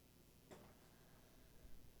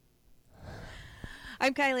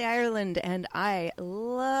I'm Kylie Ireland, and I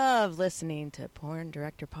love listening to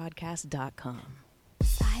PornDirectorPodcast.com.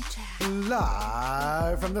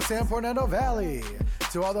 Live from the San Fernando Valley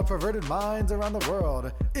to all the perverted minds around the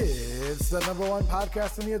world, it's the #1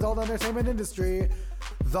 podcast in the adult entertainment industry,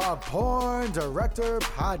 the Porn Director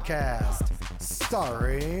Podcast,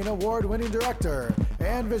 starring award-winning director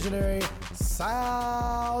and visionary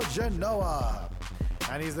Sal Genoa.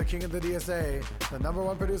 And he's the king of the DSA, the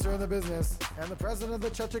 #1 producer in the business, and the president of the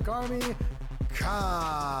Chechik Army,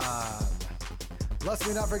 Khan. Lest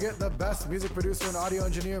we not forget the best music producer and audio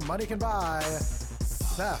engineer money can buy,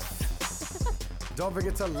 Seth. Don't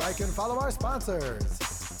forget to like and follow our sponsors,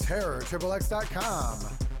 TerrorXXX.com,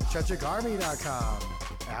 ChechikArmy.com,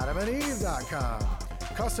 AdamandEve.com,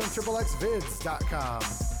 CustomXXXVids.com,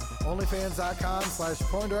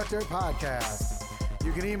 OnlyFans.com/PornDirectorPodcast.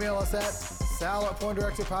 You can email us at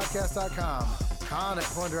Sal@PornDirectorPodcast.com, Khan at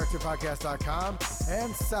PornDirectorPodcast.com,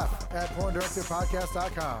 and Seth at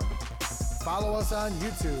PornDirectorPodcast.com. Follow us on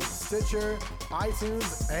YouTube, Stitcher,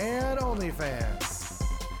 iTunes, and OnlyFans.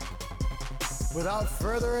 Without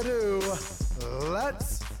further ado,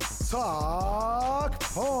 let's talk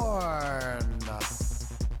porn.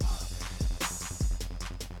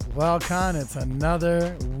 Well, Con, it's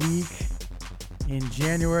another week in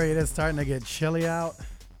January. It is starting to get chilly out.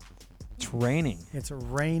 It's raining. It's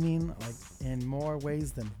raining like in more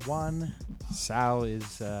ways than one. Sal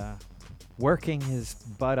is working his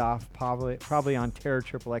butt off probably on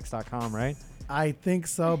TerrorXXX.com, right? I think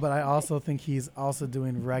so, but I also think he's also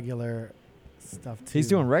doing regular stuff too. He's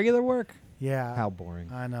doing regular work? Yeah. How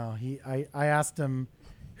boring. I know. I asked him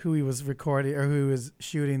who he was recording or who he was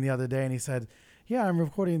shooting the other day, and he said, yeah, I'm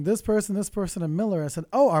recording this person, and Miller. I said,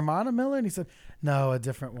 oh, Armando Miller? And he said, no, a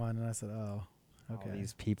different one. And I said, oh, okay.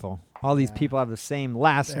 All these people have the same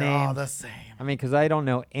last They're name. all the same. I mean, because I don't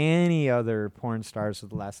know any other porn stars with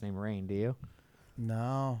the last name Rain. Do you?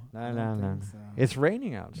 No. No. So. It's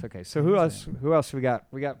raining out. It's okay. So who else we got?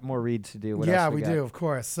 We got more reads to do. What else we do, of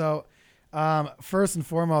course. So first and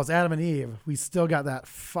foremost, Adam and Eve, we still got that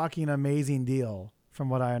fucking amazing deal from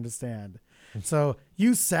what I understand. So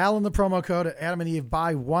use Sal in the promo code at Adam and Eve.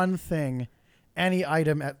 Buy one thing, any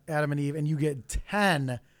item at Adam and Eve, and you get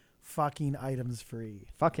 10 fucking items free.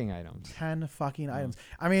 10 fucking items.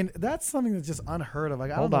 I mean, that's something that's just unheard of.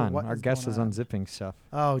 Like, Hold I don't on. know what Our guest is unzipping stuff.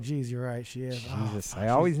 Oh, geez, you're right. She is. Jesus. Oh, I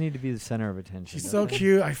always need to be the center of attention. She's so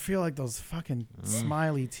cute. I feel like those fucking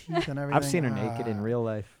smiley teeth and everything. I've seen her naked in real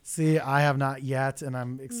life. See, I have not yet, and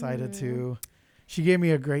I'm excited to. She gave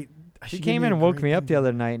me a great. She came in and woke me up the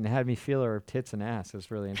other night and had me feel her tits and ass. It was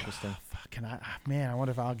really interesting. Fucking man, I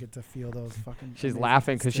wonder if I'll get to feel those fucking. She's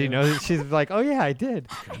laughing because she knows. She's like, oh yeah, I did.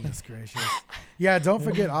 Goodness gracious. Yeah, don't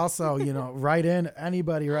forget also, write in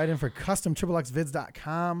for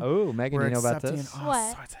CustomXXXVids.com. Oh, Megan, you know about this? All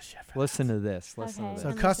What? sorts of shit. Listen to this. Okay.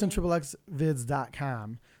 So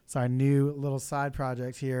CustomXXXVids.com. It's our new little side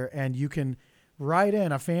project here, and you can write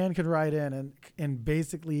in. A fan could write in and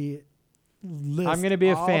basically list I'm going to be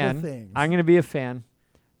a all fan. the things. I'm going to be a fan,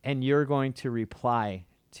 and you're going to reply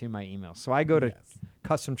to my email. So I go to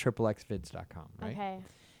CustomXXXVids.com, right? Okay.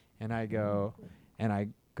 And I go,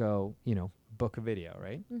 book a video,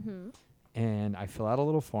 right? Mm-hmm. And I fill out a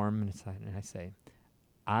little form, and I say,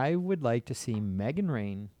 I would like to see Megan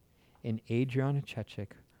Rain and Adriana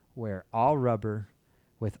Chechik wear all rubber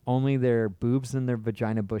with only their boobs and their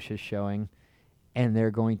vagina bushes showing, and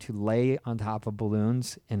they're going to lay on top of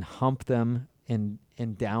balloons and hump them in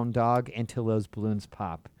down dog until those balloons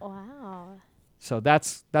pop. Wow. So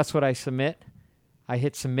that's what I submit. I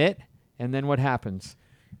hit submit, and then what happens?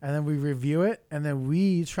 And then we review it, and then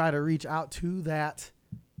we try to reach out to that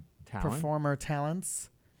performer talents,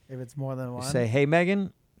 if it's more than one. You say, hey,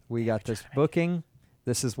 Megan, we got this booking.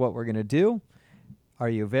 This is what we're going to do. Are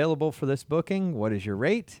you available for this booking? What is your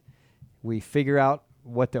rate? We figure out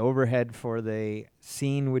what the overhead for the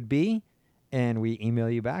scene would be, and we email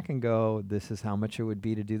you back and go, this is how much it would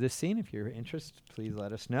be to do this scene. If you're interested, please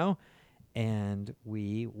let us know. And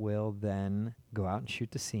we will then go out and shoot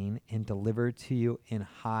the scene and deliver it to you in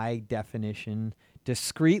high definition,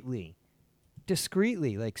 discreetly.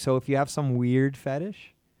 Like, so if you have some weird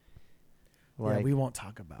fetish, like, we won't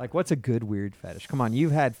talk about like, what's a good weird fetish? Come on,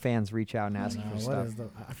 you've had fans reach out and ask you for stuff.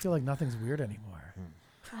 I feel like nothing's weird anymore.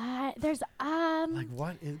 There's like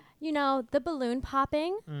what is the balloon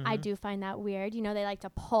popping. Mm-hmm. I do find that weird. They like to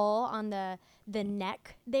pull on the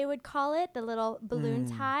neck, they would call it, the little balloon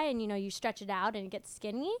tie, and you stretch it out and it gets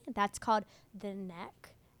skinny. That's called the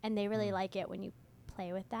neck, and they really like it when you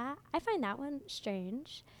play with that. I find that one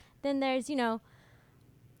strange. Then there's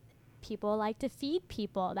people like to feed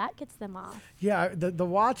people. That gets them off. Yeah, the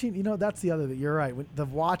watching, that's the other thing. You're right. The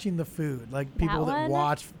watching the food, like people that one,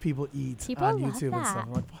 watch people eat people on love YouTube and stuff. that.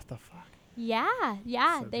 I'm like, what the fuck? Yeah,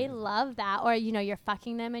 So they good. love that. Or, you're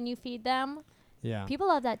fucking them and you feed them. Yeah. People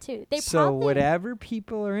love that too. They So probably, whatever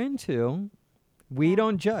people are into, we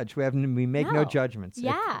don't judge. We make no No. judgments.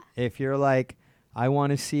 Yeah. If you're like, I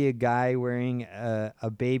want to see a guy wearing a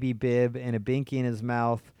baby bib and a binky in his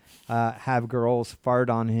mouth, have girls fart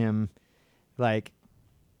on him, like,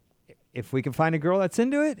 if we can find a girl that's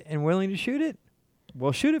into it and willing to shoot it,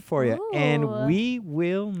 we'll shoot it for you. Ooh. And we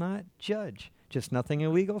will not judge. Just nothing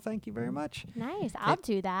illegal. Thank you very much. Nice. I'll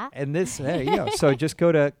do that. And there you go. So just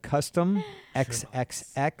go to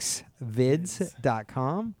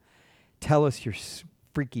customxxvids.com. Tell us your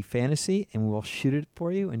freaky fantasy, and we'll shoot it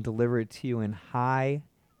for you and deliver it to you in high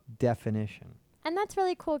definition. And that's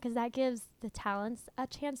really cool because that gives the talents a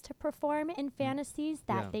chance to perform in fantasies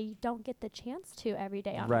that Yeah. they don't get the chance to every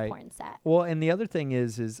day on Right. a porn set. Well, and the other thing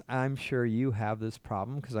is I'm sure you have this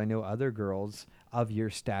problem, because I know other girls of your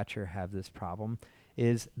stature have this problem,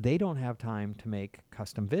 is they don't have time to make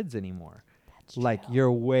custom vids anymore. That's Like, true.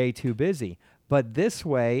 you're way too busy. But this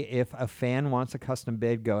way, if a fan wants a custom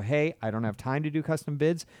bid, go, hey, I don't have time to do custom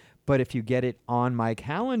bids, but if you get it on my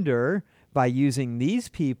calendar by using these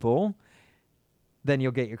people, then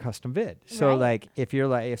you'll get your custom vid. So Right. like,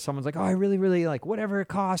 if someone's like, oh, I really, really like whatever it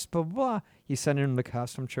costs, blah, blah, blah, you send them to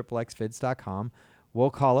custom.xxvids.com.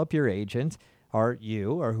 We'll call up your agent or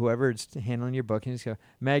you or whoever is handling your bookings. Go,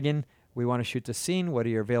 Megan, we want to shoot the scene. What are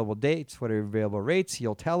your available dates? What are your available rates?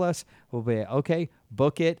 You'll tell us. We'll be, okay,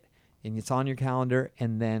 book it. And it's on your calendar,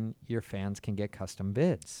 and then your fans can get custom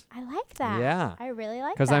bids. I like that. Yeah. I really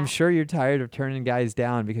like that. Because I'm sure you're tired of turning guys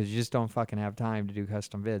down because you just don't fucking have time to do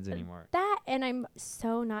custom bids anymore. That, and I'm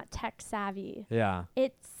so not tech savvy. Yeah.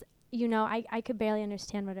 It's, I could barely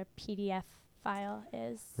understand what a PDF file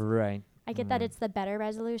is. Right. I get that it's the better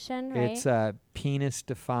resolution, right? It's a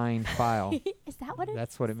penis-defined file. Is that what it is?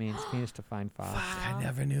 That's what it means, penis-defined file. I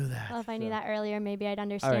never knew that. Well, if I knew that earlier, maybe I'd All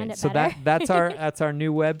understand right, it so better. that's our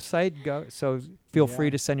new website. Go, so feel free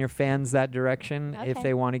Yeah. to send your fans that direction if Okay.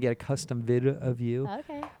 they want to get a custom vid of you.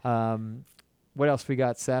 Okay. What else we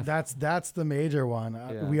got, Seth? That's the major one.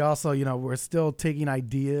 Yeah. We also, we're still taking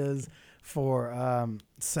ideas for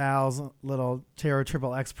Sal's little Terror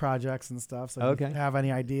Triple X projects and stuff. So if Okay. you have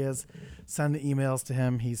any ideas, send the emails to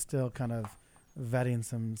him. He's still kind of vetting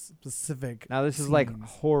some specific Now this is like scenes.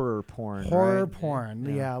 horror porn. horror right?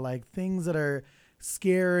 porn. Yeah, like things that are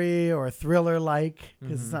scary or thriller like,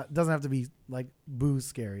 because Mhm. it doesn't have to be like boo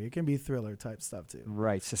scary. It can be thriller type stuff too.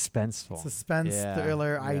 Right, suspenseful. Suspense, Yeah,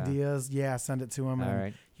 thriller yeah. ideas. Yeah, send it to him. All And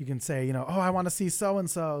right. you can say, oh, I want to see so and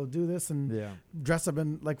so do this and Yeah. dress up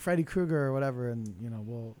in like Freddy Krueger or whatever, and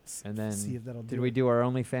we'll And then see if that'll do. did we it. do our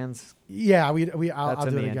OnlyFans? Yeah, I'll That's do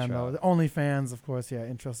in it the again intro. though. The OnlyFans, of course. Yeah,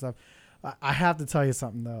 intro stuff. I have to tell you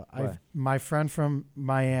something though. What? My friend from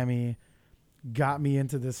Miami got me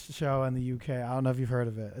into this show in the UK. I don't know if you've heard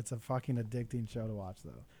of it. It's a fucking addicting show to watch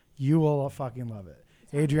though. You will fucking love it.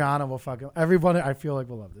 Adriana will fucking everybody. I feel like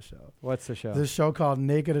will love the show. What's the show? This show called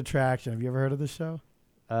Naked Attraction. Have you ever heard of this show?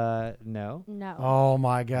 No. No. Oh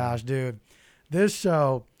my gosh, dude. This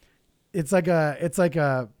show, it's like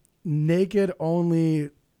a naked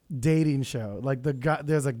only dating show. Like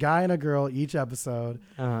there's a guy and a girl each episode,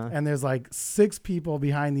 Uh-huh. and there's like 6 people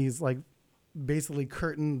behind these like basically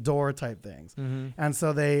curtain door type things. Mm-hmm. And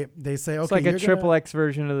so they say, okay, It's like a you're triple X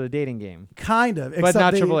version of the dating game. kind of, But except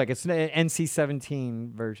not they- triple X. It's an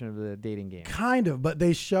NC-17 version of the dating game. kind of, but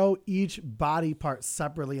they show each body part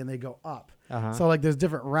separately and they go up. Uh-huh. So like there's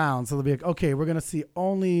different rounds. So they'll be like, okay, we're gonna see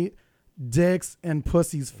only dicks and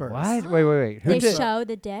pussies first. What? Wait. Who They did? show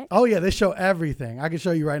the dick. Oh yeah, they show everything. I can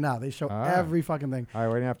show you right now. They show Ah. every fucking thing. All right,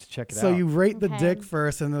 we're gonna have to check it So out. you rate the Okay. dick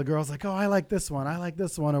first, and the girl's like, "Oh, I like this one. I like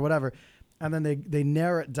this one, or whatever." And then they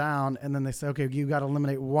narrow it down, and then they say, "Okay, you got to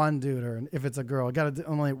eliminate one dude, or if it's a girl, got to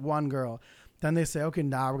eliminate one girl." Then they say, "Okay,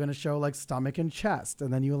 now we're gonna show like stomach and chest,"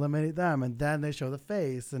 and then you eliminate them, and then they show the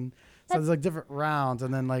face, and so there's like different rounds,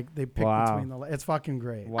 and then like they pick Wow. between the. It's fucking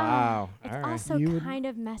great. Wow. It's All right. also You would- kind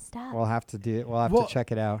of messed up. We'll have to do it. We'll have Well, to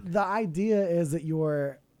check it out. The idea is that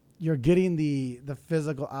you're getting the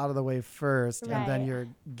physical out of the way first, and then Right. you're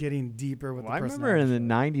getting deeper with Well, the I person. remember in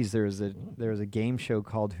the '90s there was a game show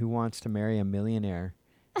called Who Wants to Marry a Millionaire,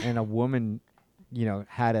 and a woman,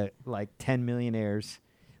 had like 10 millionaires,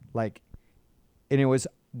 like, and it was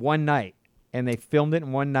one night, and they filmed it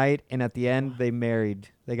in one night, and at the end they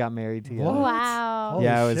got married together. What? Wow. Holy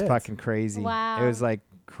Yeah, it was shit. fucking crazy. Wow. It was like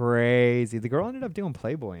crazy. The girl ended up doing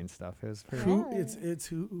Playboy and stuff. It was pretty. Who Really? it's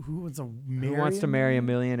who wants to Who marry Wants to Marry a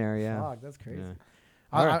Millionaire? Yeah. Fuck, that's crazy. Yeah.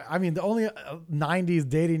 I mean, the only 90s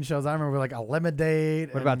dating shows I remember were like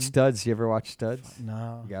Eliminate. What about Studs? You ever watch Studs?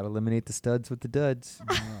 No. You got to eliminate the studs with the duds.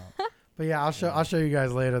 No. But yeah, I'll show you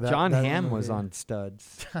guys later. John that Hamm movie. was on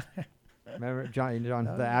Studs. Remember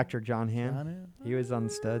the actor John Hamm? John Hamm? He was on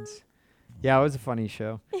Studs. Yeah, it was a funny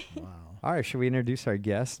show. Wow. All right, should we introduce our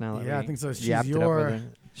guest now? That Yeah, I we think so. She's yapped it up with her?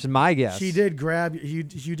 She's my guest. She did grab you.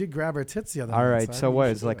 You did grab her tits the other All night. right, I so think what?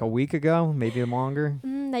 you It's should like do a it. week ago, maybe longer.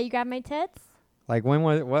 That you grabbed my tits? Like when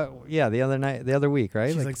was what? Yeah, the other week, right?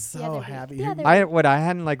 She's Like, like The so other week. happy. The other I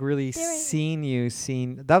hadn't like really They were- seen you.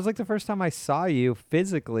 That was like the first time I saw you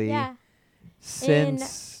physically Yeah.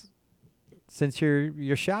 since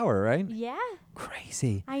your shower, right? Yeah,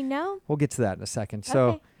 Crazy. I know. We'll get to that in a second. Okay.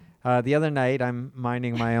 So the other night, I'm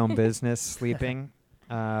minding my own business, sleeping,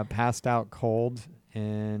 passed out cold,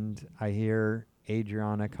 and I hear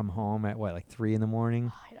Adriana come home at what, like 3 in the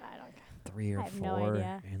morning, I don't 3 or I have no 4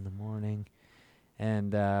 idea. in the morning,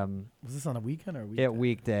 and Was this on a weekend or a weekday?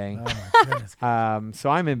 weekday. Oh my goodness. So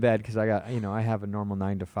I'm in bed because I got, I have a normal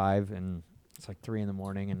 9 to 5, and it's like 3 in the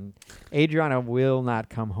morning, and Adriana will not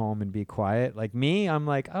come home and be quiet. Like me, I'm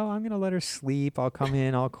like, oh, I'm gonna let her sleep. I'll come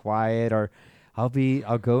in all quiet, or I'll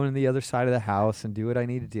go in the other side of the house and do what I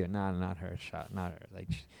need to do. No, not her. Not her. Like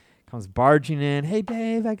she comes barging in. Hey,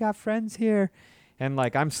 babe, I got friends here. And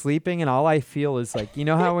like I'm sleeping, and all I feel is like, you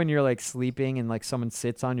know how when you're like sleeping and like someone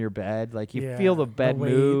sits on your bed, like you feel the the bed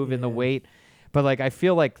weight, move and the yeah. weight. But like I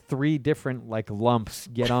feel like 3 different like lumps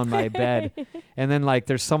get on my bed, and then like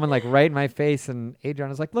there's someone like right in my face, and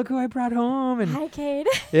Adriana's like, "Look who I brought home," and Hi, Kate.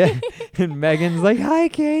 yeah, and Megan's like, "Hi,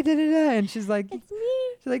 Kate," da, da, da. And she's like, It's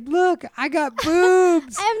me. "Look, I got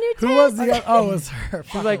boobs." I have new tits. Who was the? Oh, it was her.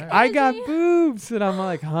 She's like, "I got boobs," and I'm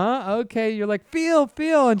like, "Huh? Okay." You're like, "Feel,"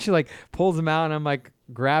 and she like pulls them out, and I'm like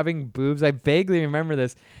grabbing boobs. I vaguely remember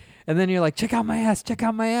this. And then you're like, check out my ass.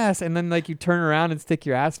 And then like you turn around and stick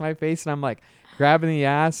your ass in my face, and I'm like grabbing the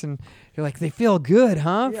ass, and you're like, they feel good,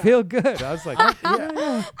 huh? Yeah. Feel good. I was like, Yeah.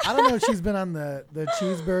 I don't know if she's been on the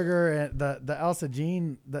cheeseburger and the Elsa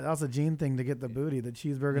Jean thing to get the booty, the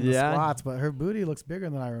cheeseburger and the Yeah. squats, but her booty looks bigger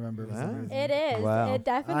than I remember. For some Yeah. reason. It is. Wow. It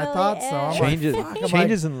definitely I thought so. I'm is. like, changes, fuck, I'm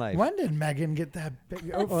changes in life. When did Megan get that big?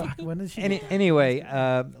 Oh, fuck. When did she? Anyway,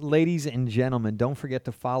 ladies and gentlemen, don't forget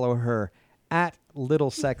to follow her at Little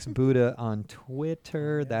Sex Buddha on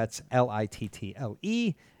Twitter. That's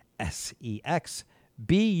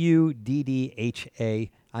LITTLESEXBUDDHA.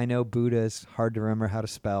 I know Buddha is hard to remember how to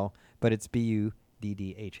spell, but it's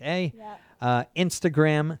BUDDHA. Yep.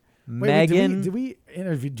 Instagram, Wait, Megan. did we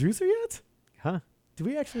interview Drewser yet? Huh? Did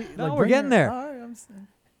we actually? No, like, we're bring getting her- there. All right,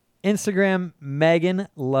 Instagram, Megan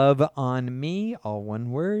Love on Me, all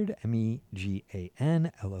one word,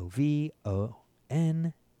 MEGANLOVONME.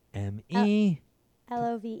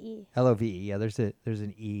 LOVE. LOVE. Yeah, there's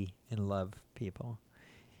an E in love, people.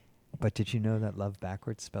 But did you know that love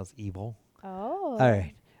backwards spells evil? Oh. All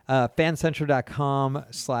right.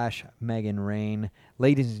 Fancentral.com/Megan Rain.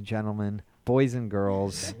 Ladies and gentlemen, boys and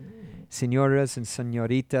girls, senoras and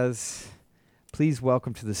senoritas, please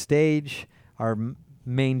welcome to the stage our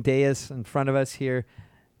main dais in front of us here,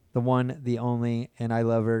 the one, the only, and I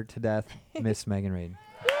love her to death, Miss Megan Rain.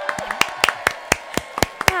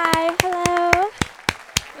 Hi. Hello.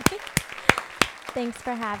 Thanks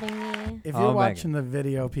for having me. If Oh, you're Megan. watching the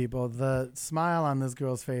video, people, the smile on this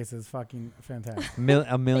girl's face is fucking fantastic.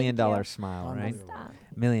 $1 million Thank you. smile, right? Unbelievable. Stop.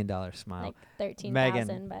 $1 million smile. Like 13,000,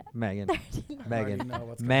 Megan. but Megan. I already Megan. know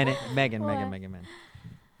what's going on. Megan. What?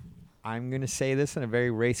 I'm going to say this in a very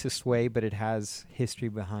racist way, but it has history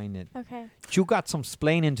behind it. okay. You got some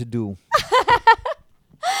explaining to do.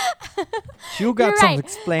 You got You're some right.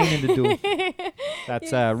 explaining to do.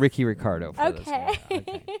 That's Ricky Ricardo. For this Okay. one.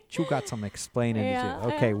 Okay. You got some explaining Yeah. to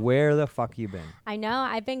do. Okay, where the fuck you been? I know.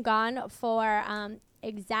 I've been gone for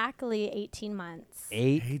exactly 18 months.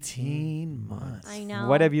 18 months. I know.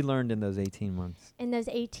 What have you learned in those 18 months? In those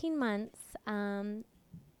 18 months,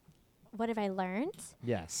 what have I learned?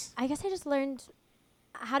 Yes. I guess I just learned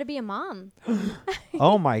how to be a mom.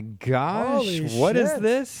 Oh my gosh. Holy What is shit.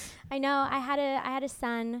 this? I know. I had a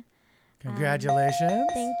son. Congratulations.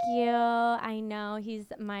 Thank you. I know he's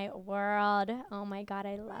my world. Oh my God,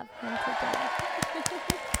 I love him to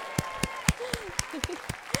death.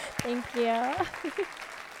 Thank you.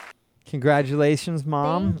 Congratulations,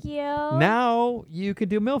 Mom. Thank you. Now you could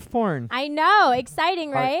do MILF porn. I know.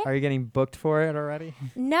 Exciting, right? Are you getting booked for it already?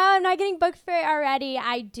 No, I'm not getting booked for it already.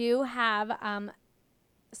 I do have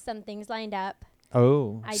some things lined up.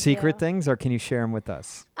 Oh, I secret do. things, or can you share them with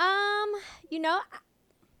us? You know,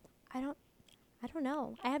 I I don't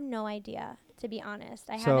know. I have no idea, to be honest.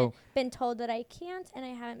 I So- haven't been told that I can't, and I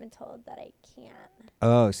haven't been told that I can.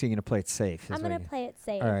 Oh, so you're gonna play it safe? I'm going to play it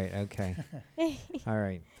safe. All right. Okay. All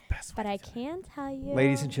right. Best But way I to say it. can tell you.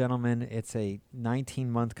 Ladies and gentlemen, it's a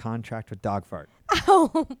 19-month contract with Dog Fart.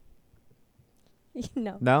 Oh.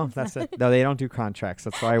 No. No, that's it. No, they don't do contracts.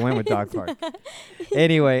 That's why I went with Dog Fart.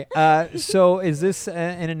 Anyway, so is this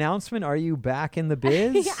an announcement? Are you back in the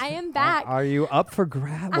biz? I am back. Are you up for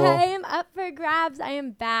grab? I am up for grabs. I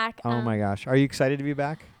am back. Oh my gosh. Are you excited to be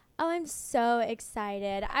back? Oh, I'm so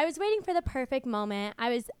excited. I was waiting for the perfect moment.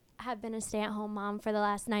 Have been a stay-at-home mom for the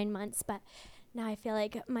last 9 months, but now I feel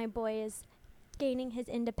like my boy is gaining his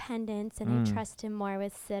independence and I trust him more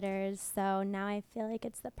with sitters. So now I feel like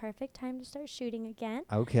it's the perfect time to start shooting again.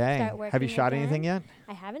 Okay. Start Have you working shot again. anything yet?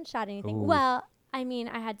 I haven't shot anything. Ooh. Well, I mean,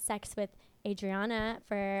 I had sex with Adriana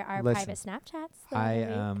for our Listen, private Snapchats. the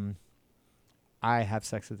other week. I have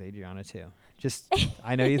sex with Adriana too. Just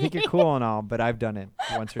I know you think you're cool and all, but I've done it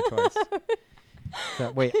once or twice.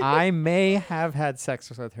 So, wait, I may have had sex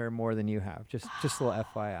with her more than you have. Just a little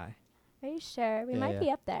FYI. Are you sure? We Yeah, might yeah.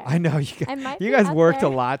 be up there. I know I might you be guys up worked there.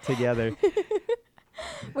 a lot together.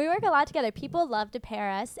 We work a lot together. People love to pair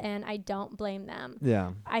us, and I don't blame them.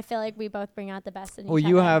 Yeah. I feel like we both bring out the best in Well, each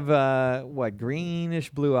you other. have what, greenish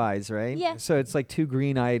blue eyes, right? Yeah. So it's like two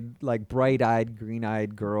green-eyed, like bright-eyed,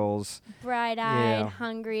 green-eyed girls, bright-eyed, yeah.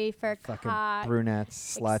 hungry for fucking cock,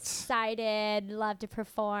 brunettes, sluts. excited, love to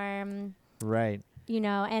perform. Right.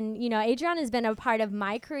 And Adriana has been a part of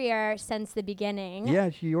my career since the beginning. Yeah,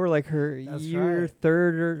 you were like her. That's Your right.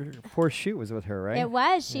 third or fourth shoot was with her, right? It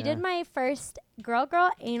was. She Yeah. did my first girl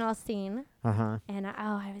anal scene, Uh huh. and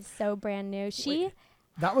I was so brand new.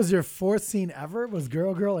 That was your fourth scene ever? Was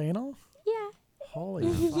girl anal? Yeah, Holy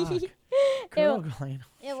fuck. Girl anal.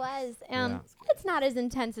 it was. Yeah. It's not as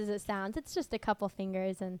intense as it sounds. It's just a couple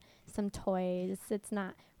fingers and some toys. It's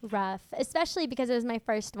not rough, especially because it was my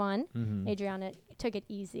first one. Mm-hmm. Adriana took it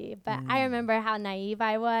easy, but I remember how naive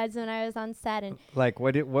I was when I was on set, and Like,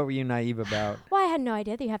 what were you naive about? well, I had no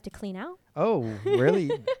idea that you have to clean out. Oh,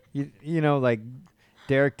 really? you know, like,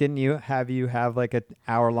 Derek, didn't you have like an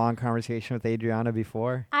hour-long conversation with Adriana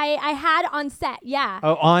before? I had on set, yeah.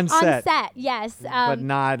 Oh, on set. On set, yes. But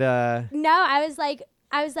not, No, I was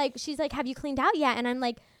like, she's like, have you cleaned out yet? And I'm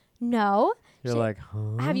like, no. you're She- like,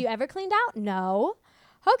 huh? Have you ever cleaned out? No.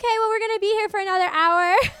 Okay, well, we're going to be here for another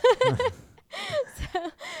hour.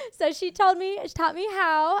 so she taught me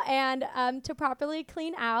how and to properly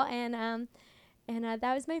clean out. And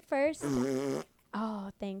that was my first. Oh,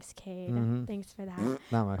 thanks, Cade. Mhm. Thanks for that.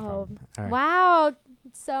 Not my Oh, problem. All right. wow.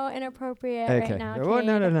 So inappropriate Okay. right now, Well,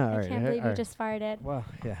 no, Cade. no. I All right, can't believe all you right. just farted. Well,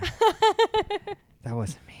 yeah. That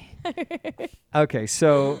wasn't me. Okay,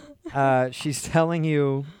 so she's telling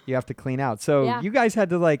you have to clean out. So Yeah. you guys had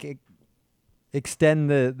to like extend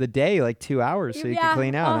the day like 2 hours so you could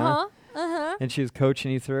clean out, huh? Uh-huh. And she was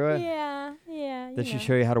coaching you through it. Yeah. Did you she know.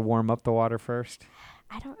 show you how to warm up the water first?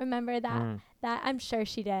 I don't remember that. Mm. That I'm sure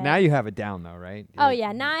she did. Now you have it down though, right? Oh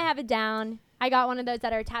yeah, now I have it down. I got one of those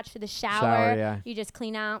that are attached to the shower. Yeah. You just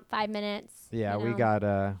clean out 5 minutes. Yeah, you we know.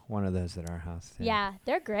 got one of those at our house. too. Yeah,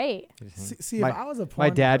 they're great. You just hang- See, My- if I was a porn My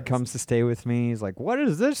dad person- comes to stay with me. He's like, "What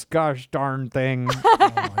is this gosh darn thing?" Oh my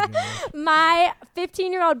God. My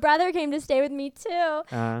 15-year-old brother came to stay with me too,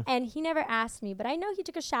 Uh, and he never asked me, but I know he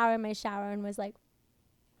took a shower in my shower and was like,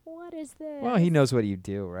 "What is this?" well, he knows what you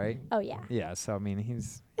do, right? Oh yeah. Yeah, so I mean,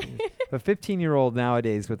 he's a 15-year-old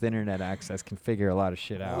nowadays with internet access can figure a lot of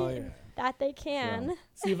shit out. Oh, yeah. That they can.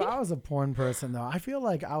 See, if I was a porn person, though, I feel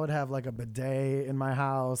like I would have like a bidet in my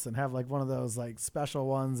house and have like one of those like special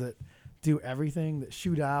ones that do everything, that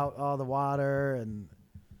shoot out all the water, and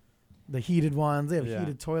the heated ones. They have Yeah.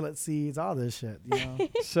 heated toilet seats, all this shit, you know?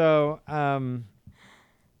 So,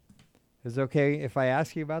 is it okay if I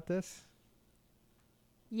ask you about this?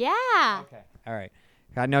 Yeah. Okay. All right.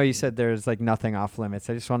 I know you said there's like nothing off limits.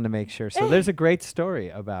 I just wanted to make sure. So there's a great story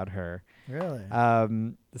about her. Really?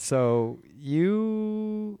 So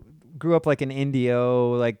you grew up like in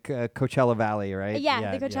Indio, like Coachella Valley, right?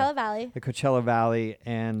 Yeah, the Coachella Valley. The Coachella Valley,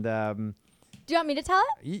 and Do you want me to tell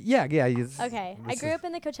it? yeah. Okay. I grew up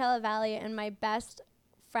in the Coachella Valley, and my best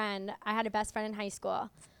friend, I had a best friend in high school.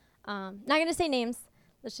 Not going to say names.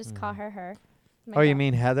 Let's just call her. My Oh, you girl.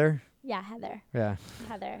 mean Heather? Yeah, Heather. Yeah.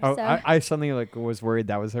 Heather. Oh, so I suddenly like was worried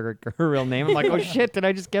that was her real name. I'm like, oh shit, did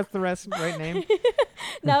I just guess the right name?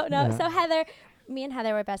 no. Yeah. So Heather, me and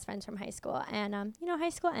Heather were best friends from high school, and high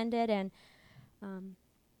school ended, and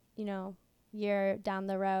year down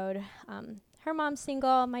the road, her mom's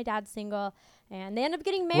single, my dad's single, and they end up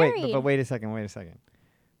getting married. Wait, but wait a second.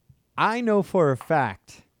 I know for a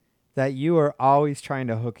fact that you are always trying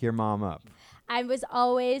to hook your mom up. I was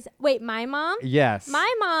always my mom. Yes.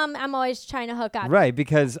 My mom. I'm always trying to hook up. Right,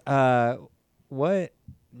 because what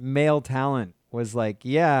male talent was like?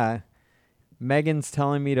 Yeah, Megan's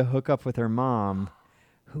telling me to hook up with her mom.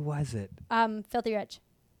 Who was it? Filthy Rich.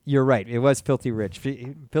 You're right. It was Filthy Rich.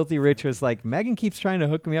 Filthy Rich was like, Megan keeps trying to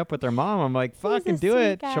hook me up with her mom. I'm like, fucking do sweet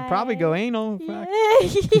it. She'll probably go guy. anal. Fuck.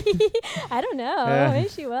 I don't know. Yeah. Maybe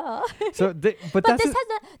she will. So, but But that's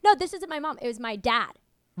this isn't my mom. It was my dad.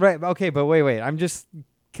 right. Okay, but wait. I'm just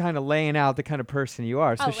kind of laying out the kind of person you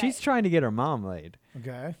are. So Oh, she's right. trying to get her mom laid.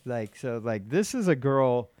 Okay. Like this is a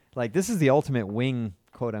girl. Like this is the ultimate wing,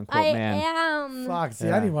 quote unquote, I man. am. Fuck. See,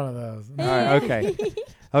 Yeah. I need one of those. All right. Okay.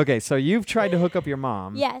 Okay. So you've tried to hook up your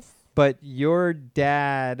mom. Yes. But your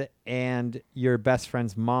dad and your best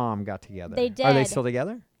friend's mom got together. They Are they did. still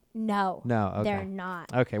together? No. No. Okay. They're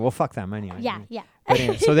not. Okay. Well, fuck them anyway. Yeah. Yeah. But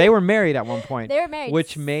anyway, so they were married at one point. They were married.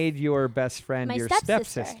 Which made your best friend my your stepsister.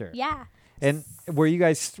 stepsister. Yeah. And were you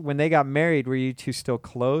guys, when they got married, were you two still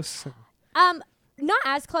close? Not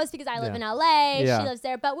as close because I live Yeah. in LA. Yeah. She lives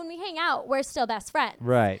there. But when we hang out, we're still best friends.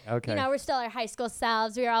 Right. Okay. You know, we're still our high school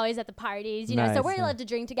selves. We were always at the parties, you know, so Nice, we're yeah. allowed to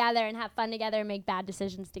drink together and have fun together and make bad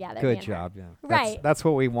decisions together. me Good and her. job. Yeah. Right. That's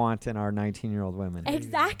what we want in our 19-year-old women.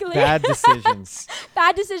 Exactly. Bad decisions.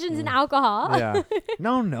 Bad decisions and alcohol. Yeah.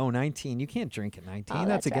 No, 19. You can't drink at 19. Oh, that's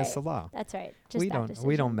that's against right. the law. That's right. Just We bad don't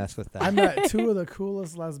decisions. mess with that. I met two of the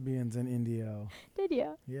coolest lesbians in Indio. Did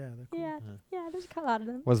you? Yeah, they're cool. Yeah. Yeah, there's a lot of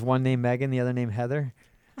them. Was one named Megan, the other named Heather?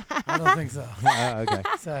 I don't think so. Okay.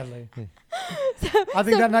 Sadly. I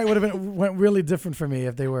think that night would have went really different for me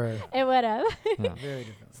if they were. It would have. Yeah. Very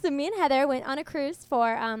different. So me and Heather went on a cruise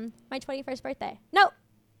for my 21st birthday. No,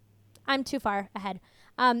 I'm too far ahead.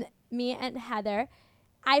 Me and Heather,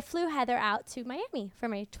 I flew Heather out to Miami for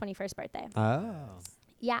my 21st birthday. Oh.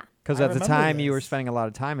 Yeah. Because I at the remember time you were this. spending a lot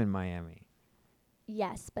of time in Miami.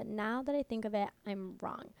 Yes, but now that I think of it, I'm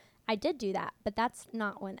wrong. I did do that, but that's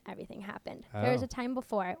not when everything happened. There was Oh. a time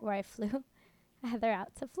before where I flew Heather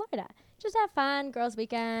out to Florida. Just have fun, girls'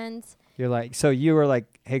 weekends. You're like, so you were like,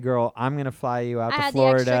 hey girl, I'm going to fly you out I to had the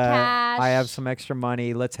extra Florida. cash. I have some extra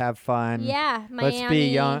money. Let's have fun. Yeah, Miami. Let's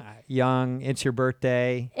be young. It's your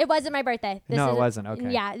birthday. It wasn't my birthday. No, it is- wasn't.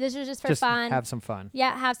 Okay. Yeah, this was just for Just fun. have some fun.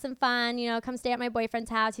 Yeah, have some fun. You know, come stay at my boyfriend's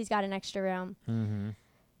house. He's got an extra room. Mm-hmm.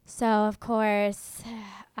 So, of course,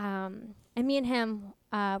 and me and him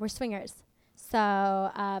were swingers.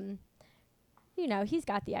 So, you know, he's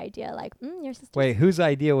got the idea like, your sister. Wait, whose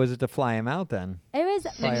idea was it to fly him out then? It was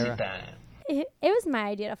Fly her out. it was my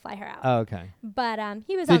idea to fly her out. Oh, okay. But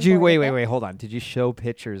he was on Did you board with it. wait, hold on. Did you show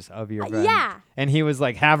pictures of your friend? yeah. And he was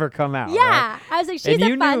like, have her come out. Yeah. right? I was like, she's And a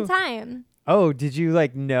you fun knew- time. Oh, did you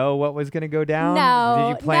like know what was going to go down? No. Did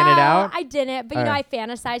you plan it out? I didn't. But, you know, I Okay.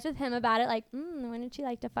 fantasized with him about it. Like, wouldn't you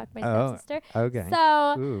like to fuck my Oh, stepsister? okay.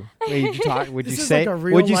 So, Ooh. Wait, would you talk? Would you This is say? like a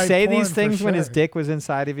real Would you life say porn these for things when his sure. dick was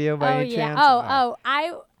inside of you by any chance?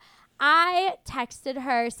 I texted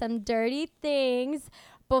her some dirty things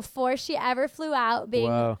before she ever flew out. Being,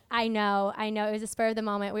 Whoa. I know. It was a spur of the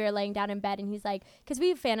moment. We were laying down in bed, and he's like, because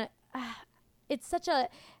it's such a.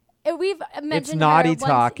 We've mentioned It's naughty her once-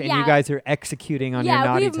 talk, and yeah. you guys are executing on your Yeah,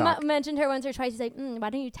 naughty we've talk. mentioned her once or twice. He's like,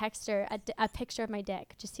 why don't you text her a picture of my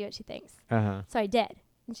dick? Just see what she thinks. Uh-huh. So I did.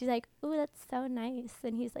 And she's like, ooh, that's so nice.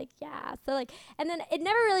 And he's like, yeah. So like, and then it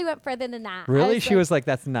never really went further than that. I Really? She was like,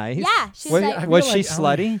 that's nice? Yeah, she's Was, like- I was feel she like I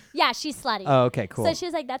only- slutty? yeah, she's slutty. Oh, okay, cool. So she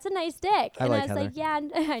was like, that's a nice dick. I And like I was Heather. like, yeah,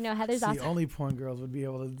 I know. Heather's See, awesome. only porn girls would be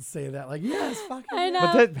able to say that. Like, yes, fuck I it.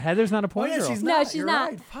 know. But Heather's not a Oh, porn yeah, girl. she's No, not. she's You're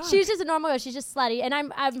not. right. Fuck. She's just a normal girl. She's just slutty. And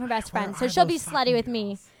I'm her best friend. So are she'll be those slutty fucking with me.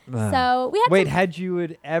 girls? So we had Wait, some had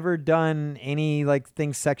you ever done any like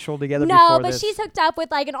things sexual together no, before but this? she's hooked up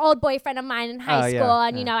with like an old boyfriend of mine in high Oh, school, yeah,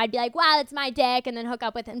 and yeah. you know, I'd be like, "Wow, that's my dick," and then hook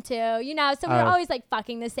up with him too, you know. So we were Oh. always like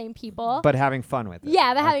fucking the same people. But having fun with it.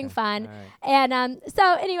 Yeah, but having Okay. fun. All right. And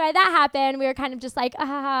so anyway, that happened. We were kind of just like, ha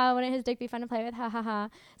ha ha, wouldn't his dick be fun to play with? Ha ha ha.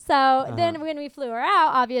 So then when we flew her out,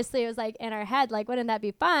 obviously it was like in our head, like, wouldn't that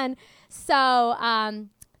be fun? So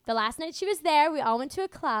the last night she was there, we all went to a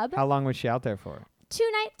club. How long was she out there for? 3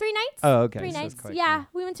 nights. Oh, okay. 3 so it's nights. quite Yeah, short.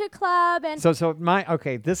 we went to a club and So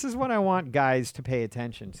this is what I want guys to pay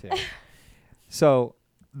attention to. So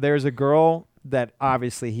there's a girl that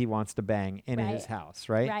obviously he wants to bang in his Right. house,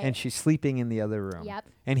 right? Right. And she's sleeping in the other room. Yep.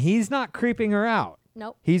 And he's not creeping her out.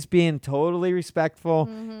 nope. He's being totally respectful.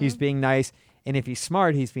 Mm-hmm. He's being nice. And if he's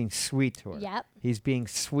smart, he's being sweet to her. Yep. He's being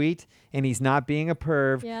sweet and he's not being a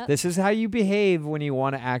perv. Yep. This is how you behave when you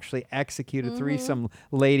want to actually execute a Mm-hmm. threesome.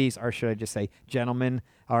 Ladies, or should I just say gentlemen,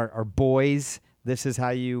 or boys, This is how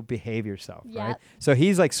you behave yourself, right? Yep. So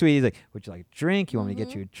he's like sweet. He's like, would you like a drink? You want me to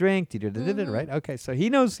get you a drink? Right? Okay. So he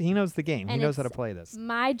knows the game. He And knows how to it's play this.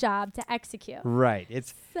 My job to execute. Right.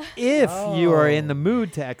 It's if you are in the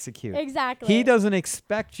mood to execute. Exactly. He doesn't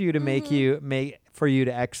expect you to for you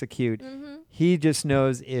to execute. He just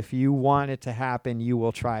knows if you want it to happen, you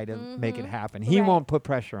will try to make it happen. He Right. won't put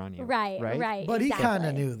pressure on you. Right. But exactly. he kind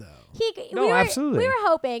of knew, though. Absolutely. We were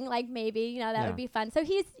hoping, like, maybe, that Yeah. would be fun. So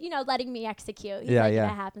he's, letting me execute. He's Yeah, like, yeah.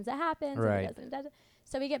 if it happens, it happens. Right. If it doesn't.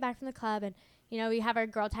 So we get back from the club and, we have our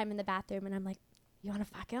girl time in the bathroom. And I'm like, you want to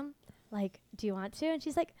fuck him? Like, do you want to? And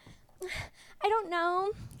she's like, I don't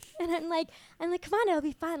know. And I'm like, come on, it'll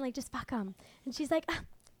be fun. Like, just fuck him. And she's like,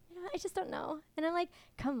 I just don't know. And I'm like,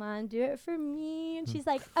 come on, do it for me. And she's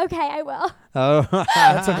like, okay, I will. Oh.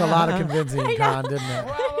 That took a lot of convincing, Con, didn't it?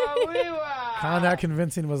 Con, that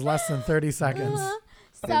convincing was less than 30 seconds.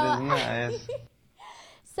 So,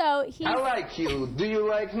 so he's I like you. Do you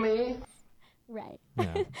like me? right.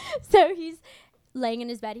 Yeah. So he's laying in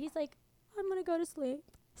his bed. He's like, I'm going to go to sleep.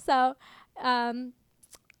 So,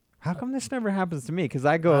 How come this never happens to me? Because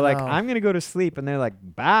I go I like, know. I'm going to go to sleep. And they're like,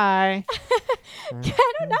 bye. I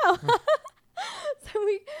don't know. So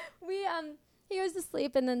he goes to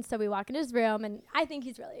sleep, and then so we walk in his room, and I think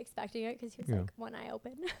he's really expecting it because he was Yeah. like one eye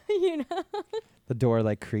open, The door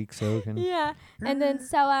like creaks open. Yeah. And then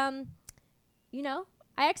so I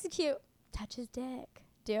execute, touch his dick,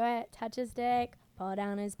 do it, touch his dick, pull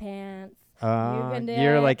down his pants. can do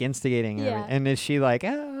You're it. like instigating her. Yeah. And is she like,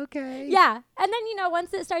 oh, okay. Yeah. And then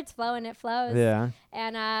once it starts flowing, it flows. Yeah.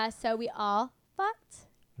 And so we all fucked.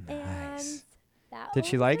 Nice. And that Did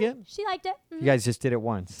she was like it? She liked it. You guys just did it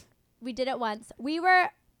once. We did it once. We were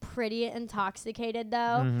pretty intoxicated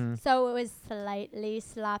though, Mhm. so it was slightly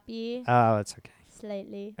sloppy. Oh, it's okay.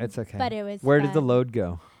 Slightly. It's okay. But it was Where did the fun. load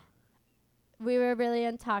go? We were really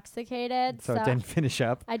intoxicated, So so it didn't finish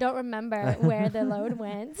up. I don't remember where the load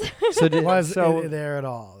went. So did Was so it there at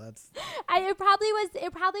all? That's It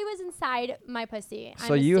probably was inside my pussy.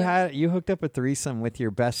 so I'm assuming. you hooked up a threesome with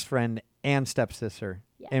your best friend and stepsister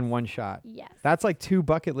Yes. in one shot. Yes. That's like 2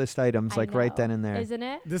 bucket list items, I like right know. then and there. Isn't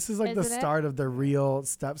it? this is like the Isn't it? start of the real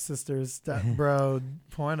stepsisters, stepbro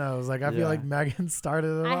pornos. Like I Yeah. feel like Megan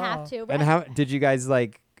started it I all. have to. And how did you guys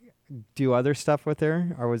like do other stuff with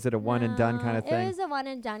her, or was it a one and done kind of No, thing? It was a one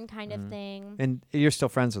and done kind Mm. of thing. And you're still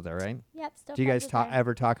friends with her, right? Yep. Still Do you friends guys with her.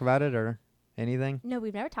 ever talk about it or anything? No,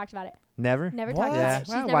 we've never talked about it. Never. Never What? talked Yeah. about it.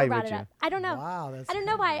 She's Well, never why brought would it you? up. I don't know. Wow, that's I don't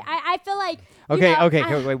know crazy. why. I feel like. Okay. okay.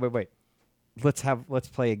 Okay. Wait. Let's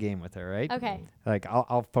play a game with her, right? Okay. Like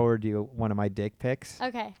I'll forward you one of my dick pics,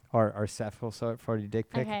 Okay. or Seth will forward you dick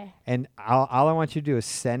pic, Okay. and all I want you to do is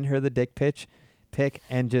send her the dick pic,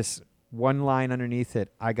 and just one line underneath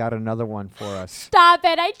it. I got another one for us. Stop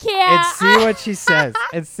it! I can't. And see what she says.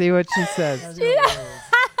 And see what she says. That's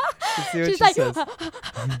And see what She's she like, says.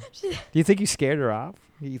 Do you think you scared her off?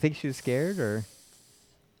 You think she was scared, or?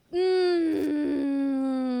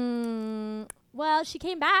 Well, she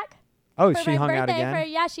came back. Oh, for she my hung out birthday.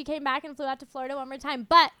 again. She came back and flew out to Florida one more time,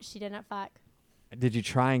 but she didn't fuck. Did you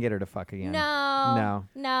try and get her to fuck again? No.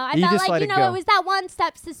 No. I You felt just like, let it it go. was that one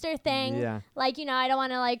stepsister thing. Yeah. Like, I don't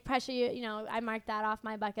want to like pressure you. I marked that off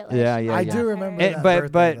my bucket list. Yeah, She yeah, I was yeah. do her. remember It, that but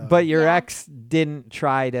birthday, though. but your Yeah. ex didn't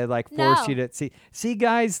try to like force No. you to see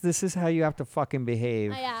guys, this is how you have to fucking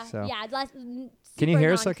behave. Yeah. So Yeah. can you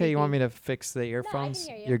hear us okay? You want me to fix the earphones?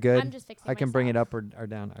 hear you. You're good? I'm just fixing I can bring it myself. up or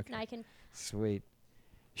down. Okay. No, I can. Sweet.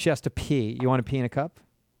 She has to pee. You want to pee in a cup?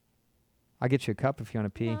 I'll get you a cup if you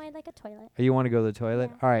want to pee. No, I like a toilet. Or you want to go to the toilet?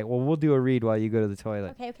 Yeah. All right. Well, we'll do a read while you go to the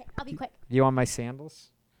toilet. Okay. I'll be quick. You want my sandals?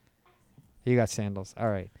 You got sandals. All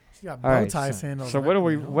right. She got All bow right. tie So, sandals. so and what do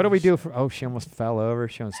we everything. do for? Oh, she almost fell over.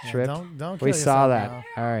 She almost Yeah, tripped. Don't kill We saw yourself that.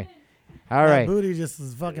 now. All right. All That right. booty just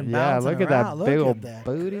is fucking Yeah, bouncing look at that around. Look big at old that.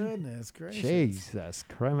 booty. Goodness gracious. Jesus,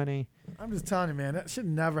 criminy. I'm just telling you, man, that shit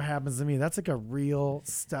never happens to me. That's like a real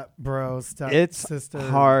step sister. It's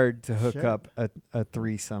hard to hook shit. up a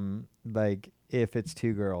threesome. Like if it's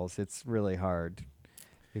 2 girls, it's really hard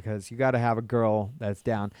because you got to have a girl that's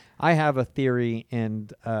down. I have a theory,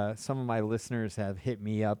 and some of my listeners have hit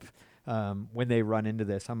me up when they run into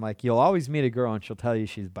this. I'm like, you'll always meet a girl and she'll tell you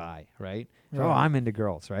she's bi, right? So, oh, Right. I'm into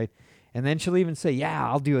girls, right? And then she'll even say, yeah,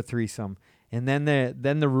 I'll do a threesome. And then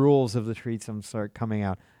the rules of the threesome start coming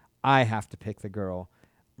out. I have to pick the girl.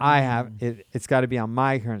 I have it. It's got to be on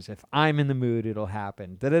my terms. If I'm in the mood, it'll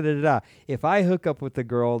happen. Da da da da. If I hook up with the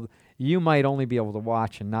girl, you might only be able to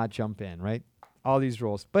watch and not jump in, right? All these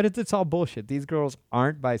rules, but it's all bullshit. These girls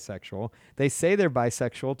aren't bisexual. They say they're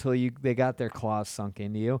bisexual till they got their claws sunk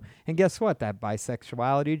into you, and guess what? That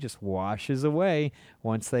bisexuality just washes away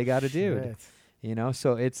once they got a dude. Shit. You know,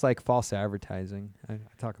 so it's like false advertising. I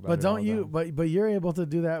talk about But it all don't the you? time. But you're able to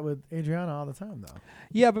do that with Adriana all the time, though.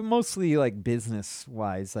 Yeah, but mostly like business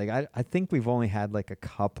wise. Like I think we've only had like a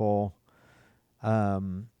couple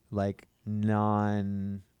like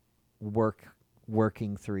non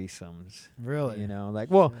working threesomes. Really? You know, like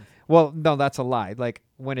well no, that's a lie. Like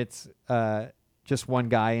when it's just one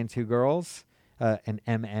guy and two girls, an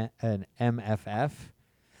MFF,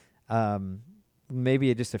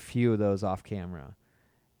 maybe just a few of those off camera.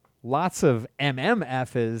 Lots of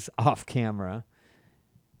MMF is off camera.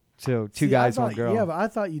 So two guys, one girl. Yeah, but I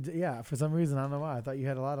thought you. Yeah, for some reason I don't know why. I thought you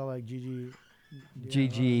had a lot of like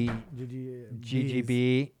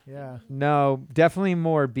GGB. Yeah. No, definitely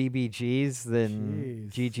more BBGs than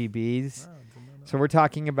GGBs. Wow, So we're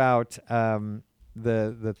talking about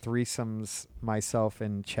the threesomes myself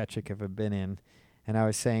and Chechik have been in, and I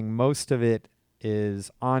was saying most of it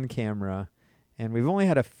is on camera, and we've only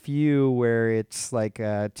had a few where it's like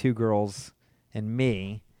two girls and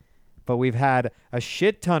me, but we've had a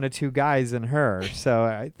shit ton of two guys and her. So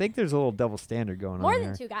I think there's a little double standard going More on than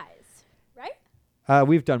here. two guys, right?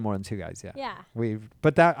 We've done more than two guys, yeah. Yeah.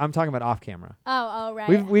 But that I'm talking about off camera. Oh,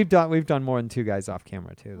 right. We've done more than two guys off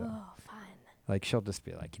camera too, though. Oh, fun. Like she'll just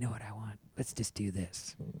be like, you know what I want? Let's just do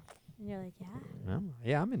this. And you're like, yeah. Well,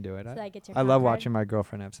 yeah, I'm into it. So that gets your I love covered. watching my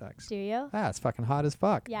girlfriend have sex. Do you? Ah, it's fucking hot as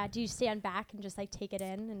fuck. Yeah. Do you stand back and just like take it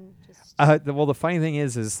in and just? Well, the funny thing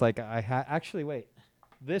is like I actually wait.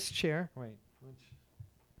 This chair,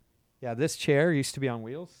 this chair used to be on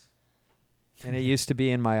wheels, and it used to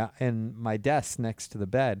be in my desk next to the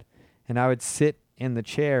bed, and I would sit in the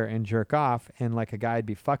chair and jerk off, and like a guy'd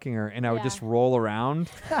be fucking her, and I would Yeah. just roll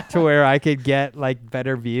around to where I could get like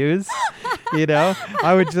better views. You know,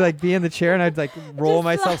 I would just like be in the chair and I'd like roll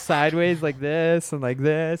myself sideways like this, and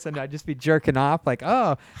I'd just be jerking off like,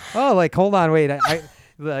 oh, like hold on, wait, I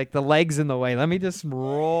like the legs in the way. Let me just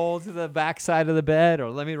roll to the back side of the bed,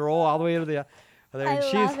 or let me roll all the way to the other. I And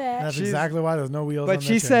love it. That's she's- exactly why there's no wheels. But on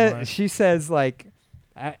she this anymore. says like,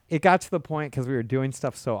 it got to the point because we were doing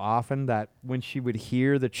stuff so often that when she would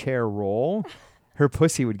hear the chair roll, her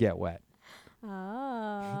pussy would get wet.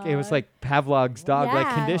 Oh. It was like Pavlov's dog, like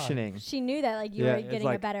Yeah. conditioning. She knew that like you Yeah, were it's getting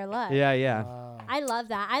like- a better look. Yeah. Wow. I love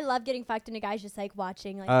that. I love getting fucked into guys just like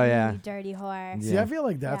watching like Oh, you yeah. dirty whore. Yeah. See, I feel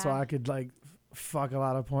like that's Yeah. why I could like fuck a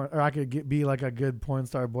lot of porn, or I could be like a good porn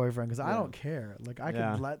star boyfriend because I Yeah. don't care. Like I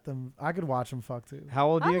Yeah. could let them. I could watch them fuck too. How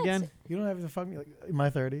old are you Oh, again? You don't have to fuck me like in my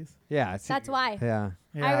 30s. Yeah. That's why. Yeah.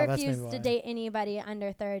 Yeah, I that's refuse maybe to why. date anybody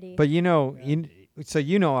under 30. But you know, so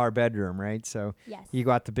you know our bedroom, right? So yes. you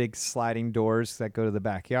got the big sliding doors that go to the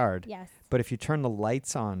backyard. Yes. But if you turn the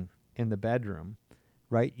lights on in the bedroom,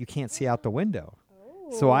 right, you can't see out the window.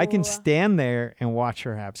 So I can Ooh. stand there and watch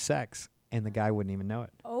her have sex, and the guy wouldn't even know it.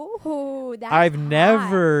 Oh, that's I've hot.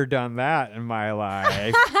 never done that in my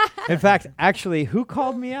life. In fact, actually, who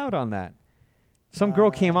called me out on that? Some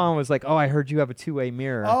girl came on and was like, "Oh, I heard you have a two-way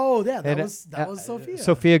mirror." Oh yeah, that And, was Sophia.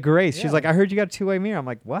 Sophia Grace. She's Yeah. like, "I heard you got a two-way mirror." I'm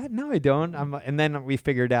like, "What? No, I don't." And then we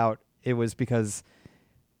figured out it was because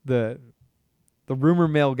the rumor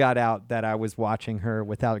mill got out that I was watching her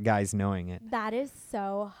without guys knowing it. That is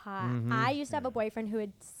so hot. Mhm. I used to have a boyfriend who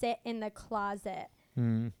would sit in the closet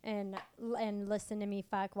Mm. and listen to me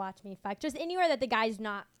fuck, watch me fuck, just anywhere that the guys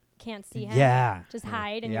can't see him. Yeah. Just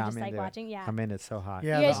hide and Yeah, you're just I'm like into it. watching. Yeah. I'm in it so hot.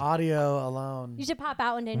 yeah, You the guys- audio alone. You should pop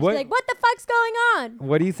out one day and What- just be like, "What the fuck's going on?"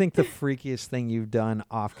 What do you think the freakiest thing you've done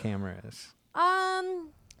off camera is? I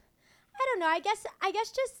don't know. I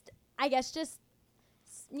guess just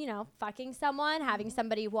you know, fucking someone, having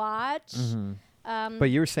somebody watch. But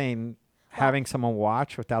you were saying having someone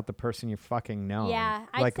watch without the person you're fucking knowing. Yeah,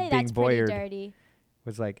 I'd like say being that's pretty voyeured dirty.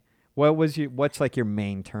 was like, what's like your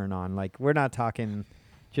main turn on? Like, we're not talking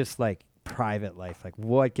just like private life. Like,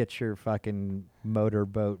 what gets your fucking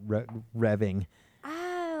motorboat revving?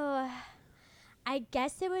 Oh, I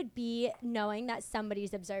guess it would be knowing that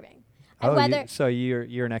somebody's observing, Oh, and whether so you're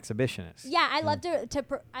an exhibitionist. yeah, I love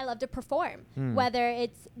I love to perform. Hmm. Whether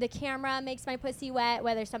it's the camera makes my pussy wet,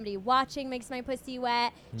 whether somebody watching makes my pussy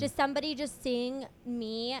wet, Hmm. just somebody just seeing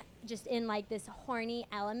me just in like this horny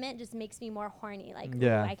element just makes me more horny. Like,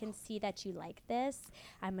 Yeah. ooh, I can see that you like this.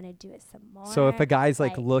 I'm gonna do it some more. So if a guy's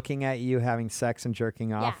like looking at you having sex and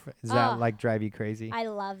jerking off, does that Oh. like drive you crazy? I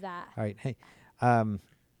love that. All right, hey,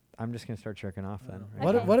 I'm just gonna start jerking off then. right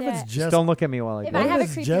What now. if, what if Yeah. it's Just just don't look at me while I If do I it. what have if a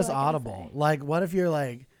it's creepy just look audible? inside. Like, what if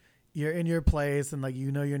you're in your place and like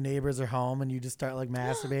you know your neighbors are home and you just start like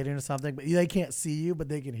masturbating or something, but they can't see you, but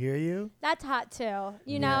they can hear you. That's hot too.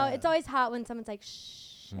 You know, Yeah. it's always hot when someone's like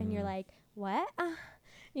shh, and Mm. you're like, what?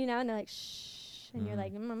 You know, and they're like shh, and you're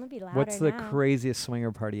like, I'm gonna be louder What's the now. craziest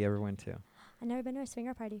swinger party you ever went to? I've never been to a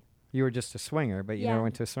swinger party. You were just a swinger, but you Yeah. never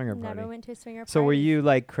went to a swinger party. Never went to a swinger party. So were you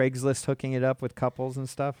like Craigslist hooking it up with couples and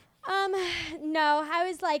stuff? No, I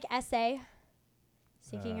was like SA.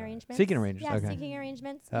 Seeking arrangements. Seeking arrangements, Yeah, okay. seeking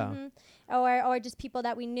arrangements. Oh. Or just people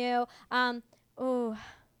that we knew. Well,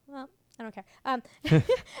 I don't care. I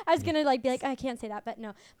was gonna like be like, I can't say that, but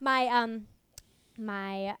no.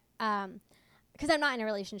 Because I'm not in a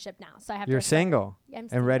relationship now, so I have You're to. single I'm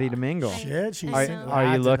and ready to single. mingle. Shit, she's I Are, know. are I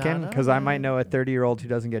you did not looking? know Because I might that. know a 30-year-old who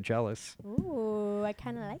doesn't get jealous. Ooh, I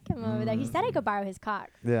kind of like him over there. He said I could borrow his cock.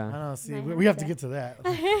 I Yeah. don't see. Might We have have to to. get to that.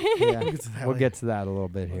 Yeah. get to that We'll later. get to that a little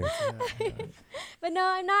bit here. But no,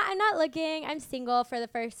 I'm not looking. I'm single for the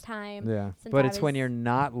first time. Yeah. Since But I it's when was you're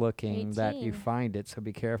not looking that you 18. find it, so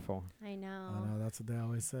be careful. I know. I know that's what they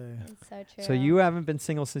always say. It's so true. So you haven't been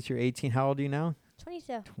single since you're 18. How old are you now?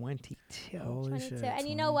 22. 22. Holy 22. shit! And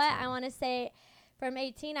you know what? I want to say from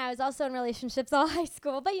 18, I was also in relationships all high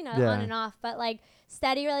school, but Yeah. on and off. But like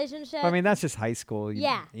steady relationship. I mean, that's just high school. You,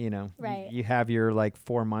 Yeah. You know, Right. You have your like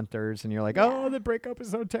 4-monthers and you're like, Yeah. oh, the breakup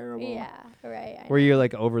is so terrible. yeah, right. I Were know. you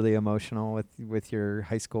like overly emotional with your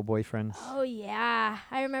high school boyfriend? Oh yeah,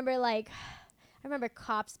 I remember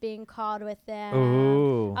cops being called with them.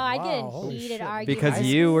 Ooh. Oh, I get in Wow, holy heated shit. arguments. Because High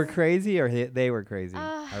you school? were crazy or they were crazy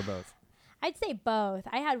Uh, or both? I'd say both.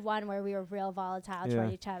 I had one where we were real volatile Yeah.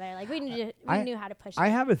 toward each other. Like we knew how to push. I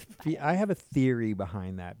it. have I have a theory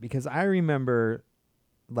behind that because I remember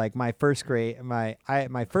like my first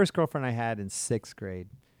first girlfriend I had in 6th grade,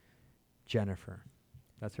 Jennifer.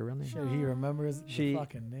 That's her real name. Shit, he remembers She- the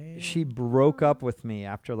fucking name. She broke up with me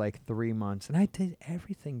after like 3 months and I did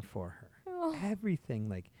everything for her. Oh. Everything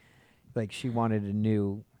like she wanted a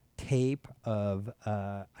new tape of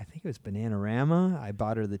I think it was Bananarama. I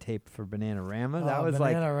bought her the tape for Bananarama. That was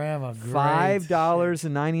like Bananarama, great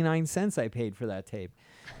 $5.99 I paid for that tape.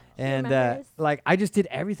 And remembers? like I just did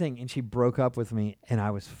everything and she broke up with me and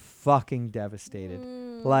I was fucking devastated.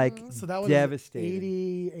 Like Mm. shit. So that was devastated.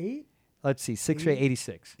 88, Let's see, 6th grade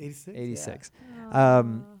 86. 86. 86. Aw.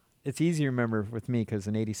 It's easy to remember with me because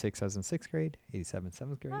in 86 I was in 6th grade, 87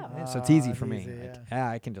 7th grade. Oh. Yeah, so it's easy Ah, for me. easy, Like,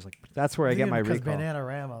 yeah. I can just like that's where I get my because recall.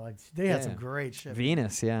 Bananarama, like they had some Yeah. great shit.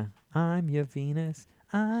 Venus, yeah. I'm your Venus.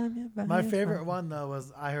 I'm your My Venus. favorite one though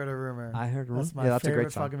was "I Heard a Rumor." I heard. That's my Yeah, that's a favorite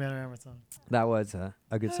great song. fucking Bananarama song. That was a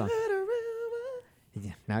good song. I heard a rumor.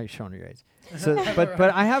 Yeah, now you're showing your age. So, but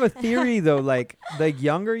I have a theory though. Like the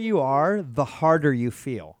younger you are, the harder you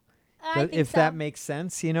feel. I think If so. that makes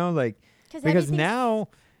sense, you know, like 'Cause because everything's- now,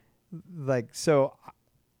 like so,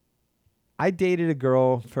 I dated a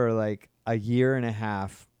girl for like a year and a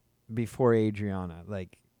half before Adriana,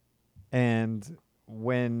 like, and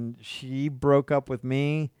when she broke up with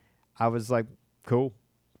me, I was like, cool,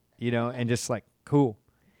 you know, and just like cool.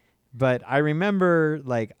 But I remember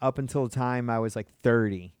like up until the time I was like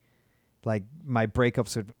 30, like my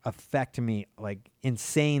breakups would affect me like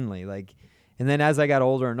insanely. Like, and then as I got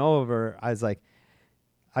older and older, I was like,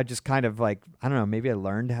 I just kind of like, I don't know, maybe I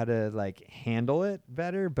learned how to like handle it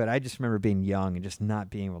better, but I just remember being young and just not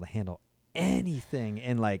being able to handle anything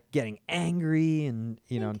and like getting angry. And,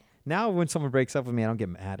 you know, now when someone breaks up with me, I don't get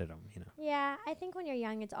mad at them, you know. Yeah, I think when you're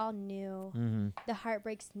young, it's all new. Mm-hmm. The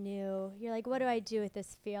heartbreak's new. You're like, what do I do with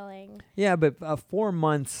this feeling? Yeah, but 4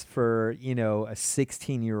 months for, you know, a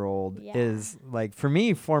 16-year-old Yeah. is like, for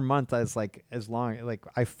me, 4 months is like as long, like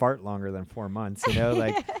I fart longer than 4 months, you know,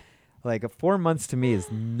 like a 4 months to me is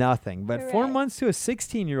nothing, but 4 Right. months to a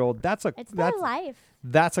 16-year-old, that's It's their life.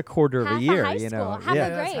 that's a quarter of Half a a year, high you know. school, half a yeah.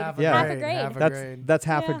 grade. Half Yeah. Half a grade. Half a That's grade. that's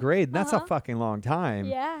half a Yeah. grade. And that's a Uh-huh. fucking long time.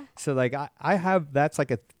 Yeah. So like I have that's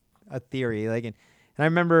like a theory like and I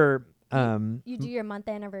remember You do your month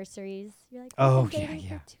anniversaries. You're like, oh we've been yeah dating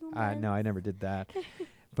yeah. for 2 months. No, I never did that.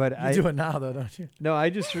 But You I do it now though, don't you? no, I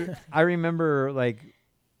just I remember like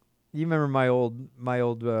you remember my old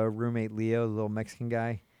roommate Leo, the little Mexican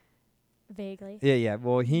guy. Vaguely. Yeah.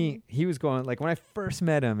 Well, he was going like when I first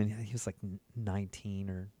met him, and he was like 19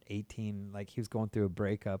 or 18. Like he was going through a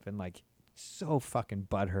breakup and like so fucking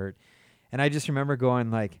butthurt. And I just remember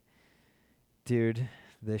going like, dude,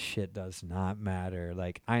 this shit does not matter.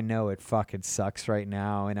 Like I know it fucking sucks right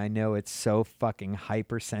now, and I know it's so fucking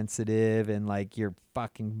hypersensitive, and like your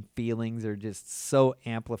fucking feelings are just so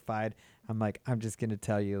amplified. I'm like, I'm just gonna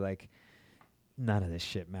tell you like. None of this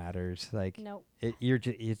shit matters. Like Nope. you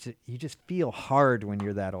just feel hard when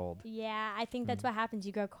you're that old. Yeah, I think that's what happens.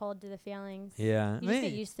 You grow cold to the feelings. Yeah. You just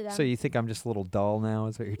get used to them. So you think I'm just a little dull now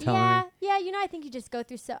is what you're telling Yeah, me? yeah. You know, I think you just go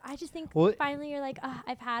through. So I just think Well, finally you're like,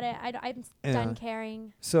 I've had it. I'm Yeah. done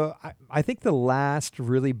caring. So I think the last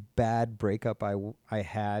really bad breakup I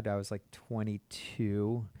had, I was like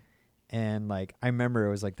 22. And like, I remember it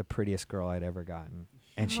was like the prettiest girl I'd ever gotten.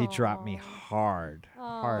 and she dropped me Aw. hard.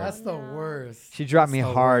 Hard. That's the no. worst. She dropped me That's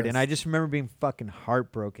the hard, and worst. I just remember being fucking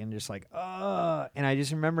heartbroken, just like, and I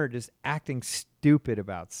just remember just acting stupid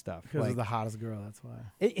about stuff. Because Like, of the hottest girl, that's why.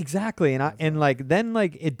 exactly, and then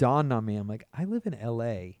it dawned on me. I'm like, I live in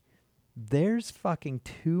L.A. There's fucking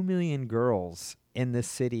 2 million girls in this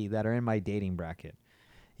city that are in my dating bracket.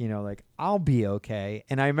 You know, like, I'll be okay.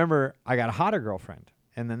 And I remember I got a hotter girlfriend,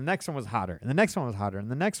 and then the next one was hotter, and the next one was hotter,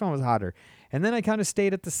 and the next one was hotter. And then I kind of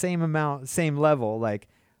stayed at the same level, like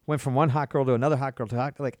went from one hot girl to another hot girl to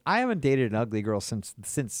hot. Like, I haven't dated an ugly girl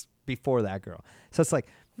since before that girl. So it's like,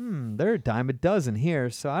 they're a dime a dozen here,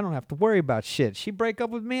 so I don't have to worry about shit. She break up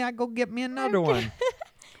with me, I go get me another one.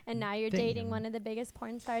 And now you're dating one of the biggest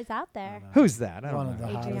porn stars out there. Who's that? I One don't of know.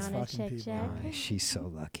 the hottest Adriana fucking Chick people. Chick. Oh, she's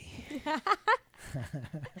so lucky.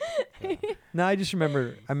 No, I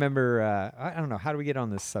remember. I don't know. How do we get on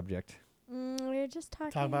this subject? We were just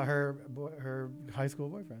talking. Talk about her high school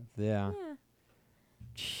boyfriend. Yeah. Yeah.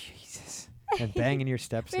 Jesus. And banging your We're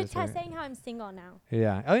stepsister. saying how I'm single now.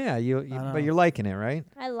 Yeah. Oh yeah. You I know. but you're liking it, right?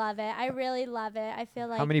 I love it. I really love it. I feel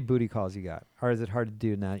like How many booty calls you got? Or is it hard to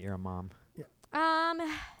do now that you're a mom?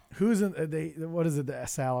 Who's in what is it? The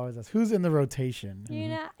Sal always asks, who's in the rotation?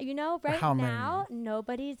 you know, right How many? now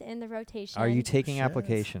nobody's in the rotation. Are you taking Shit.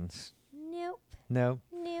 applications? Nope. No.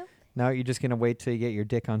 Nope. No, you're just gonna wait till you get your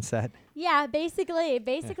dick on set. Yeah, basically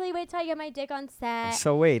wait till I get my dick on set.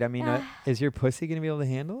 So wait, I mean, is your pussy gonna be able to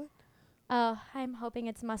handle it? Oh, I'm hoping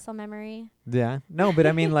it's muscle memory. Yeah. No, but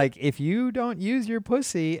I mean, like, if you don't use your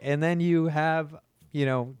pussy and then you have,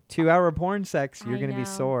 2-hour porn sex, you're I gonna be know.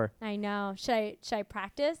 sore. I know. Should I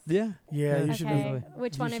practice? Yeah. Yeah, you should be. Okay.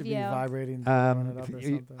 Which one should of be you? vibrating, throwing it up or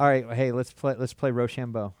something. All right. Hey, let's play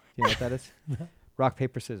Rochambeau. You know what that is? Rock,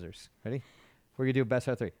 paper, scissors. Ready? We're gonna do best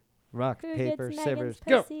out of 3. Rock, Who paper, gets scissors, Megan's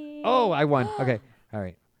go. pussy? Oh, I won. Okay. All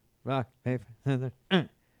right. Rock, paper, scissors.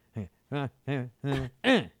 Rock, paper,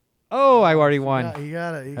 scissors. Oh, I already won. Yeah, you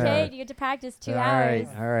got it. You got Okay, it. you get to practice 2 All hours.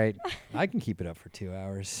 right. All right. I can keep it up for 2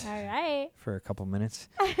 hours. All right. For a couple minutes.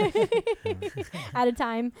 At a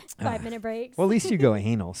time, 5-minute breaks. Well, at least you go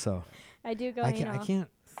anal, so I do go I anal.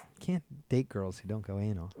 can't date girls who don't go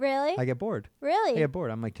anal. Really? I get bored. Really? I get bored.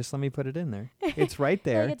 I'm like, just let me put it in there. It's right Like,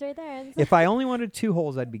 there. it's right there. If I only wanted 2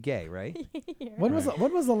 holes, I'd be gay, right? When was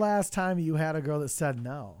the last time you had a girl that said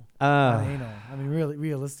no? on anal? I mean, really,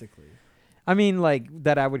 realistically. I mean, like,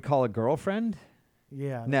 that I would call a girlfriend?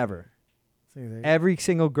 Yeah. Never. See, there- Every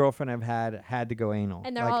single girlfriend I've had to go anal.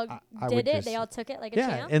 And they Like, all I did would it? just- They all took it like a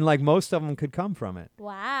yeah, champ? and like most of them could come from it.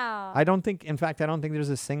 Wow. I don't think there's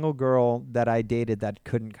a single girl that I dated that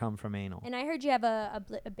couldn't come from anal. And I heard you have a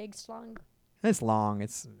big slung. It's long.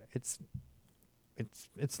 It's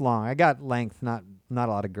long. I got length, not a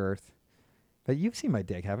lot of girth. But you've seen my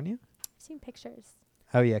dick, haven't you? I've seen pictures.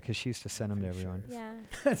 Oh yeah, because she used to send them to everyone. Yeah.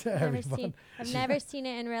 That's I've never everyone. seen. I've never seen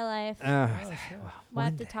it in real life. Well, We'll one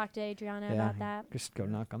have to day. talk to Adriana Yeah, about that. Just go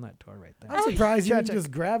knock on that door right there. I'm surprised you Check, didn't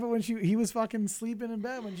just grab it when he was fucking sleeping in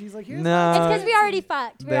bed when she's like, here's No. It's because we already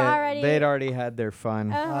fucked. They'd We're already had their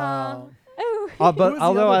fun. Uh-huh. Oh. Ooh. But Who was the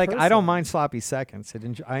although other I don't person? mind sloppy seconds.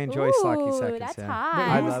 I enjoy sloppy Ooh, seconds. that's yeah. hot.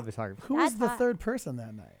 I Who was- love sloppy. Who was That's the hot. third person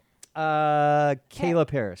that night? Kayla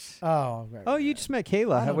Paris. Oh, right. Oh, you just met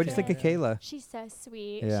Kayla. I know What'd you think of Kayla? She's so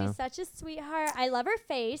sweet. Yeah. She's such a sweetheart. I love her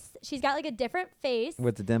face. She's got like a different face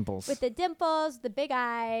With the dimples. with the dimples, the big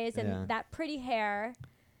eyes, and Yeah. that pretty hair.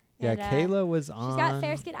 yeah, And, Kayla was on. She's got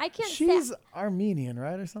fair skin. I can't She's say. Armenian,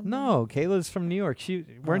 right, or something? No, Kayla's from New York.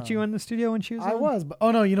 Weren't you in the studio when she was I on? was, but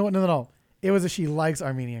no, you know what? No. It was she likes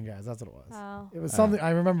Armenian guys. That's what it was. Oh. It was something. I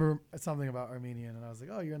remember something about Armenian, and I was like,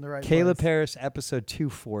 oh, you're in the right Kayla place. Paris, episode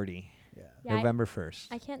 240, Yeah. Yeah, November 1st.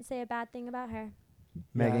 I can't say a bad thing about her.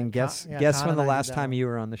 Megan, Yeah, guess Con when and the I did last that time one. you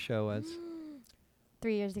were on the show was?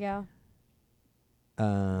 3 years ago.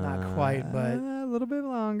 Not quite, but- a little bit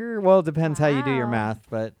longer. Well, it depends how you do your Wow. math,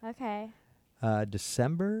 but Okay.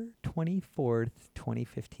 December 24th,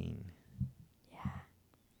 2015.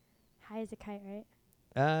 High as a kite,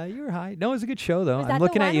 right? You were high. No, it was a good show though. Was I'm that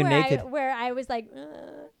looking the at one you where naked. where I was like,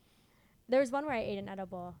 there was one where I ate an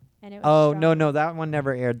edible and it was. Oh strong. no, that one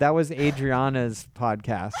never aired. That was Adriana's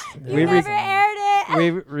podcast. You never aired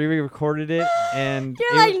it. we recorded it, and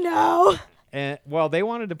You're like, no. and well, they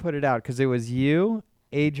wanted to put it out because it was you,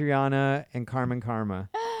 Adriana, and Carmen Karma,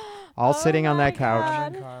 all Oh sitting on my that couch.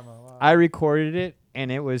 God. Karma. Wow. I recorded it,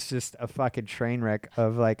 and it was just a fucking train wreck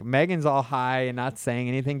of like Megan's all high and not saying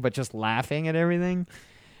anything, but just laughing at everything.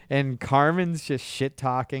 And Carmen's just shit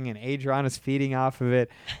talking, and Adriana's feeding off of it.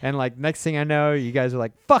 And like next thing I know, you guys are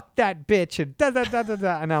like, "Fuck that bitch," and da da da da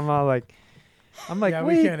da. And I'm all like, yeah,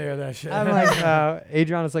 wait. we can't air that shit. I'm like,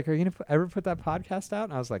 Adriana's like, "Are you gonna ever put that podcast out?"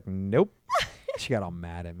 And I was like, "Nope." She got all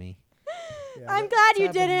mad at me. Yeah, I'm that- glad it's you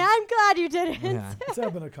happened- didn't. I'm glad you didn't. Yeah. It's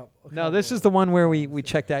happened a couple. No, this is the one where we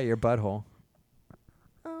checked out your butthole.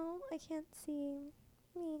 Oh, I can't see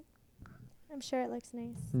me. I'm sure it looks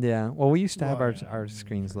nice. Yeah. Well, we used to have Well, our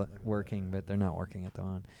screens working, but they're not working at the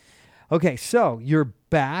moment. Okay, so you're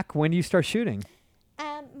back. When do you start shooting?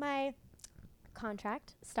 My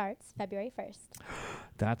contract starts February 1st.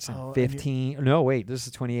 That's in Oh, and 15. No, wait. This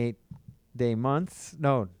is 28-day months.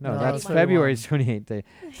 No, No, that's it's February's 28 day.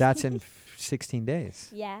 That's in 16 days.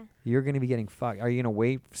 Yeah. You're going to be getting fucked. Are you going to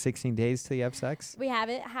wait 16 days till you have sex? We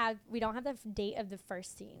don't have the date of the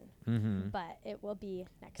first scene, Mm-hmm. but it will be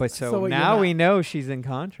next But month. so, So wait, you're now not- we know she's in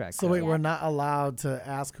contract. So though. wait, Yeah. we're not allowed to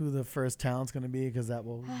ask who the first talent's going to be because that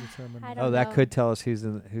will determine. I Oh, don't that know. could tell us who's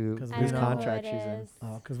in, 'Cause I whose we don't know contract who she's it in. is.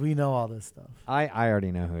 Oh, because we know all this stuff. I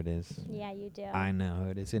already know who it is. Yeah, you do. I know who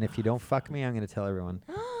it is. And if you don't fuck me, I'm going to tell everyone.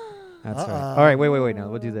 That's right. Uh-oh. All right, wait. No,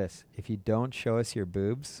 we'll do this. If you don't show us your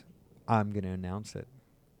boobs, I'm going to announce it.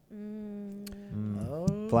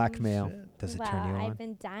 Oh, Blackmail. shit. Does it wow, turn you on? I've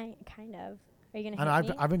been dying, kind of. Are you And gonna hit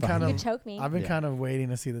me? I've been Fine. kind You of could choke me. I've been Yeah. kind of waiting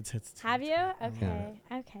to see the tits. too. Have you? Okay.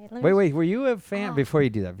 Okay. Let me Wait. Were you a fan Ah. before you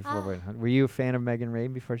do that? Ah. Were you a fan of Megan Ray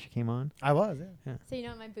before she came on? I was. Yeah. So you know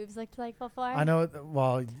what my boobs looked like before? I know.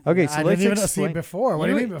 Well. Okay, so I let's didn't even see explain- it before. What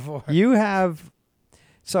do you You- mean before? You have.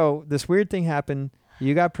 So this weird thing happened.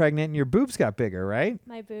 You got pregnant and your boobs got bigger, right?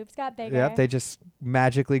 My boobs got bigger. Yep. They just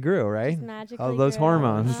magically grew, right? Just magically All those grew.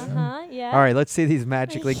 hormones. Uh-huh, yeah. All right. Let's see these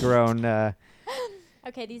magically grown.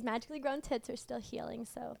 Okay, these magically grown tits are still healing,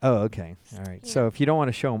 so. Oh, okay. All right. So if you don't want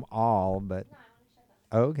to show them all, but.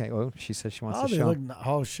 Oh, okay. Well, she says she wants Oh, to they show. look.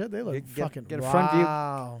 Oh shit, they look Get- fucking. get a front view.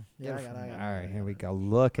 Wow. Yeah, I got it. All right. Here we go.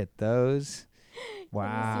 Look at those. them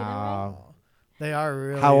Wow. They are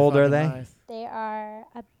really. How old are fucking they? Nice. They are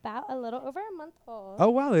about a little over a month old. Oh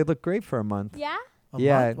wow, they look great for a month. Yeah?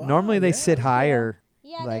 Yeah. month? Wow, Normally they yeah. sit higher,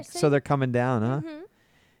 Yeah, like they're so they're coming down, huh? Mhm.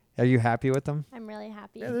 Are you happy with them? I'm really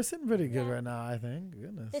happy. Yeah, they're sitting pretty good Yeah. right now. I think.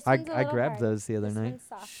 Goodness. This I one's a I little grabbed hard. those the other This night. one's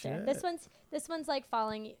softer. Shit. This one's like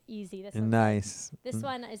falling easy. This one's Nice. This Mm.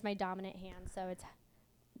 one is my dominant hand, so it's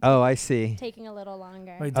Oh, I see. taking a little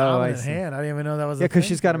longer. Wait, Oh, I dominant see. hand. I didn't even know that was. Yeah, a because thing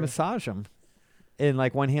she's got to for her. massage them, and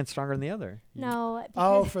like one hand stronger than the other. No.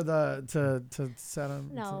 Oh, because- for the to set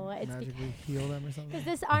them. No, to it's magically heal them or something. Because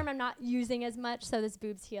this arm I'm not using as much, so this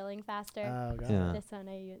boob's healing faster. Oh, got Yeah. it. This one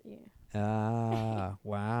I use. Ah,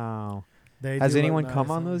 wow. They Has do look anyone nice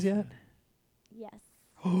come on the those yet? shit. Yes.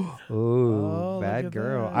 Ooh, look bad at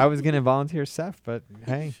girl. that. I was gonna volunteer Seth, but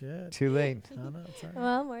hey, Shit. too late. I know, it's all right.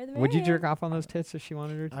 Well, more the Would you merrier. jerk off on those tits if she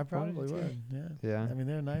wanted her? I probably wanted would. Yeah. to? Yeah. I mean,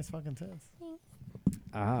 they're nice fucking tits.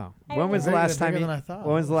 Oh. I When was the Bigger- last they're time? bigger You, than I thought.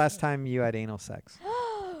 when was the Holy last shit. time you had anal sex?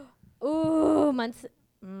 Ooh, months.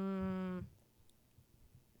 Mm,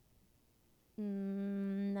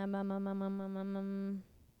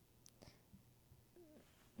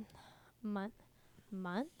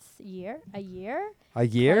 months, a year, A year? Close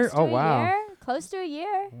to Oh a wow. year. Close to a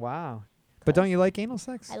year. Wow. But don't you like anal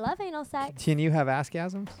sex? I love anal sex. Can you have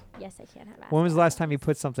askasms? Yes, I can have. When was the last time you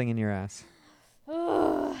put something in your ass?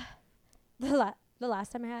 the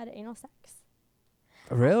last time I had anal sex.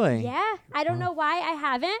 Really? Yeah, I don't Oh. know why I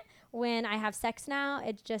haven't. When I have sex now,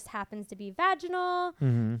 it just happens to be vaginal,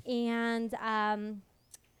 Mm-hmm. and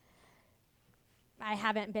I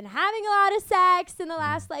haven't been having a lot of sex in the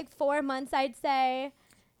last like 4 months, I'd say.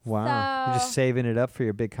 Wow. You're just So- saving it up for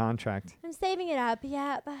your big contract. I'm saving it up.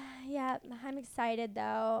 Yep. Yep. I'm excited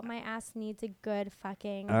though. My ass needs a good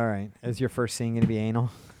fucking. All right. Is your first scene going to be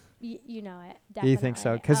anal? You know it. Do you think so?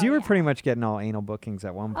 Definitely. Because Oh, you were yeah. pretty much getting all anal bookings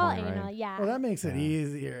at one all point, anal. right? Yeah. Well, that makes it Yeah.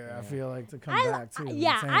 easier. I feel like to come I back too.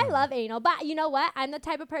 yeah, It's I anal. love anal, but you know what? I'm the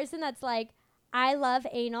type of person that's like, I love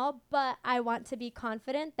anal, but I want to be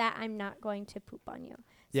confident that I'm not going to poop on you.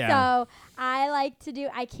 Yeah. So I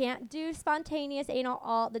can't do spontaneous anal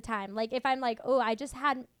all the time. Like if I'm like, oh, I just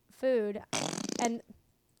had food, and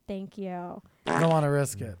thank you. Don't want to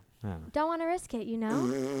risk it. Oh. Don't want to risk it, you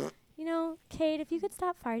know. You know, Kate, if you could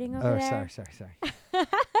stop farting over Oh, there. sorry.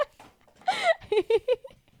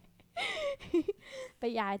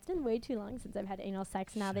 But yeah, it's been way too long since I've had anal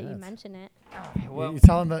sex. Now that you Shit. mention it. You're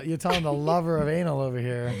telling the lover of anal over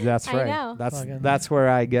here. That's I right. know. Fucking- That's where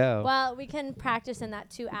I go. Well, we can practice in that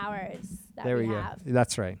 2 hours that there we we go. have.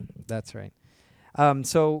 That's right.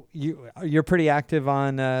 So you're pretty active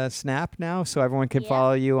on Snap now, so everyone can Yeah.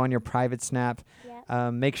 follow you on your private Snap. Yeah.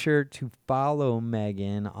 Make sure to follow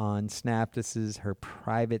Megan on Snap. This is her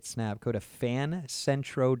private Snap. Go to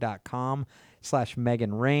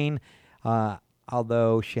fancentro.com/Megan Rain.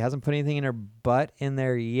 Although she hasn't put anything in her butt in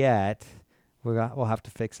there yet, we'll have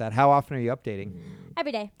to fix that. How often are you updating?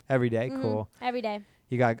 Every day. Every day? Mhm. Cool. Every day.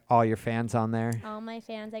 You got all your fans on there, All my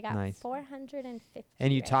fans, I got Nice. 450.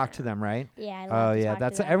 and you right talk now. to them, right? Yeah, I Oh love to yeah, talk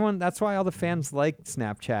that's to them. everyone. That's why all the fans like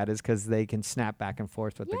Snapchat is because they can snap back and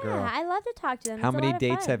forth with the girl. Yeah, I love to talk to them. How It's a many lot of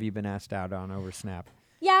dates fun. have you been asked out on over Snap?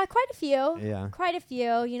 Yeah, quite a few. Yeah. Quite a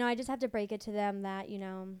few. You know, I just have to break it to them that, you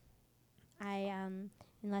know, I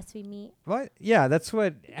unless we meet. What? Yeah, that's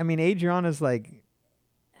what I mean. Adriana's like,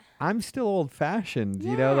 I'm still old fashioned.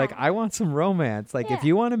 You know, like Yeah. I want some romance. Like if Yeah.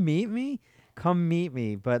 you want to meet me, come meet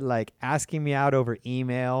me. But like asking me out over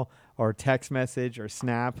email or text message or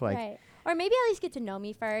Snap, like Right. Or maybe at least get to know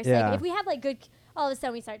me first. Yeah. Like if we have like good, all of a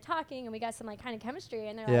sudden we start talking and we got some like kind of chemistry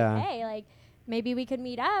and they're Yeah. like, hey, like maybe we could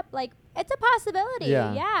meet up. Like it's a possibility.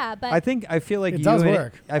 Yeah. Yeah. But I feel like It you does and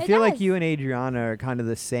work. I It feel like does. you and Adriana are kind of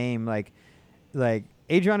the same. Like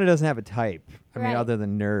Adriana doesn't have a type. I mean, Right. other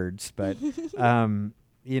than nerds, but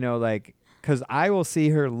you know, like, cause I will see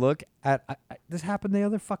her look at. This happened the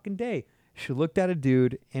other fucking day. She looked at a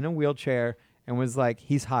dude in a wheelchair and was like,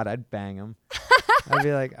 "He's hot. I'd bang him." I'd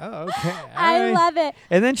be like, "Oh, okay." I alright." love it.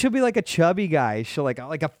 And then she'll be like a chubby guy. She'll like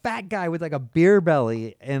a fat guy with like a beer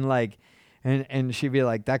belly and like, and she'd be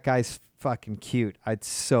like, "That guy's fucking cute. I'd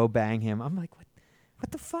so bang him." I'm like, what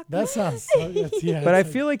the fuck? That sounds. Yeah. But I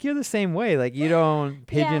it's feel like you're the same way. Like you don't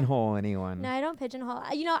pigeonhole anyone. No, I don't pigeonhole.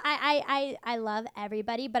 You know, I love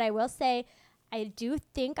everybody, but I will say, I do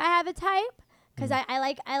think I have a type because Mm.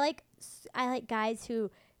 I like guys who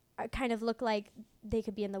are kind of look like they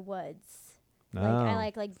could be in the woods. Like Oh. I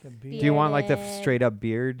like Could be. Do you want like the bearded. straight up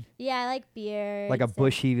beard, Yeah, I like beards. like a and-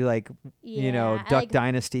 bushy, like you know, Yeah, I Duck like-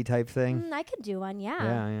 Dynasty type thing? I could do one. Yeah.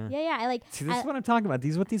 Yeah, yeah. Yeah. I like. See, this I- is what I'm talking about.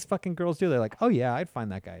 What these fucking girls do. They're like, "Oh yeah, I'd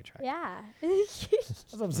find that guy attractive." yeah. That's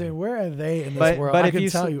what I'm saying. Where are they in this But- world? but I if can you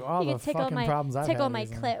tell s- you all You the could tickle fucking my problems I've tickle had my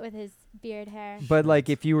recently. clit with his beard hair. But like,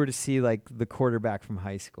 if you were to see like the quarterback from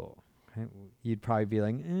high school, right, you'd probably be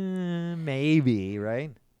like, maybe,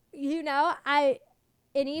 right? You know,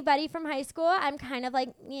 anybody from high school, I'm kind of like,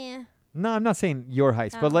 yeah. No, I'm not saying your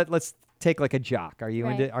heights, but Oh. let's take like a jock. Are you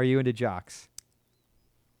Right. into jocks?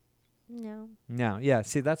 No. No, yeah.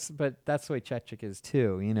 See, that's the way Chechik is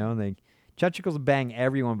too. You know, like Chechik will bang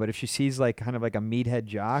everyone, but if she sees like kind of like a meathead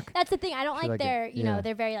jock, That's the thing. I don't She like like it, their, you know, yeah.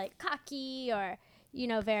 they're very like cocky or, you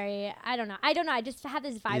know, very, I don't know. I just have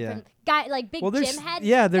this vibe Yeah. from guy, like big well, gym there's head.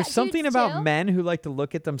 there's dudes something about too. men who like to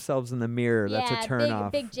look at themselves in the mirror. That's a turn big,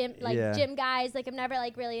 off. big gym, like Yeah. gym guys. Like I'm never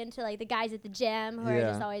like really into like the guys at the gym who are Yeah.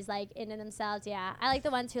 just always like into themselves. Yeah, I like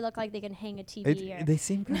the ones who look like they can hang a TV or They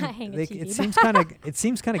seem not kinda, hang a they, TV, it but-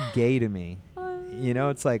 seems kind of gay to me. You know,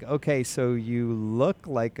 it's like, okay, so you look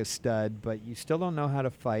like a stud, but you still don't know how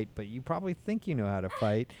to fight, but you probably think you know how to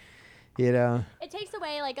fight. You know? It takes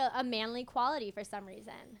away like a manly quality for some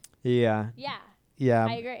reason. Yeah. Yeah, Yeah.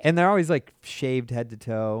 I agree. And they're always like shaved head to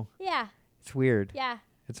toe. yeah, It's weird. yeah.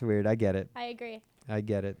 It's weird. I get it. I agree. I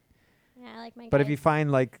get it. Yeah, I like my. But if you guys.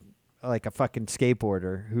 find like a fucking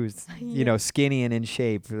skateboarder who's, you know, skinny and in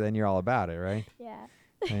shape, then you're all about it, right? yeah,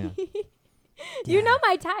 Yeah. you know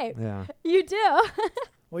my type. Yeah. You do.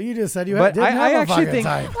 Well, you just said you But didn't I have a actually fucking think-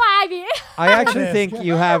 type. Well, I mean, I actually Yes.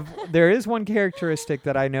 think there is one characteristic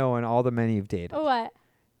that I know in all the men you've dated. what?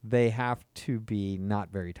 They have to be not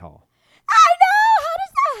very tall. I know. How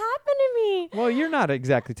does that happen to me? Well, you're not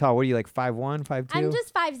exactly tall. What are you, like 5'1", 5'2"? I'm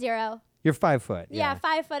just 5'0". You're 5 foot. Yeah,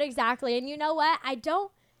 5 foot exactly. And you know what? I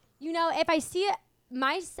don't. You know, if I see it,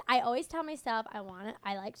 I always tell myself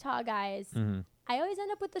I like tall guys. Mhm. I always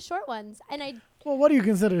end up with the short ones, and I Well, what do you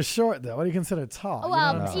consider short though? What do you consider tall? You know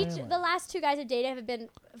well, what I'm each- saying? the last 2 guys I dated have been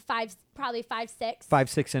probably 5'6",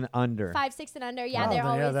 5'6" and under. 5'6" and under. Yeah, Oh, they're then,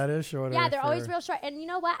 always. yeah, that is shorter. Yeah, they're always for- real short. And you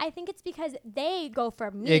know what? I think it's because they go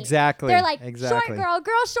for me. Exactly. They're like, exactly. short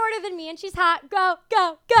girl shorter than me, and she's hot. Go,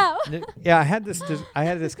 go, go. Yeah, I had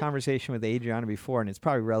this conversation with Adriana before, and it's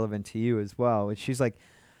probably relevant to you as well. And she's like,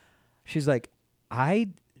 I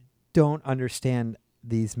don't understand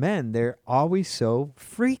these men. They're always so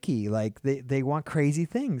freaky. Like they want crazy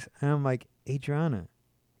things. And I'm like, Adriana,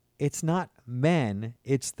 it's not men.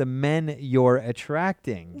 It's the men you're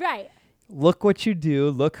attracting. Right. Look what you do.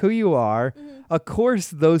 Look who you are. Mm-hmm. Of course,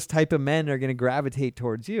 those type of men are going to gravitate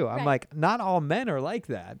towards you. I'm Right. like, not all men are like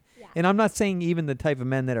that. Yeah. And I'm not saying even the type of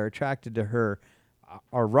men that are attracted to her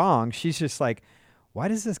are wrong. She's just like, why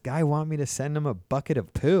does this guy want me to send him a bucket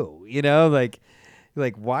of poo? You know, like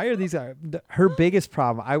why are these? Her biggest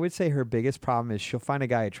problem, I would say, her biggest problem is she'll find a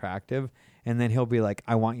guy attractive, and then he'll be like,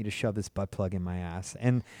 I want you to shove this butt plug in my ass,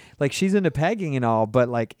 and like she's into pegging and all, but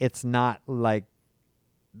like it's not like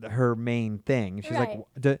her main thing. She's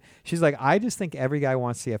Right. she's like, I just think every guy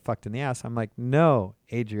wants to get fucked in the ass. I'm like, no,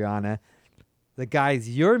 Adriana. the guys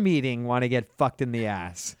you're meeting want to get fucked in the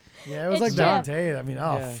ass. Yeah, it was It's like Dawn true. Tate. I mean,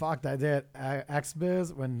 oh Yeah. fuck that day at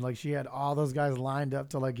XBiz when like she had all those guys lined up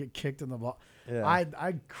to like get kicked in the ball. Yeah.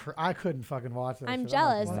 I couldn't fucking watch that. I'm shit.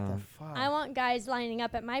 jealous. Like, No. what the fuck? I want guys lining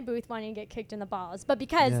up at my booth wanting to get kicked in the balls. But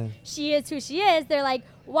because Yeah. she is who she is, they're like,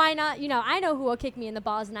 why not? You know, I know who will kick me in the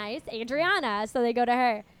balls nice, Adriana. So they go to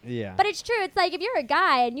her. Yeah. But it's true. It's like if you're a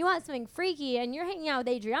guy and you want something freaky and you're hanging out with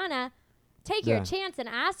Adriana, take your Yeah. chance and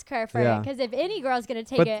ask her for Yeah. it. Because if any girl's going to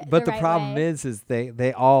take it but the right problem way, is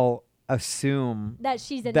they all assume that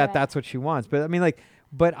she's into that it. that's what she wants. But I mean, like,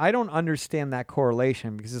 but I don't understand that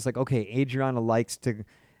correlation because it's like, okay, Adriana likes to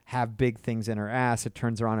have big things in her ass. It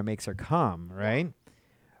turns her on and makes her come, right?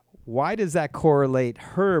 Why does that correlate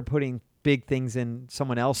her putting big things in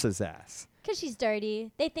someone else's ass? Because she's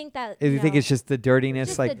dirty. They think that. You think know, it's just the dirtiness,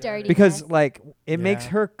 just like the dirtiness. because like it makes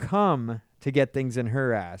Yeah. her come to get things in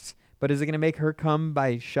her ass. But is it going to make her come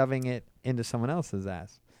by shoving it into someone else's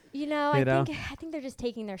ass? You know, You I know? think they're just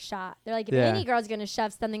taking their shot. They're like, if Yeah. any girl's gonna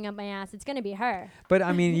shove something up my ass, it's gonna be her. But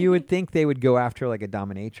I mean, you would think they would go after like a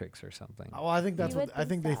dominatrix or something. Oh, I think that's You what would I think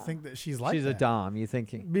think they so. think that she's like She's a that. dom. You think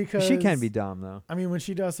she can Because- be dom though? I mean, when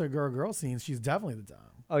she does her girl scenes, she's definitely the dom.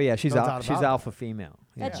 Oh yeah, she's No doubt she's about alpha female.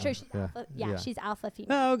 That's Yeah. true. She's Yeah. alpha. Yeah, Yeah. she's alpha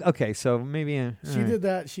female. No, okay, so maybe She did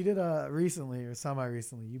that. She did recently or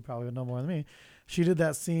semi-recently. You probably would know more than me. She did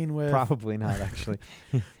that scene with. probably not actually.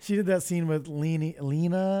 She did that scene with Lena.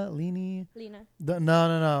 Lena.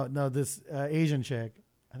 No. This Asian chick.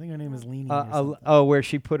 I think her name is Lena. Where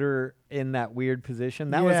she put her in that weird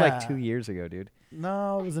position. That was like Yeah. 2 years ago, dude.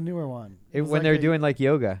 No, it was a newer one. It was When like they're a- doing like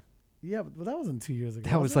yoga. Yeah, but that wasn't 2 years ago.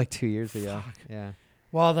 That was it? like 2 years ago. Yeah.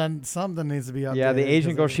 Well, then something needs to be updated. Yeah, the Asian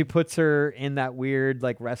because girl, of- she puts her in that weird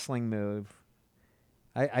like wrestling move.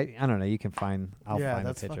 I don't know. You can find. I'll Yeah, find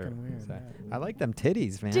that's a picture. fucking weird, So, yeah. I like them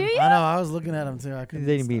titties, man. Do you? I know. I was looking at them too. I couldn't.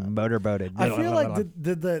 They need to be stop. motorboated. I feel like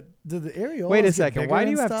did the areolas Wait a get second. bigger Why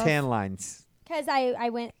do you and have stuff? tan lines Because I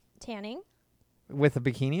went tanning. with a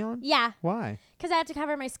bikini on? Yeah, Why? because I have to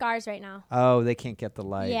cover my scars right now. Oh, they can't get the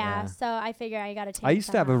light. yeah, so I figure I gotta tan. I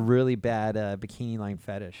used to have a somehow. really bad bikini line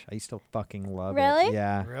fetish. I used to fucking love it. Really?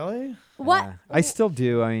 Yeah. Really? What? Yeah. I still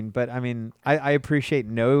do. I mean, I appreciate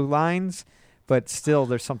no lines, but still,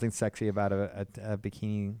 there's something sexy about a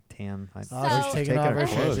bikini tan. Oh, So- she's taking off her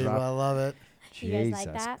shirt, clothes people. off. I love it. You guys Jesus.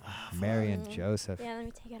 like that? Mary and Mm. Joseph. Yeah, let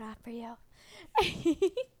me take it off for you.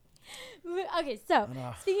 Okay, so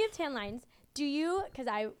Enough. speaking of tan lines, do you? Because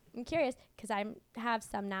I'm curious. Because I have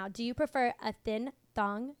some now. Do you prefer a thin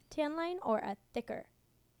thong tan line or a thicker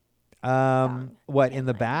What tan in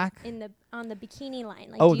the line? back? On the bikini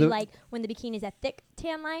line? Like, Oh, do you the- like when the bikini is a thick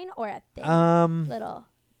tan line or a thin little?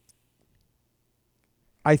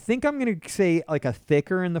 I think I'm gonna say like a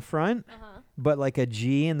thicker in the front, Uh-huh. but like a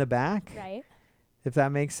G in the back. Right. If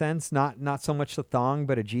that makes sense. Not so much the thong,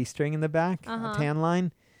 but a G string in the back, Uh-huh. a tan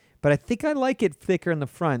line. But I think I like it thicker in the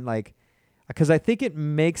front, like, because I think it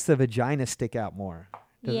makes the vagina stick out more.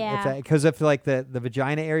 Yeah. Because if like the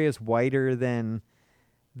vagina area is whiter than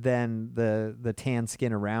the tan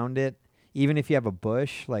skin around it, even if you have a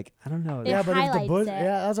bush, like I don't know. It Yeah, but if the highlights bush, it.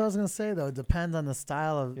 yeah, that's what I was gonna say though. It depends on the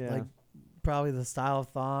style of Yeah. like probably the style of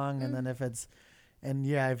thong, Mm. and then if it's, and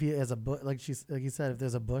yeah, if he has a bush, like you said, if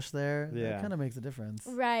there's a bush there, Yeah. it kind of makes a difference.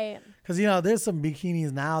 Right. Because there's some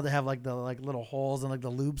bikinis now that have like the little holes and like the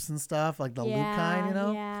loops and stuff, like the loop kind,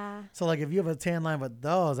 Yeah. So like if you have a tan line with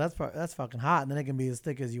those, that's fucking hot, and then it can be as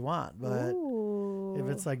thick as you want. But Ooh. if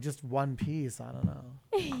it's like just one piece, I don't know.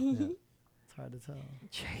 It's hard to tell.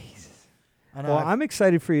 Jesus. I know. Well, I'm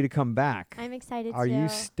excited for you to come back. I'm excited. Are too. you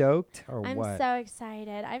stoked or I'm what? so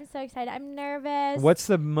excited. I'm so excited. I'm nervous. What's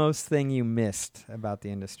the most thing you missed about the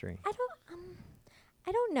industry?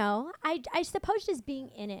 I don't know. I suppose just being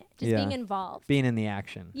in it, just Yeah. being involved. Being in the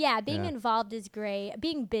action. Yeah, being Yeah. involved is great.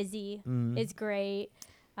 Being busy Mhm. is great.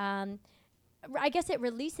 I guess it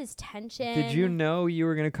releases tension. Did you know you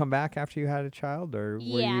were going to come back after you had a child, or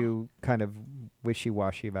Yeah. were you kind of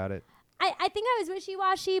wishy-washy about it? I think I was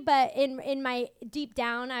wishy-washy, but in my deep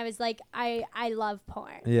down, I was like, I love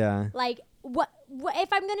porn. Yeah. Like, what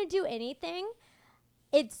if I'm gonna do anything?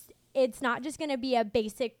 It's not just gonna be a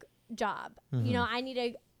basic job. You know,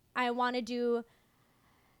 I want to do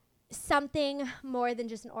something more than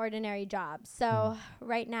just an ordinary job. So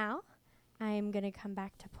right now, I'm gonna come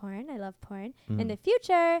back to porn. I love porn. In the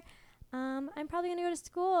future, I'm probably gonna go to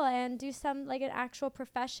school and do some like an actual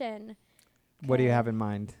profession. What do you Okay. have in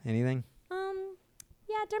mind? Anything?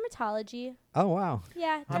 Yeah, dermatology. Oh, wow.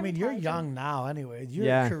 Yeah. I mean, you're dermatology. young now, anyway. Your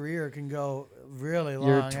Yeah. career can go really long.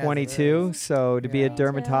 You're as it 22, is. so to be a Yeah.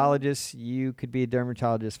 dermatologist, you could be a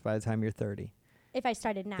dermatologist by the time you're 30, If I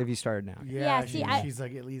started now. if you started now. Yeah, see, she- I- she's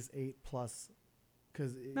like at least 8+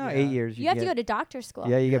 'Cause, No, 8 years. You have to get- go to doctor school.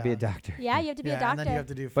 Yeah, you got to be Yeah. a doctor. Yeah, you have to be a And doctor. then you have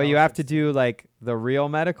to do. But you have to fellowships. do like the real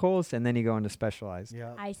medicals, and then you go into specialized.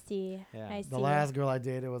 Yeah. I see. Yeah. I see. The last girl I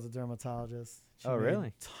dated was a dermatologist. She Oh, made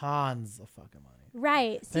really? Tons of fucking money.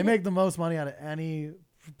 Right. See, They make the most money out of any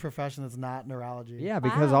profession that's not neurology. Yeah,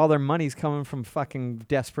 because Wow. all their money's coming from fucking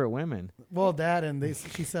desperate women. Well, that and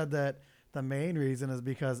she said that the main reason is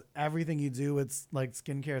because everything you do with like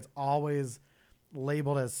skincare, it's always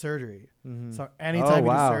labeled as surgery. Mhm. So anytime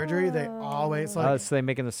wow. you do surgery, they always Oh, like, so they're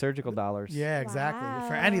making the surgical dollars. yeah, exactly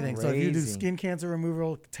for Wow. anything. So if you do Crazy. skin cancer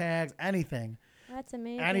removal, tags, anything, that's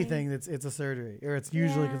amazing. anything, it's a surgery or it's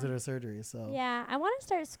usually Yeah. considered a surgery. So Yeah, I want to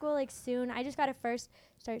start school like soon. I just got to first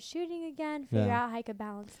start shooting again, figure Yeah. out how I could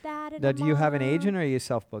balance that. And Now, a do you have an mom. agent or are you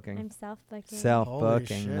self-booking? I'm self-booking. Holy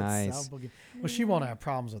Self-booking, shit, nice. self-booking. Well, she won't have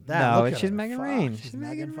problems with that. No, Look at she's her. Megan Fuck, Rain. She's She's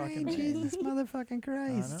Megan Rain. fucking Jesus motherfucking I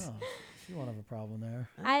Christ. know. She won't have a problem there.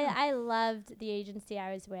 I loved the agency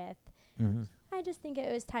I was with. Mhm. I just think it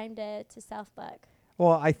was time to self-book.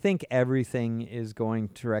 Well, I think everything is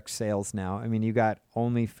going direct sales now. I mean, you got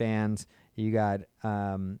OnlyFans, you got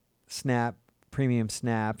Snap, Premium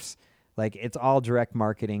Snaps. Like, it's all direct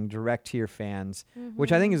marketing, direct to your fans,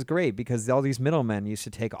 which I think is great because all these middlemen used to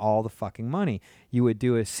take all the fucking money. You would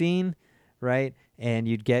do a scene, right? And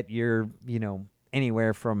you'd get your,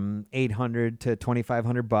 anywhere from $800 to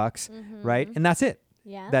 $2,500, right? And that's it.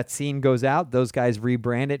 Yeah. That scene goes out. Those guys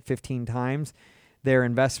rebrand it 15 times. Their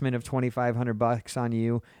investment of $2,500 on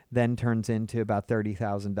you then turns into about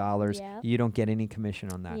 $30,000. Yep. You don't get any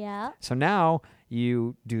commission on that. Yeah. So now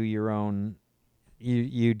you do your own.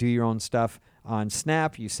 You do your own stuff on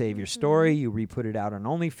Snap. You save your story. You re-put it out on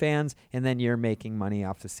OnlyFans, and then you're making money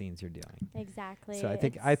off the scenes you're doing. Exactly. So I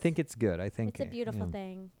think it's good. I think it's a beautiful yeah.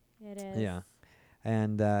 thing. It is. Yeah.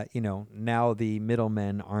 And, now the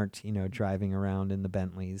middlemen aren't, driving around in the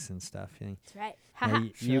Bentleys and stuff. That's right. Now Haha.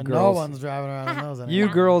 you No girls, one's driving around in those anymore. you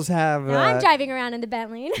Yeah. girls have. Now I'm driving around in the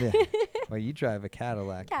Bentley. Yeah. Well, you drive a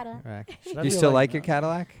Cadillac. Cadillac. Right. Should I You be still like your no.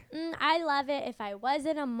 Cadillac? I love it if I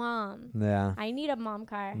wasn't a mom. Yeah. I need a mom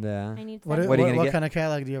car. Yeah. I need What, something. What are you gonna what get? kind of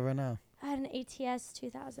Cadillac do you have right now? I had an ATS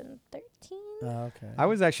 2013. Oh, okay. I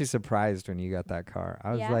was actually surprised when you got that car.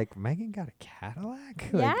 I was Yeah? like, Megan got a Cadillac?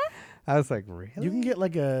 Yeah? Like, I was like, really? You can get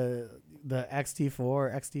like the XT4 or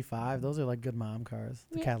XT5. Those are like good mom cars.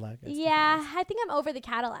 The Yeah. Cadillac. XT5s. Yeah, I think I'm over the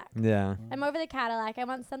Cadillac. Yeah. I'm over the Cadillac. I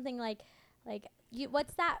want something like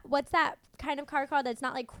what's that kind of car called that's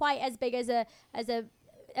not like quite as big as a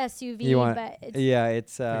SUV, You want- but it's Yeah,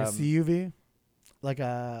 it's Like a um, CUV, like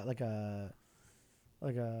a Like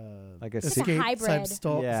a escape hybrid. type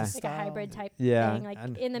style. Yeah. like a style. hybrid type yeah, thing, like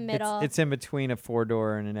and in the middle. It's in between a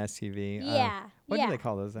 4-door and an SUV. yeah, What yeah. do they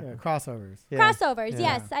call those? Yeah, crossovers. Yeah. Crossovers,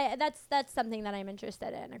 Yeah. yes. That's something that I'm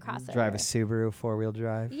interested in. A crossover. Drive a Subaru 4-wheel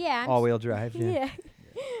drive. Yeah. All-wheel drive. Yeah. Yeah.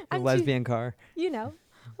 A I'm lesbian car.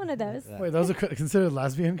 one of those. Yeah. Wait, those are considered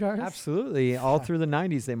lesbian cars? Absolutely. All through the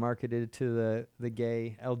 90s, they marketed it to the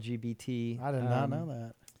gay LGBT. I did not know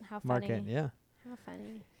that. How funny. Market. Yeah. How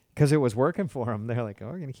funny. Because it was working for them. They're like, oh,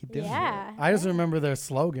 we're going to keep doing it. Yeah. I just remember their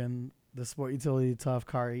slogan, "The sport utility tough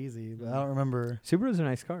car easy," but I don't remember. Subarus are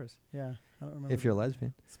nice cars Yeah, I don't remember. if you're a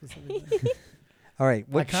lesbian. specifically. All right.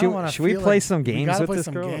 I What, kinda wanna should we feel play like some we games gotta with play this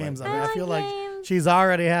some girl? games. I mean, I like feel like games. she's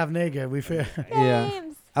already half naked. We feel, Yeah.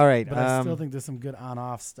 Games. All right. but I still think there's some good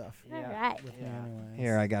on-off stuff All right. with me anyways.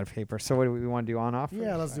 Here, I got a paper. So what do we want to do on off? Yeah,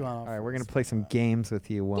 first? let's do on-off All right, we're going to first. play some games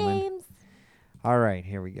with you, woman. Games. All right,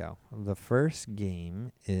 here we go. The first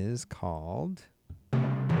game is called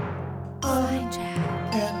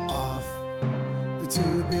And off. The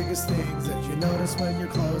two biggest things that you notice when your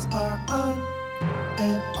clothes are on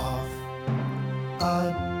and off.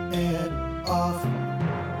 On and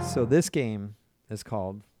off. So this game is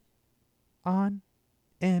called On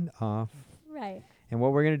and Off. Right. And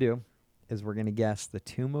what we're going to do is we're going to guess the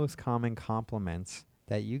two most common compliments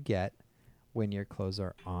that you get when your clothes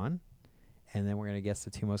are on. And then we're going to guess the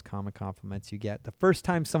two most common compliments you get the first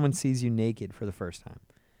time someone sees you naked for the first time.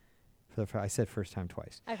 I said first time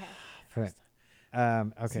twice. Okay. Right.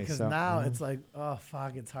 Okay, Because so now it's like, oh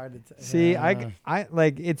fuck, it's hard to. see, I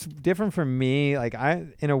like it's different from me. Like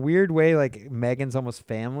in a weird way, like Megan's almost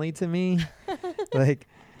family to me. Like,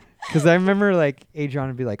 because I remember like Adrian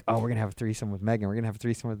would be like, "Oh, we're gonna have a threesome with Megan. We're gonna have a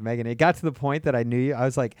threesome with Megan." It got to the point that I knew you. I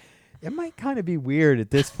was like, it might kind of be weird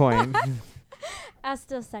at this point. I'll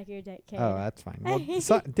still suck your dick, Kate. Oh, that's fine. Well,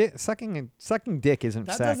 sucking dick isn't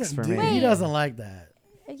that sex doesn't for do, me. He doesn't like that.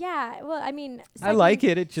 Yeah. Well, I mean, I like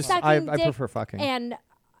it. It just I sucking dick prefer fucking. and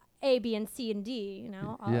A, B, and C, and D.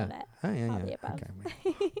 All yeah. of it. Oh, yeah, All yeah. the above.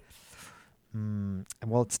 Okay.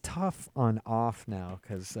 Well, it's tough on off now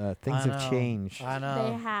because things I have know. changed. I know.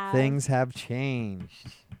 They have. Things have changed.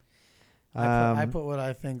 I put what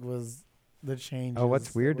I think was the changes. Oh, what's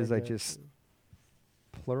that weird were is I good. just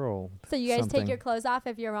plural. So you guys something. take your clothes off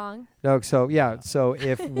if you're wrong. No, so yeah, so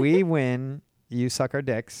if we win, you suck our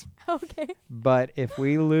dicks. Okay. But if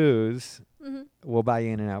we lose, Mhm. we'll buy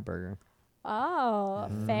you In-N-Out Burger. Oh,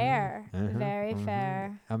 fair. Mhm, Very mhm.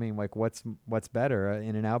 fair. I mean, like, what's better,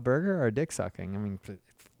 In-N-Out Burger or dick sucking? I mean, it's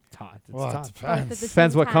tough. Well, it tough. Both at depends. the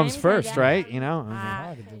Depends same what comes time, first, yeah. right? You know.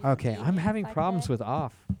 Ah, Okay, I'm having Like problems that. with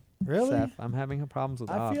off. Really? Seth, I'm having problems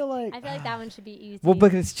with off. I feel like. I feel like that one should be easy. Well,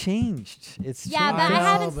 but it's changed. It's yeah, changed. but I know,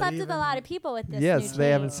 haven't but slept with a even- lot of people with this. Yes, new they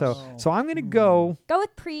haven't. change. So I'm gonna go Go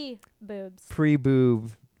with pre-boobs.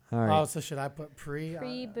 pre-boob. All right. Oh, so should I put pre?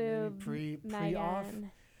 Pre-boob. Pre off.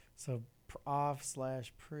 Megan. So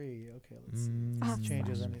off/pre. Okay, let's see. Mm. If Off this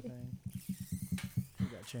changes slash anything. We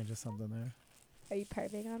got changes something there. Are you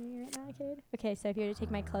perving on me right now, kid? Okay, so if you were to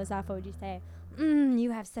take my clothes off, what would you say?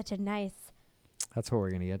 You have such a nice. That's what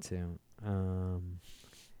we're gonna get to.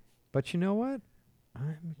 But you know what?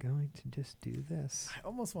 I'm going to just do this. I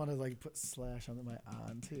almost want to like put slash on my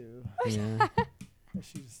on too. Yeah. But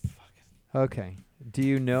she's fucking. Okay. Do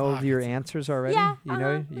you know Fuck, your it's- answers already? Yeah, You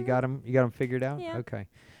know, uh-huh, you got them. You got them figured out. Yeah. Okay.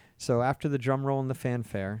 So after the drum roll and the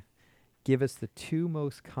fanfare, give us the two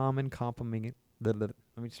most common compliment. Let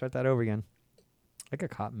me start that over again. I got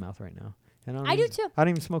cotton mouth right now. And I do too. I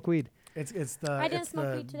don't even smoke weed. It's the I didn't it's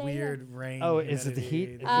smoke the weed today weird rain. Oh, is it the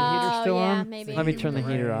heat? humidity, Is the heater still yeah, on? maybe. Let me turn the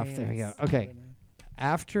Rain, heater off. There we go. it's Okay. happening.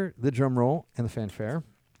 After the drum roll and the fanfare,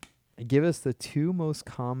 give us the two most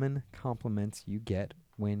common compliments you get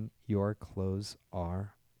when your clothes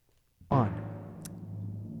are on.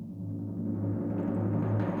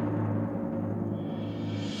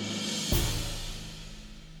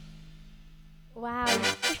 Wow.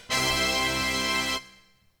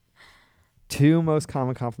 Two most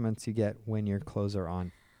common compliments you get when your clothes are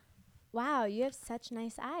on. Wow, you have such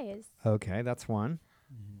nice eyes. Okay, that's one.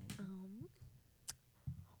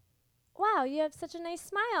 Wow, you have such a nice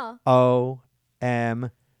smile.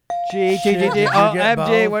 OMG. Shit, did you get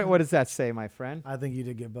OMG. both? What does that say, my friend? I think you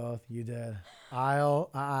did get both. You did.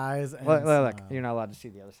 Eyes and Look, smile. you're not allowed to see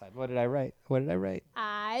the other side. What did I write? What did I write?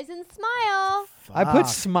 Eyes and smile. I put Fuck.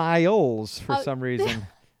 smiles for Oh. some reason.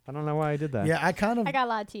 I don't know why I did that. Yeah, I kind of I got a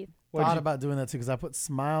lot of teeth. What'd thought you- about doing that too because I put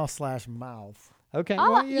smile/mouth. Okay.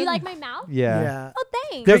 Oh, well, yeah. you like my mouth? Yeah. Oh,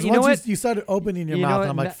 thanks. There- Because you know once what? you started opening your You know mouth, what? and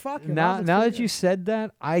I'm like, N- fuck. your Now, mouth is now pretty that you good. said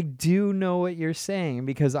that, I do know what you're saying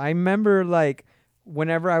because I remember like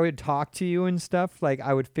whenever I would talk to you and stuff, like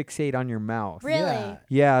I would fixate on your mouth. Really? Yeah.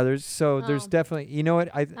 Yeah, there's Oh. definitely, you know what?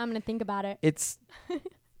 I'm going to think about it. It's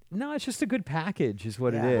no, it's just a good package is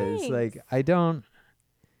what Yeah. it is. Thanks. Like I don't.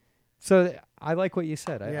 So I like what you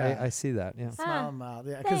said. Yeah. I see that. Yeah. Smile Ah, mouth.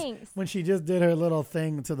 Yeah, because Thanks. when she just did her little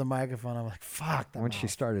thing to the microphone, I'm like, fuck. That When she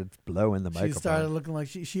mouth. started blowing the she microphone. started looking like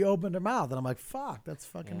she opened her mouth, and I'm like, fuck, that's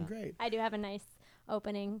fucking Yeah. great. I do have a nice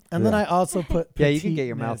opening. And then Yeah. I also put Yeah, you can get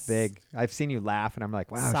your mouth petiteness. big. I've seen you laugh, and I'm like,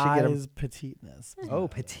 wow, she get 'em- Size petiteness. Oh,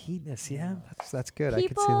 petiteness. Yeah, that's good. I could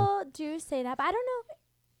see that. People do say that, but I don't know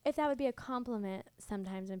if that would be a compliment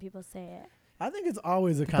sometimes when people say it. I think it's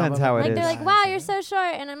always a Depends compliment. how it Like, is. they're like, wow, you're so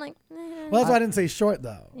short. And I'm like, Well, that's why I didn't say short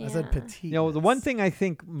though. I said Yeah. petite. You know, the one thing I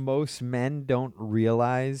think most men don't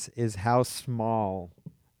realize is how small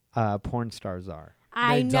porn stars are.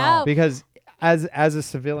 I They know. don't. Because as a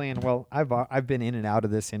civilian, well, I've been in and out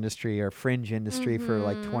of this industry or fringe industry for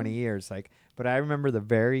like Mm-hmm. 20 years. Like, but I remember the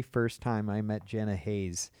very first time I met Jenna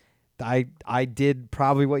Hayes. I did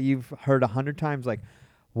probably what you've heard 100 times. Like,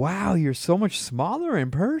 wow, you're so much smaller in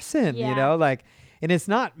person. You Yeah. know, like, and it's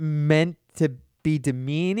not meant to be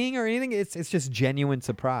demeaning or anything. It's just genuine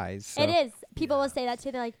surprise. So. It is. People will say that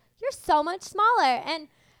too. They're like, you're so much smaller. And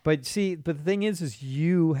But see, but the thing is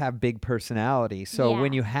you have big personality. So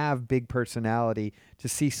when Yeah. you have big personality, to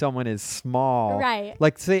see someone as small, Right.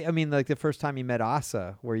 Like say, I mean, like the first time you met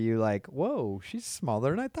Asa, were you like, "Whoa, she's smaller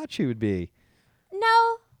than I thought she would be"?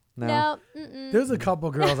 no. No. No. Mm-mm. There's a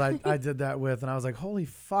couple girls I did that with, and I was like, holy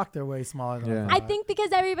fuck, they're way smaller than Yeah. I I thought. think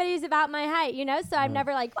because everybody's about my height, you know? So I'm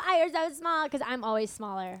never like, why you're so small? Because I'm always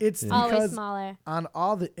smaller. It's Always because smaller. on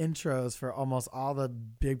all the intros for almost all the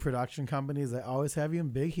big production companies, they always have you in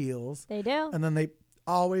big heels, They do. and then they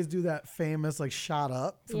always do that famous like shot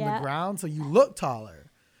up from Yeah. the ground, so you look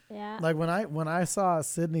taller. Yeah. Like when I saw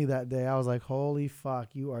Sydney that day, I was like, holy fuck,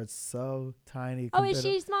 you are so tiny. Oh, is compared to-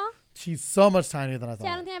 she small? She's so much tinier than I See,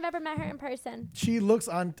 I don't thought. think I've ever met her in person. She looks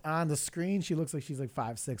on the screen. She looks like she's like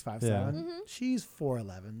 5'6", 5'7". Mm-hmm. She's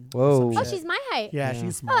 4'11". Whoa. Oh, she's my height. Yeah, Yeah.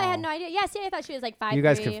 she's small. Oh, I had no idea. Yeah, see, I thought she was like 5'3". You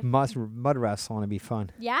guys could mud wrestle and it'd be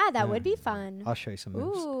fun. Yeah, that would be fun. I'll show you some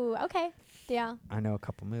moves. Ooh, okay. Yeah. I know a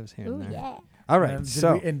couple moves here Ooh, and there. yeah. All right. And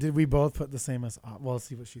So did we both put the same as? Well, let's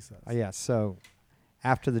see what she says. yeah. So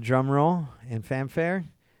after the drum roll and fanfare,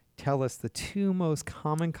 tell us the 2 most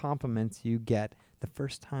common compliments you get the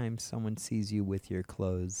first time someone sees you with your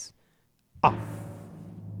clothes off.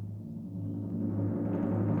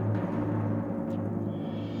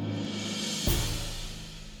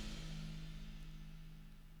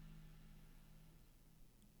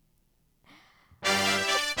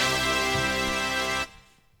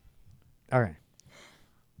 All right.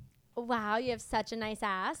 Wow, you have such a nice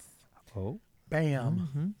ass. Oh.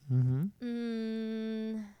 Bam.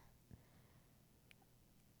 Mm-hmm.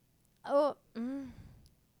 Oh.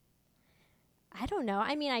 I don't know.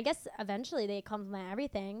 I mean, I guess eventually they compliment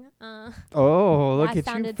everything. Oh, look That at you,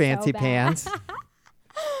 sounded fancy so bad. pants.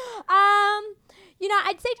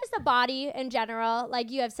 I'd say just the body in general. Like,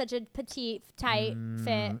 you have such a petite, tight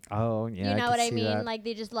fit. Oh, yeah. You know I what can I see mean? that. Like,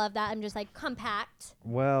 they just love that. I'm just like compact.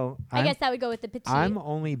 Well, I guess that would go with the petite. I'm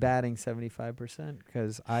only batting 75%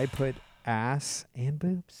 because I put ass and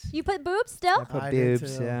boobs. You put boobs still? I put I did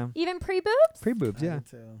boobs, too. yeah. Even pre-boobs? Pre-boobs, I yeah. did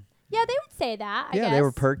too. Yeah, they would say that, I Yeah, guess. they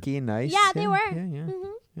were perky and nice. Yeah, they were. Yeah, yeah.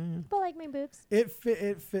 Mm-hmm. But like my boobs. It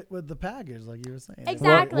fit with the package, like you were saying.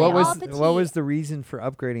 Exactly. What all was petite. what was the reason for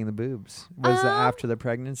upgrading the boobs? Was it after the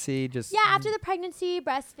pregnancy? Just Yeah, after the pregnancy,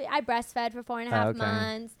 I breastfed for 4.5 okay.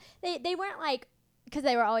 months. They weren't like, because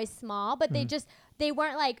they were always small, but Mm-hmm. they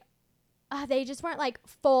weren't like, they just weren't like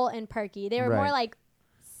full and perky. They were more Right.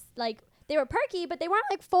 like they were perky, but they weren't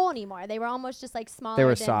like full anymore. They were almost just like smaller. they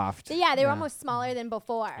were than, soft. Yeah, they were Yeah. almost smaller than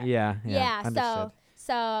before. Yeah, yeah. Understood.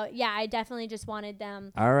 So yeah, I definitely just wanted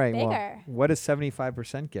them. All right. Well, bigger. what does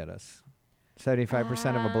 75% get us?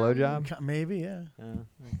 75% of a blowjob. Maybe, yeah. Okay.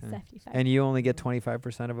 75. And you only get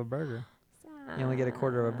 25% of a burger. You only get a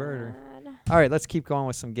quarter of a burger. Sad. All right, let's keep going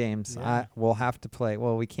with some games. Yeah. We'll have to play.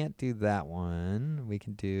 Well, we can't do that one. We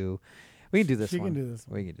can do this She one. can do this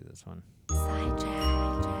one. We can do this one.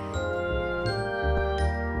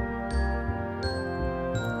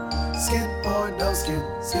 Skin or no skin,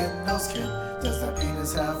 skin, no skin. Does the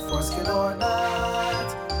penis have foreskin or not?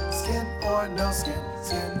 Skin or no skin,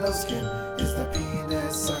 skin, no skin. Is the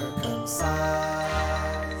penis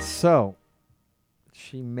circumcised? So,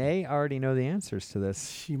 she may already know the answers to this.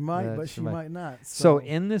 She might, Yeah, but she she might. might not. So,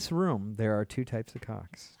 in this room, there are 2 types of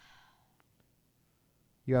cocks.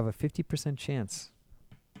 You have a 50% chance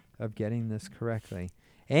of getting this correctly.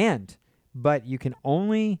 But you can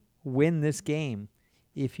only win this game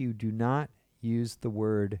if you do not use the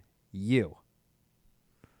word you.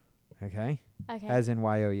 Okay? Okay. As in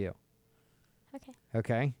Y-O-U. Okay.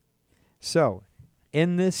 Okay? So,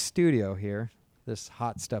 in this studio here, this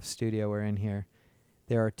hot stuff studio we're in here,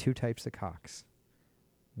 there are 2 types of cocks.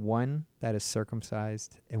 One that is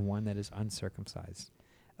circumcised and one that is uncircumcised.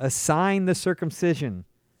 Assign the circumcision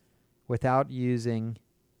without using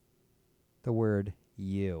the word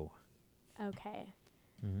you. Okay.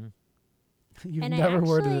 Mm-hmm. You've And I never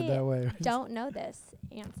worded it actually that way. Don't know this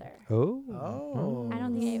answer. Oh. Oh. I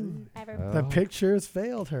don't think I've ever. Oh. The pictures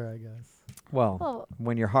failed her, I guess. Well, Well,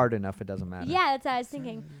 when you're hard enough, it doesn't matter. yeah, that's what I was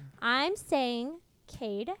thinking. I'm saying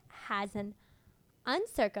Cade has an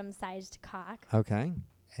uncircumcised cock, Okay.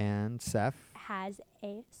 And Seth has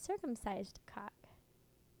a circumcised cock.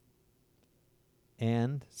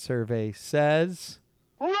 and survey says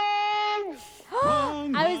Wrong!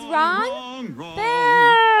 I was wrong? Wrong,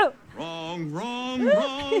 Boo! wrong, wrong,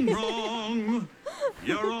 wrong, wrong.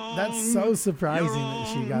 You're wrong. That's so surprising that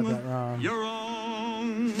she got that wrong. You're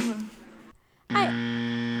wrong.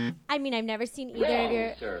 I mean, I've never seen either of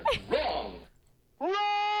your. Sir, wrong!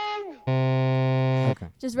 Wrong! okay.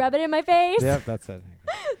 Just rub it in my face. Yep, that's it.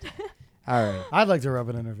 All right. I'd like to rub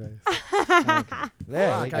it in her face.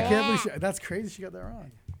 There. Fuck, we go. I can't believe that's crazy she got that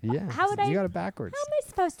wrong. Yeah. How would you I- got it backwards. How am I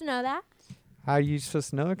supposed to know that? How are you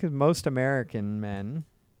supposed to know? Because most American men,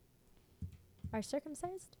 Are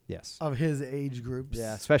circumcised? yes. Of his age groups.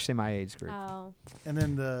 Yeah, especially my age group. Oh. And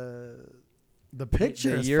then the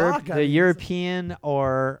pictures. The European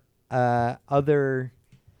or other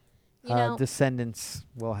You know, descendants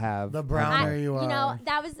will have. The browner I, you are. you know,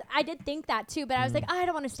 I did think that too, but I was like, oh, I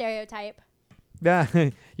don't want to stereotype. Yeah,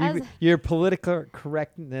 As- your political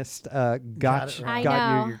correctness got it you. right. I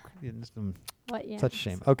got know. you. What? Yeah. Such a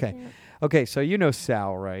shame. Okay, Yeah. okay. So you know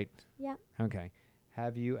Sal, right? Yeah. Okay.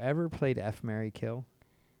 Have you ever played F, Marry, Kill?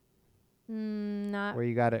 Not. Where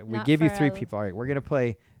you got it? We Not give you for 3 a- people. All right, we're gonna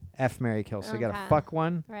play F, marry, kill. So you got to Okay. fuck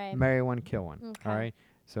one, Right. marry one, kill one. Okay. All right.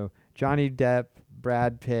 So Johnny Depp,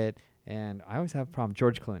 Brad Pitt, and I always have a problem.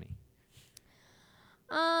 George Clooney.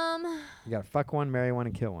 You got to fuck one, marry one,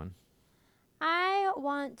 and kill one. I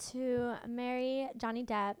want to marry Johnny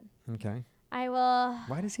Depp. Okay. I will.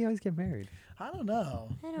 Why does he always get married? I don't know.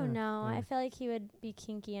 I don't know. yeah. I feel like he would be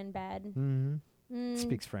kinky in bed. Mm-hmm. Mm,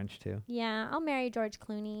 Speaks French too. Yeah, I'll marry George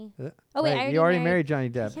Clooney. Oh wait, I you already already married- married Johnny I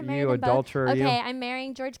Depp. can't marry You them both. adulterer. Okay, You. I'm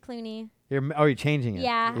marrying George Clooney. You're changing it.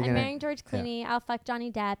 Yeah, You're I'm gonna- marrying George Clooney. I'll fuck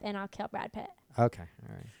Johnny Depp and I'll kill Brad Pitt. Okay.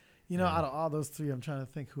 All right. You know, Yeah. out of all those three, I'm trying to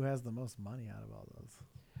think who has the most money out of all those.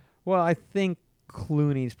 Well, I think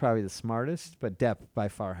Clooney's probably the smartest, but Depp by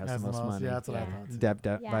far has the most money. Yeah, that's what I Yeah. thought. Too.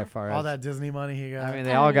 Depp Yeah. by far. All has- that Disney money he got. I mean,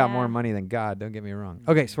 they Oh, all got yeah. more money than God. Don't get me wrong.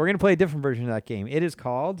 Okay, so we're gonna play a different version of that game. It is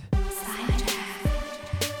called.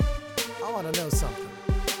 I want to know something.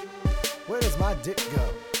 Where does my dick go?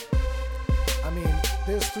 I mean,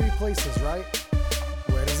 there's three places, right?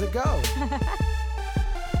 Where does it go?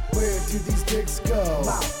 Where do these dicks go?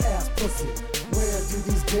 Mouth, ass, pussy. Where do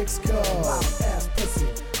these dicks go? Mouth, ass, pussy.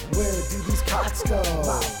 Where do these cocks go?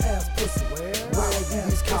 Mouth, ass, pussy. Where do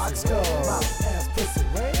these cocks go? Mouth, ass, pussy.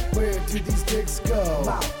 Where do these dicks go?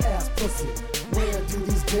 Mouth, ass, pussy. Where do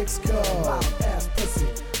these dicks go? Mouth, ass, pussy.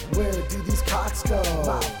 Where do these cocks go?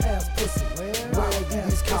 Mouth, ass, pussy. Where do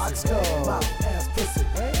these cocks go? Mouth, ass, pussy.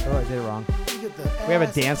 Oh, I did it wrong. We have a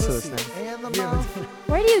dance to this thing. And the mouth.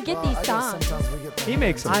 Where do you get these songs? Sometimes we get the He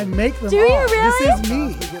makes them. I make them. Do you all. really? This is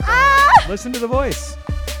me. Listen to the voice.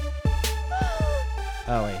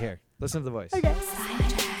 Oh wait, here. Listen to the voice. Okay.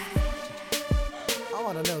 I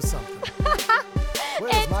want to know something.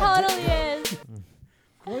 Where does It my dick totally go? is.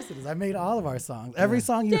 Of course it is. I made all of our songs. Every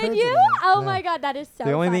song you heard. Did you? today. Oh Yeah. my god, that is so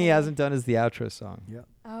The only thing he funny. hasn't done is the outro song.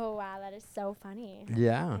 Oh wow, that is so funny.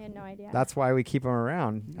 Yeah. I had no idea. That's why we keep him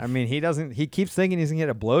around. I mean, he keeps thinking he's gonna get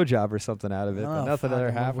a blowjob or something out of it, but Oh, nothing fuck, ever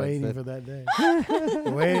I'm happens. Waiting for that day.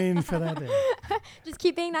 Waiting for that day. Just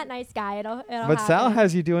keep being that nice guy. It'll But Sal happen.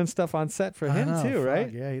 has you doing stuff on set for I him know, too, fuck,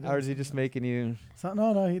 right? yeah, he Or does is he just making you?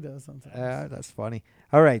 No, he does sometimes. That's funny.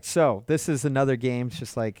 All right, so this is another game. It's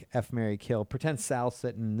just like F, marry, kill. Pretend Sal's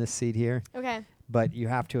sitting in this seat here, Okay. but you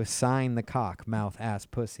have to assign the cock, mouth, ass,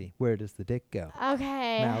 pussy. Where does the dick go?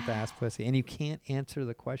 Okay. Mouth, ass, pussy. And you can't answer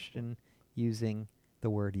the question using the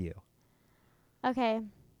word you. Okay.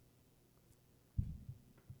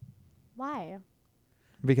 Why?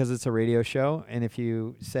 Because it's a radio show, and if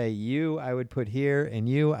you say you, I would put here, and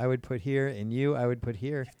you, I would put here, and you, I would put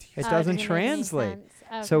here, it Oh, doesn't doesn't make any translate.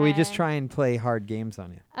 sense. So we just Okay. try and play hard games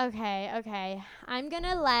on you. Okay. I'm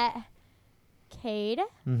gonna let Cade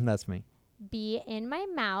That's me. be in my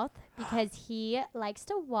mouth because he likes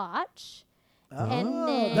to watch. Oh,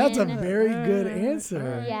 And that's a then- very good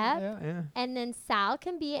answer. Yep. Yeah. And then Sal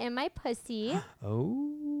can be in my pussy.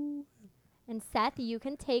 Oh. And Seth, you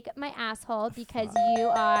can take my asshole because you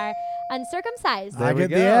are uncircumcised. There I we get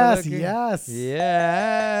go, the ass. look at- Yes.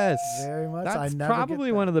 Yes. Very much. I That's never probably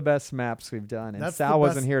get one that. of the best maps we've done, and That's Sal the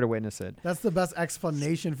wasn't best- here to witness it. That's the best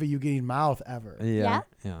explanation for you getting mouth ever. Yeah. Yep.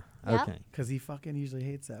 Yeah. Yep. Okay. Because he fucking usually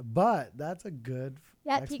hates that. But that's a good.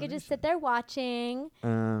 Yep, he could just sit there watching.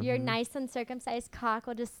 Your Mhm. nice uncircumcised cock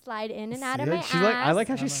will just slide in and out of See? my She's ass. like, I like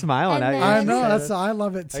how she's smiling And at you. then- I know. Excited. That's I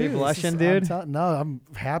love it too. Are you It's blushing, I'm dude? no, I'm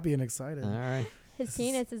happy and excited. All right. His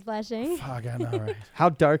penis is blushing. Fuck, I know, right? How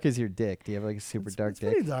dark is your dick? Do you have like a super dark It's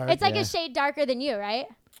pretty dick? dark. It's like Yeah. a shade darker than you, right?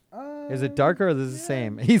 Is it darker or is it the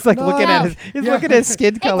same? He's like No. looking at his. He's Yeah. looking at his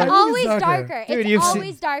skin It's color. always darker. darker. Dude, It's you've seen-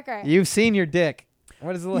 always darker. You've seen your dick.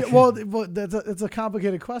 What is it Yeah, like? well, it's a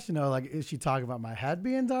complicated question though. Like, is she talking about my head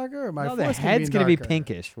being darker or my no, the foreskin head's being gonna be darker?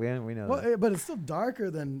 pinkish. We know that. Well, but it's still darker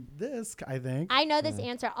than this, I think. I know this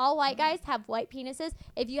answer. All white guys have white penises.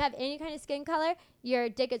 If you have any kind of skin color, your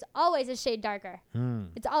dick is always a shade darker.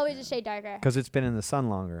 It's always a shade darker. Because it's been in the sun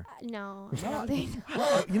longer. No, I don't think so.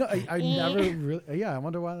 Well, I never really. Yeah, I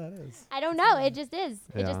wonder why that is. I don't know. It just is.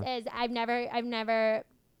 It just Yeah. is.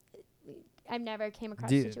 I've never came across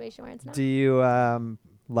Do a you- situation where it's not. Do you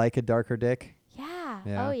like a darker dick? Yeah.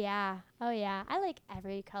 Yeah. Oh yeah. Oh yeah. I like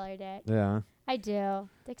every color dick. Yeah. I do.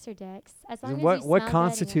 Dicks are dicks. As long as What you what smell good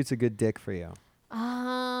constitutes a good dick for you?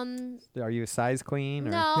 and Are you a size queen?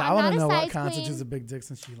 Or? no, Yeah, I I'm want not to a know what size constitutes queen. a big dick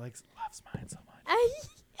since she loves mine so much.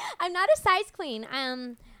 I'm not a size queen.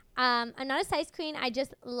 I'm not a size queen. I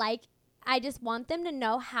just want them to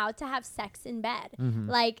know how to have sex in bed. Mm-hmm.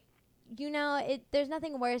 Like, there's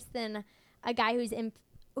nothing worse than a guy who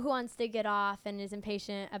wants to get off and is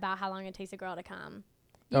impatient about how long it takes a girl to come.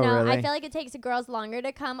 You Oh, know, really? I feel like it takes girls longer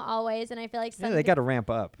to come always, and I feel like Yeah, some they got to ramp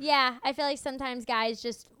up. yeah, I feel like sometimes guys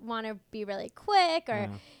just want to be really quick, or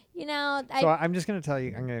Yeah. So I'm just gonna tell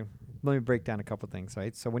you. I'm gonna let me break down a couple things,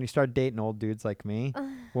 right? So when you start dating old dudes like me,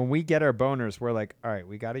 when we get our boners, we're like, all right,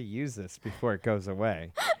 we got to use this before it goes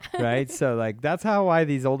away, right? So like that's why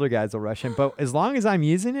these older guys will rush in. But as long as I'm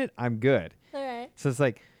using it, I'm good. All right. So it's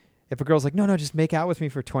like, if a girl's like, no, just make out with me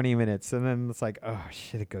for 20 minutes. And then it's like, oh,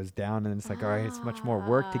 shit, it goes down. And it's like, all right, it's much more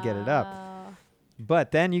work to get it up. Oh.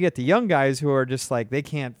 But then you get the young guys who are just like, they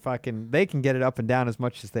can get it up and down as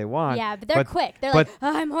much as they want. Yeah, but they're quick. They're like,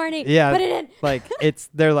 oh, I'm horny. Yeah. Put it in. Like,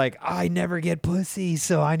 they're like, I never get pussy,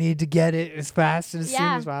 so I need to get it as fast and as soon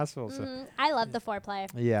as possible. So, I love the foreplay.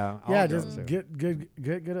 yeah. Yeah, all just girls do. get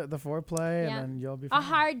good at the foreplay, Yeah. and then you'll be A fine.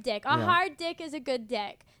 hard dick. A Yeah. hard dick is a good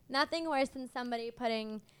dick. Nothing worse than somebody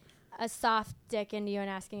putting a soft dick into you and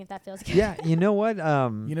asking if that feels good. Yeah, you know what?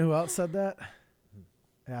 You know who else said that?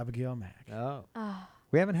 Abigail Mack. Oh. Oh,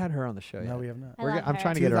 We haven't had her on the show No, yet. we have not. I love I'm her.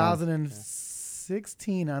 trying to get her on.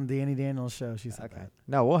 2016 on Danny Daniels show. She said Okay. that.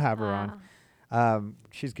 No, we'll have her on. wow.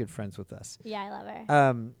 She's good friends with us. Yeah, I love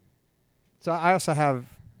her. So I also have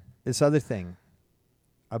this other thing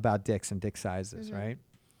about dicks and dick sizes, Mhm. right?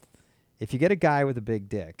 If you get a guy with a big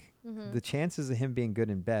dick, Mhm. the chances of him being good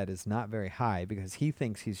in bed is not very high because he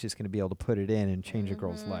thinks he's just going to be able to put it in and change a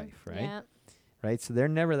girl's Mhm. life, right? Yeah. Right? So they're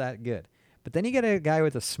never that good. But then you get a guy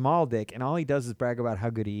with a small dick and all he does is brag about how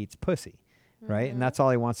good he eats pussy, right? Mhm. And that's all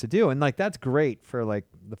he wants to do. And like that's great for like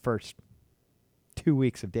the first 2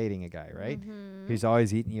 weeks of dating a guy, right? Mhm. He's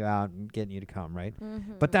always eating you out and getting you to come, right?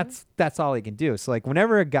 Mhm. But that's all he can do. So like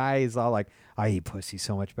whenever a guy is all like, I eat pussy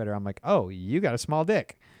so much better, I'm like, oh, you got a small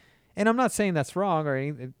dick. And I'm not saying that's wrong or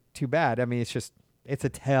anything too bad. I mean, it's a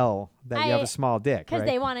tell that you have a small dick, because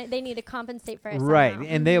right? they need to compensate for it. Right, somehow.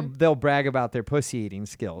 and Mhm. they'll brag about their pussy eating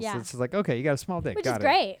skills. Yeah. It's just like, okay, you got a small dick, which got is it.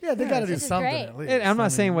 great. Yeah, they got to do This is something great. at least. And I'm I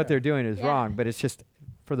not saying mean, what yeah. they're doing is Yeah. wrong, but it's just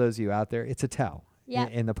for those of you out there, it's a tell. Yeah.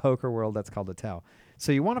 In the poker world, that's called a tell.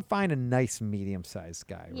 So you want to find a nice medium-sized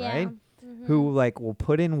guy, Yeah. right? Mhm. Who like will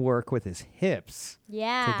put in work with his hips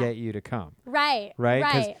Yeah. to get you to come, right. right?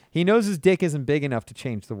 Because Right. he knows his dick isn't big enough to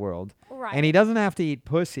change the world, Right. and he doesn't have to eat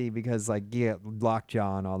pussy because like you get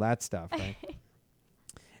lockjaw and all that stuff, right?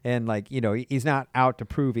 And like he's not out to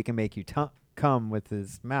prove he can make you come with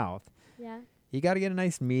his mouth. Yeah. You got to get a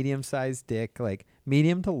nice medium-sized dick, like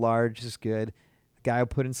medium to large is good. Guy will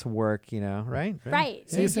put in some work, right? Right.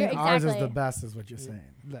 So you're saying You're ours is exactly. the best, is what you're saying.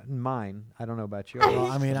 Mine. I don't know about you. Well,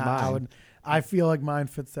 I mean, I Mine. would. I feel like mine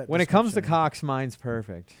fits that. When it comes to description. cocks, mine's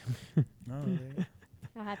perfect. Oh, there you go.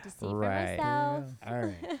 I'll have to see Right. for myself. All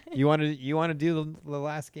right. You want to do the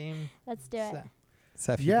last game? Let's do it.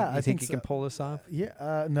 Seth, Yeah, you I think think you so. can pull this off?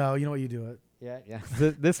 Yeah. No, you know what? You do it. Yeah.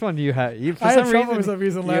 this one you have. You for I some had trouble reason for some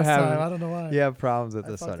reason you last have- time. I don't know why. You have problems with I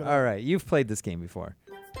this fucked one. it All up. right. You've played this game before.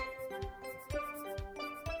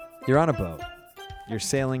 You're on a boat. You're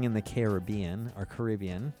sailing in the Caribbean or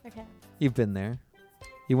Caribbean. Okay. You've been there.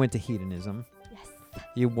 You went to hedonism. Yes.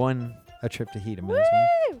 You won a trip to hedonism.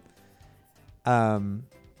 Woo!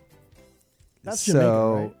 That's so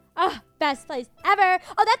Jamaica, right? Ah, best place ever.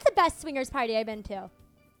 Oh, that's the best swingers party I've been to.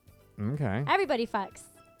 okay. Everybody fucks.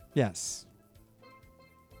 Yes.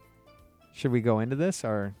 Should we go into this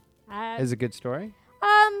or is it a good story?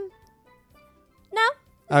 No.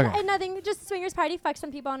 Okay. Nothing. Just swingers party. Fuck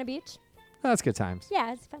some people on a beach. Oh, that's good times.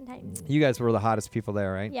 Yeah, it's fun times. You guys were the hottest people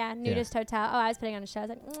there, right? Yeah, nudist hotel. Oh, I was putting on a show. I was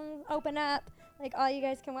like, open up. Like, all you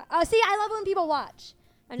guys can watch. Oh, see, I love when people watch.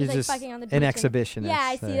 I'm You're just like just fucking on the beach. an and- exhibitionist. Yeah,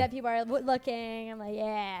 I see there. that people are looking. I'm like,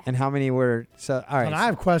 yeah. And how many were so? All right. And I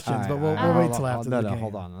have questions, all right, but all we'll right, wait hold till on, after no, the game.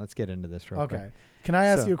 hold on. Let's get into this real quick. Okay. Can I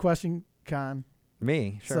ask So- you a question, Con?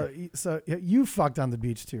 Me, sure. So you fucked on the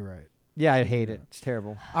beach too, right? Yeah, I hate it. It's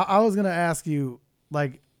terrible. I was gonna ask you,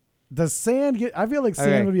 like, does sand get? I feel like sand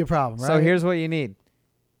Okay. would be a problem, right? So here's what you need: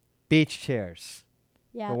 beach chairs,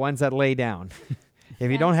 Yeah. the ones that lay down. If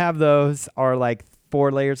you Yeah. don't have those, or like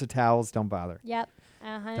 4 layers of towels, don't bother. Yep.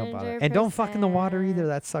 Don't bother. And don't fuck in the water either.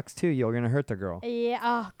 That sucks too. You're gonna hurt the girl. Yeah.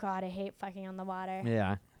 Oh God, I hate fucking on the water.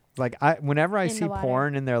 Yeah. Like whenever I In the see water.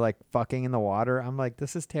 porn and they're like fucking in the water, I'm like,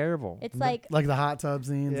 this is terrible. It's like like the hot tub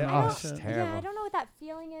scenes. Yeah. and Oh, all it's that shit. terrible. Yeah, I don't know what that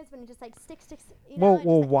feeling is when it just like sticks. You know, well, it just,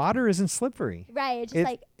 well, like, water isn't slippery. right. It's just It's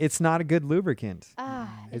like it's not a good lubricant. it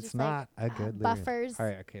It's just, not like, a good lubricant. buffers. All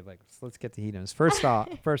right, okay, like let's get to hedonism. First off,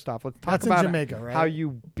 let's talk That's in about Jamaica, right? how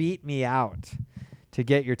you beat me out to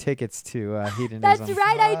get your tickets to hedonism. That's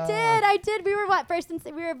right. I did. We were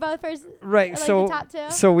we were both first. Right. Like so the top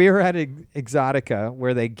two? so we were at Exotica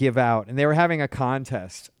where they give out, and they were having a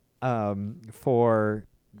contest for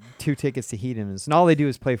 2 tickets to hedonism, and all they do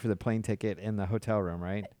is play for the plane ticket and the hotel room,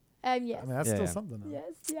 right? Yes. I mean, that's Yeah, still yeah. something. Though. Yes.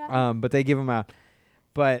 Yeah. But they give them out.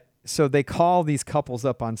 But so they call these couples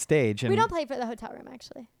up on stage, and We don't play for the hotel room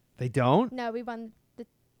actually. they don't. No, we won the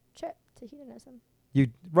trip to hedonism. You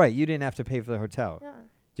didn't have to pay for the hotel. Yeah.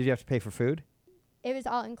 Did you have to pay for food? It was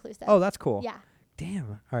all inclusive. Oh, that's cool. Yeah.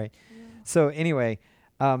 Damn. All right. So anyway,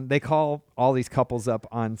 they call all these couples up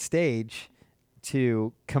on stage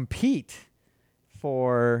to compete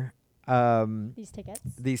for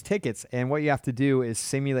These tickets. And what you have to do is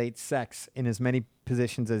simulate sex in as many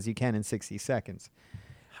positions as you can in 60 seconds.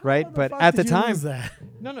 Right? But at the time,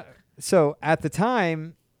 no. So at the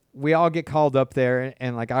time, we all get called up there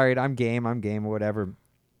and like, all right, I'm game or whatever.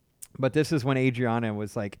 But this is when Adriana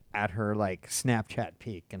was like at her like Snapchat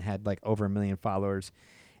peak and had like over 1 million followers.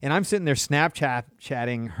 And I'm sitting there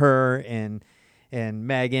chatting her and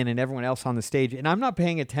Megan and everyone else on the stage. And I'm not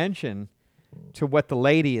paying attention to what the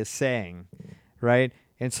lady is saying. Right.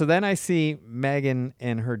 And so then I see Megan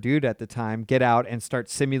and her dude at the time get out and start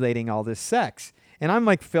simulating all this sex. And I'm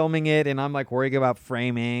like filming it and I'm like worrying about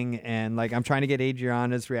framing and like I'm trying to get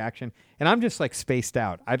Adriana's reaction. And I'm just like spaced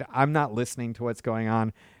out. I'm not listening to what's going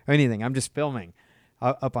on or anything. I'm just filming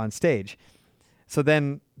up on stage. So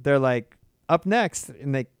then they're like, up next,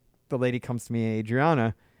 and the lady comes to me,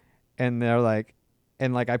 Adriana, and they're like,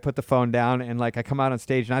 and like I put the phone down and like I come out on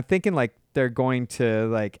stage and I'm thinking like they're going to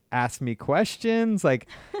like ask me questions, like,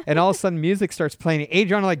 and all of a sudden music starts playing.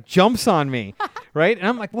 Adriana like jumps on me, right? And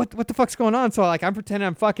I'm like, what the fuck's going on? So like I'm pretending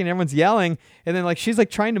I'm fucking, everyone's yelling, and then like she's like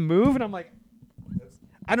trying to move, and I'm like,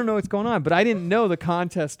 I don't know what's going on, but I didn't know the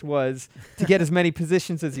contest was to get as many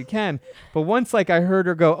positions as you can. But once like I heard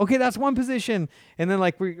her go, okay, that's one position, and then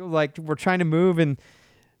like we're trying to move, and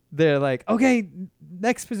they're like, okay,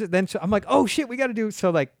 next position. Then I'm like, oh shit, we got to do. So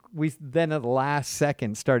like we then at the last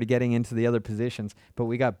second started getting into the other positions, but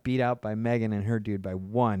we got beat out by Megan and her dude by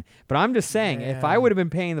 1. But I'm just saying, if I would have been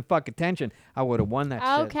paying the fuck attention, I would have won that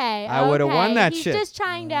shit. Okay. I would have won that he's shit. Just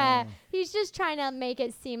trying to make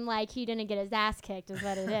it seem like he didn't get his ass kicked is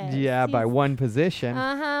what it is. Yeah, by 1 position.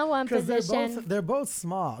 One position. They're both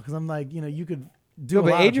small. Because I'm like, you could do. No, a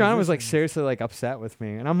but lot of Adriana was like positions. seriously like upset with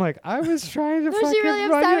me, and I'm like, I was trying to. Was fucking she really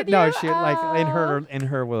run upset it. with No, you? she like in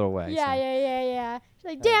her little way. Yeah, so. yeah. She's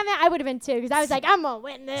like, damn it, I would have been too, because I was like, I'm gonna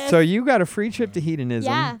win this. So you got a free trip to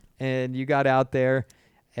Hedonism. Yeah. And you got out there.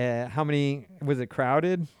 How many was it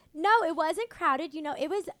crowded? No, it wasn't crowded. It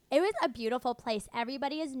was a beautiful place.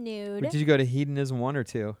 Everybody is nude. Did you go to Hedonism 1 or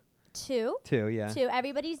 2? 2. 2, yeah. 2.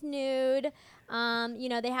 Everybody's nude.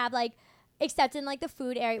 They have like, except in like the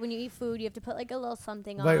food area, when you eat food, you have to put like a little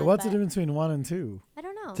something on. Wait, what's the but difference between 1 and 2? I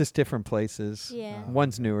don't know. Just different places. Yeah.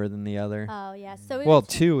 One's newer than the other. Oh yeah. So we Well, went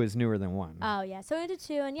to- 2 is newer than 1. Oh yeah. So we went to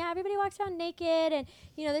 2, and yeah, everybody walks around naked, and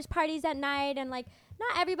there's parties at night, and like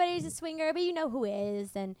not everybody's a swinger, but you know who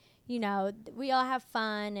is, and we all have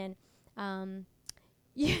fun, and And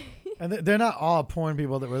they're not all porn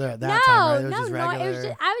people that were there at that time, right? It was just regular. It was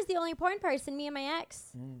just, I was the only porn person. Me and my ex,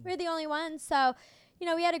 we were the only ones. So,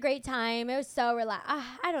 we had a great time. It was so relaxed.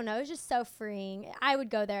 I don't know. It was just so freeing. I would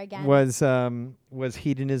go there again. Was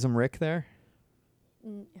Hedonism Rick there?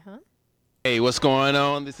 Huh? Hey, what's going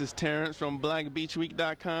on? This is Terrence from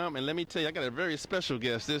BlackBeachWeek.com, and let me tell you, I got a very special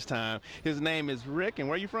guest this time. His name is Rick, and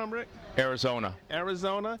where are you from, Rick? Arizona.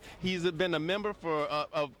 Arizona. He's been a member for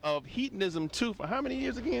of Hedonism 2 for how many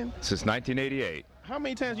years again? Since 1988. How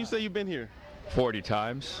many times you say you've been here? 40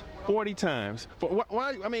 times. 40 times.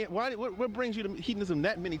 What brings you to Hedonism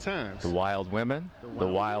that many times? The wild women, the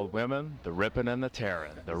wild women, the ripping and the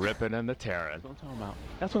tearing, the ripping and the tearing.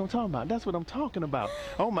 That's what I'm talking about. That's what I'm talking about.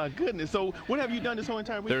 Oh my goodness. So what have you done this whole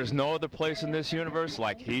entire week? There's no other place in this universe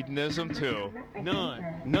like Hedonism 2. None.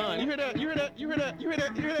 You hear that? You hear that? You hear that? You hear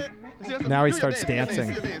that? You hear that? See, that's Now he do your starts dance. dancing.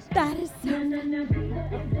 Do your dance. That is so.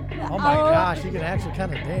 Oh my gosh, you can actually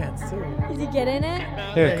kind of dance too. Is he getting it?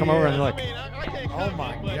 Here, come over and look. I can't Oh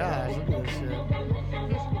my gosh, look at this shit.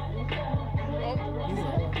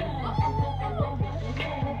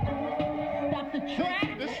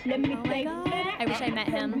 Oh my god. I wish I met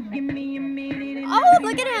him. Oh,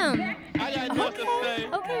 look at him. I got nothing to say.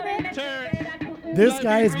 Okay, Rick. Terrence. This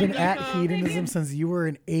guy has been at Hedonism since you were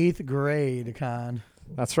in 8th grade, Con.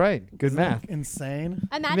 That's right. Good math. Insane.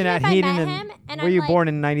 Imagine Been at if I met Hedonism. him and Were I'm you like, born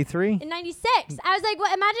in 93? in 96. I was like,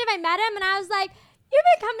 well, imagine if I met him and I was like, you've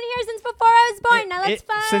been coming here since before I was born. Now let's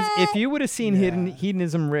fuck. Since if you would have seen Yeah.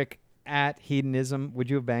 Hedonism Rick at Hedonism, would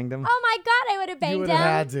you have banged him? Oh my god, I would have banged You would him. have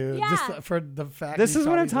had to. Yeah. Just for the fact This you is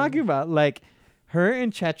what I'm probably talking about. Like, her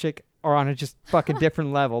and Chechik are on a just fucking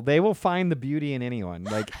different level. They will find the beauty in anyone.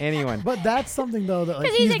 Like, anyone. But that's something though that like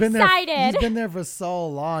 'Cause he's been excited. there. He's been there for so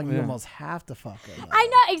long. You Yeah. almost have to fuck him. I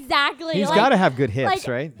know exactly. He's like, got to have good hips, like,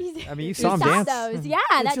 right? he's- I mean, you he saw him got dance. those. Yeah, It's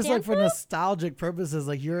that just dance like for move. nostalgic purposes.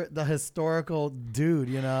 Like you're the historical dude,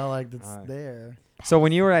 like that's Alright. there. So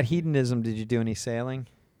when you were at Hedonism, did you do any sailing?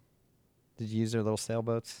 Did you use their little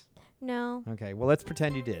sailboats? No. Okay, well, let's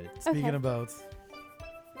pretend you did. Speaking Okay. of boats,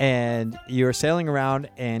 And you were sailing around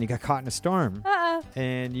and you got caught in a storm. Uh-oh.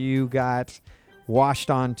 And you got washed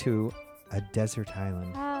onto a desert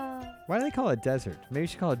island. Oh, Why do they call it desert? Maybe you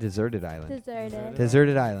should call it deserted island. deserted.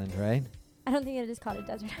 Deserted island, right? I don't think it is called a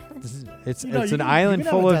desert island. It's No, it's you an can- island you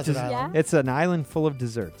can have full a of desert island. it's an island full of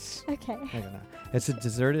desserts. Okay. I don't know. It's a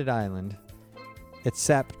deserted island,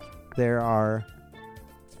 except there are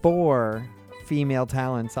 4 female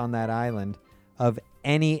talents on that island of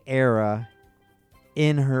any era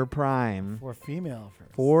in her prime. for female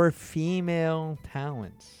first. 4 female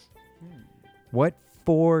talents. Hmm. What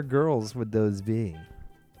 4 girls would those be?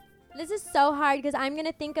 This is so hard because I'm going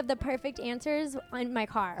to think of the perfect answers in my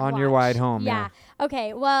car. On your Watch. ride home, Yeah.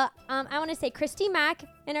 Okay. Well, I want to say Christy Mack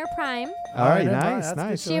in her prime. All right, that's fine. nice, That's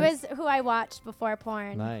nice. good She choice. was who I watched before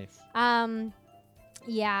porn. Nice.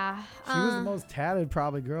 Yeah. She was the most tatted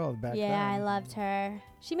probably girl back then. Yeah, I loved her.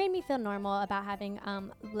 She made me feel normal about having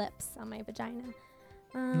lips on my vagina.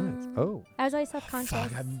 Nice. Oh. I was always self-conscious.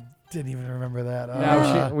 Fuck, I didn't even remember that.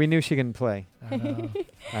 No, we knew she couldn't play. I know.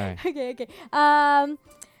 All right. Okay.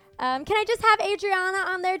 Can I just have Adriana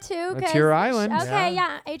on there too? It's 'Cause your island. Okay,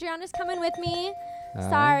 yeah. Adriana's coming with me. All right.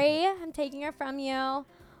 Sorry, I'm taking her from you.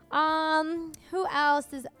 Who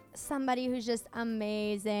else is somebody who's just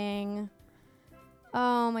amazing?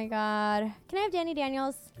 Oh my God. Can I have Danny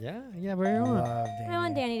Daniels? Yeah, where you want? Love I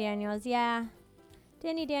want Danny. Danny Daniels, yeah.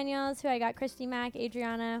 Danny Daniels, who I got, Christy Mack,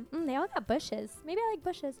 Adriana. They all got bushes. Maybe I like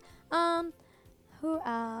bushes. Who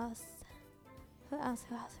else? Who else?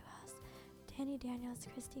 Danny Daniels,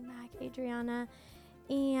 Christy Mack, Adriana,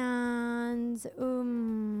 and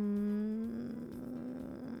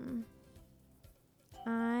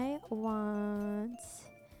I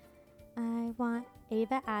want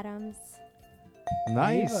Ava Adams.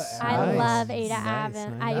 Nice. Ava I Nice. love Ada Nice,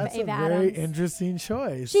 Adams. nice. That's Ava a very Adams. interesting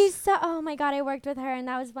choice. She's so. Oh my God, I worked with her, and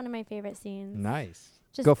that was one of my favorite scenes. Nice.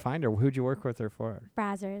 Just Go find her. Who'd you work with her for?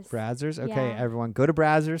 Brazzers. Brazzers. Okay, Yeah. everyone, go to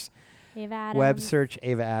Brazzers. Ava Adams. Web search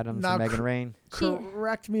Ava Adams Now and Megan cr- Rain.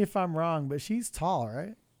 Correct me if I'm wrong, but she's tall,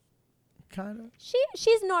 right? Kind of.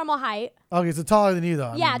 She's normal height. Okay, so taller than you though.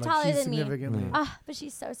 I Yeah, mean, like, taller she's than me. significantly. But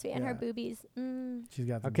she's so sweet, and her Yeah. boobies. She's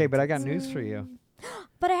got. the Okay, big but I got tits. news for you.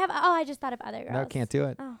 But I have. Oh, I just thought of other girls. No, can't do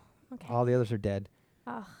it. Oh, okay. All the others are dead.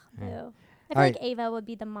 Oh, Yeah. boo. I feel All like right. Ava would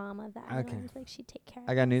be the mom of that Okay. island. Like she'd take care of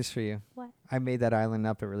I got us. news for you. What? I made that island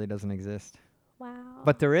up. It really doesn't exist. Wow.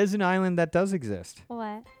 But there is an island that does exist,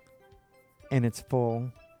 What? and it's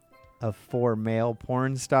full of 4 male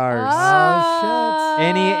porn stars. Oh,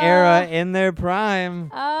 Any era in their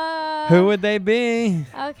prime. Oh. Who would they be?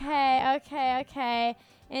 Okay.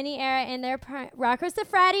 Any era in their Rocco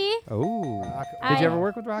Siffredi. Oh. Rocco. Did you I- ever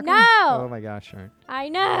work with Rocco? No. Oh my gosh, sure. I Oh,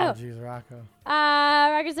 know. jeez, Rocco.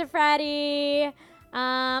 Rocco Siffredi.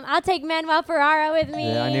 I'll take Manuel Ferrara with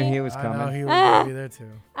me. Yeah, I knew he was I know coming. he was gonna be there too.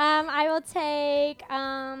 I will take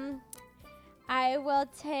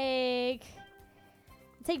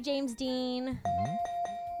James Dean, Mm-hmm.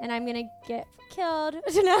 and I'm gonna get killed.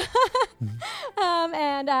 No.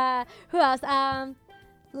 And who else?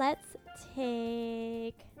 Let's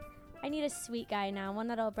take. I need a sweet guy now, one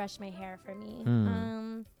that'll brush my hair for me.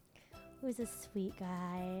 Who's a sweet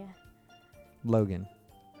guy? Logan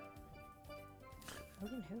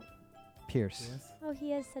Logan who? Pierce. Oh,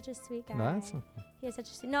 he is such a sweet guy. No, that's He is such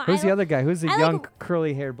a sweet. No, Who's I the li- other guy? Who's the I like young, w-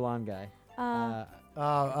 curly-haired blonde guy? Uh, We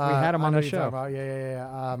had him I on know the who you're talking show. about.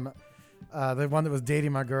 Yeah. The one that was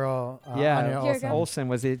dating my girl. Yeah, Anya Here we Olsen. go. Olsen.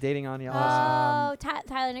 Was he dating Anya Olsen? oh,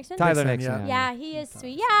 Tyler Nixon. Tyler Nixon, Nixon. Yeah, he is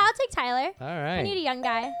sweet. Yeah, I'll take Tyler. All I need a right. young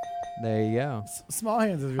guy. There you go. Small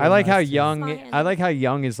hands is really I like nice how too. young. Small I hands. like how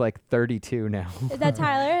young is like 32 now. Is that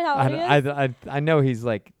Tyler? Is that I, what he is? I know he's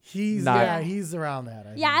like. He's not- he's around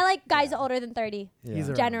that. Yeah, I think. like guys older than 30. Yeah. He's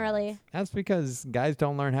around Generally. That's because guys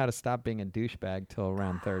don't learn how to stop being a douchebag till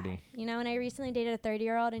around 30. You know, and I recently dated a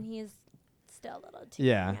 30-year-old, and he's still a little too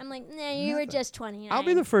Yeah. young. I'm like, nah, you were just 29. I'll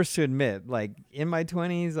be the first to admit, like in my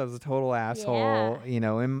 20s, I was a total asshole. Yeah. You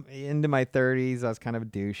know, into my 30s, I was kind of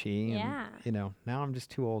douchey. Yeah. And, you know, now I'm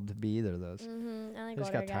just too old to be either of those. I like I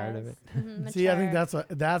just older got tired of guys. it. See, I think Mature.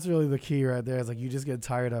 that's really the key right there. Is like you just get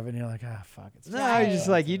tired of it, and you're like, fuck it.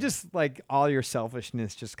 No, you just like all your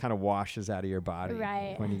selfishness just kind of washes out of your body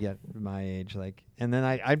Right. when you get my age. Like, and then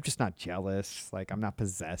I'm just not jealous. Like, I'm not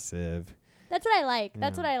possessive. That's what I like.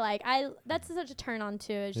 That's Yeah. what I like. That's such a turn on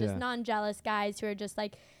too. It's just Yeah. non-jealous guys who are just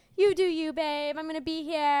like, you do you, babe. I'm gonna be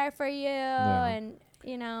here for you, and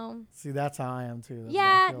you know, See, that's how I am too. That's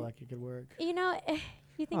Yeah. why I feel like it could work. you know,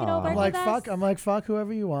 you think Aw. it'll work I'm like with fuck. us? I'm like fuck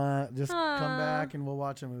whoever you want. Just Aw. come back and we'll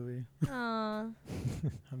watch a movie. Aw.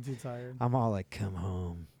 I'm too tired. I'm all like, come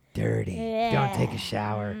home. dirty. Yeah. Don't take a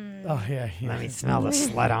shower. Oh yeah. Let me smell the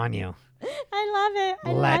slut on you. I love it.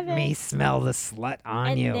 I Let love me it. smell the slut on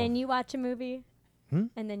And you. then you watch a movie. Hmm?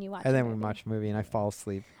 And then you watch. And a then we movie. watch a movie and I fall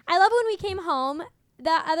asleep. I love when we came home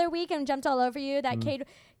the other week and jumped all over you. That Mm.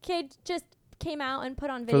 Cade just came out and put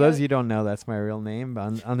on For video. those of you who don't know, that's my real name.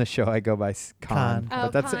 On the show, I go by Con. Con. Oh,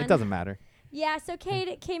 But Con. it doesn't matter. Yeah, so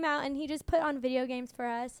Cade came out and he just put on video games for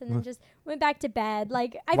us and then just went back to bed.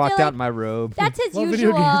 Like I Walked feel out like in my robe. that's his What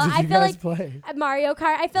usual. video games did I you feel guys like play? Mario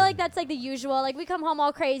Kart. I feel like that's like the usual. Like we come home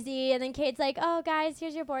all crazy and then Cade's like, "Oh guys,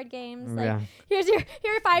 here's your board games. Like Yeah. here's your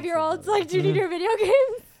 5-year-olds. Like do you need your video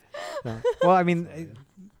games?" No. Well, I mean,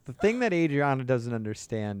 the thing that Adriana doesn't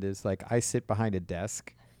understand is like I sit behind a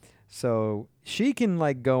desk, so she can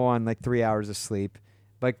like go on like 3 hours of sleep,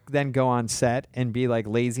 but then go on set and be like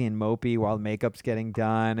lazy and mopey while makeup's getting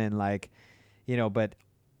done and like, but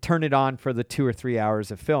turn it on for the 2 or 3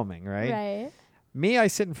 hours of filming, right? Right. Me, I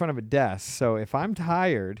sit in front of a desk, so if I'm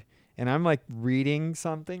tired and I'm like reading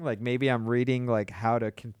something, like maybe I'm reading like how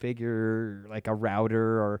to configure like a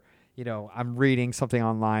router or I'm reading something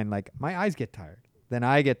online, like my eyes get tired. Then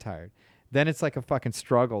I get tired. Then it's like a fucking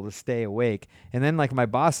struggle to stay awake. And then like my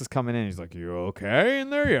boss is coming in, he's like, "You okay in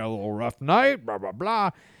there? You had a little rough night, blah, blah,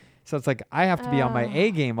 blah." So it's like I have to be on my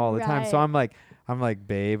A game all the time. So right. I'm like,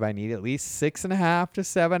 "Babe, I need at least 6.5 to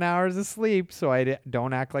 7 hours of sleep so I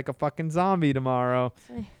don't act like a fucking zombie tomorrow."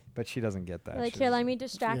 But she doesn't get that. Like She's- here, let me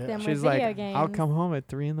distract Yeah. them She's with video like, games. "I'll come home at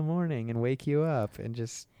 3 a.m. and wake you up and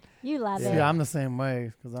just." You love Yeah. it. Yeah, I'm the same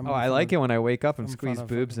way. Cause I'm Oh, I like it when I wake up and I'm squeeze fun of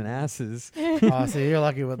boobs and fucking- asses. Oh, see, you're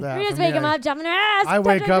lucky with that. You just For me, wake them up, jump in their ass. I touch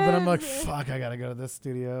wake their up and I'm like, boobs. fuck, I gotta go to this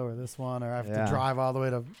studio or this one, or I have Yeah. to drive all the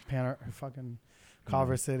way to fucking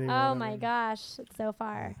Culver City. or Oh my whatever. gosh, it's so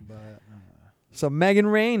far. But So Megan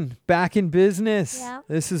Rain back in business. Yeah.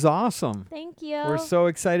 This is awesome. Thank you. We're so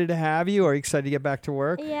excited to have you. Are you excited to get back to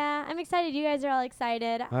work? Yeah, I'm excited. You guys are all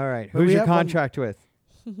excited. All right. But Who's we your have one- contract with?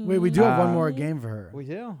 wait, we do have one Uh, more game for her. We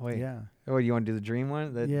do. Wait. Yeah. Oh, you want to do the dream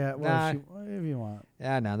one? Yeah. Well, Nah. if you want.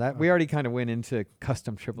 Yeah, no. That we already kind of went into That's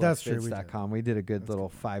true, we did. customxbids.com. We did a good That's little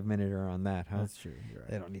 5-minute on that, huh? That's true. You're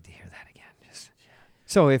They right. don't need to hear that again. Just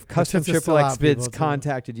so if Custom tips are still out, XXX people, Bids too.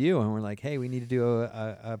 contacted you and were like, "Hey, we need to do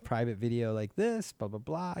a private video like this," blah blah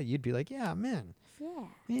blah, you'd be like, "Yeah, man, Yeah.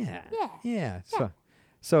 yeah, Yeah. yeah."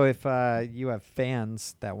 So if you have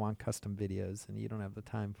fans that want custom videos and you don't have the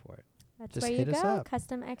time for it, That's just where you hit us go. up.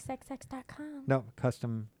 CustomXXX.com. No,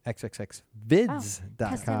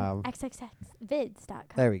 CustomXXXvids.com. CustomXXXvids.com.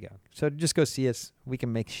 There we go. So just go see us. We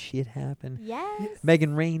can make shit happen. Yes.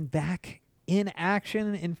 Megan Rain back in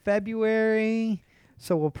action in February.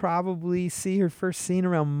 So we'll probably see her first scene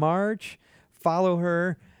around March. Follow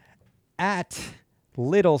her at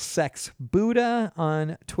Little Sex Buddha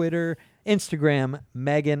on Twitter, Instagram,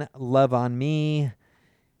 Megan Love on Me,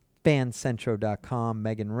 fancentro.com,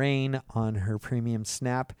 Megan Rain on her premium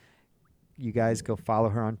Snap. You guys go follow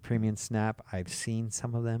her on premium Snap. I've seen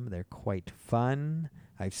some of them. They're quite fun.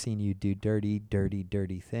 I've seen you do dirty, dirty,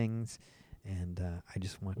 dirty things. And I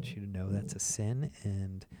just want you to know that's a sin,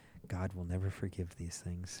 and God will never forgive these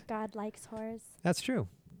things. God likes whores. That's true.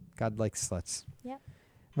 God likes sluts. Yep.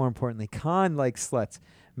 More importantly, Con likes sluts.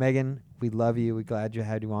 Megan, we love you. We're glad you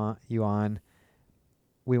had you on.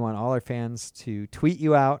 We want all our fans to tweet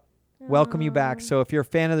you out, welcome you back. So if you're a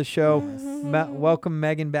fan of the show, welcome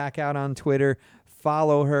Megan back out on Twitter.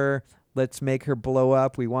 Follow her. Let's make her blow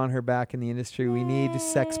up. We want her back in the industry. We need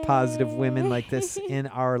sex-positive women like this in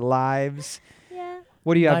our lives. Yeah.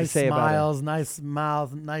 What do you have to Nice say about smiles, nice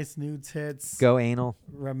mouth, nice new tits. her? Go anal.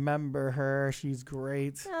 Remember her. She's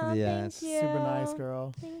great. Oh, Yes. thank you. Super nice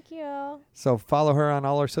girl. Thank you. So follow her on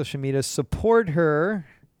all our social media. Support her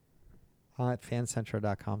at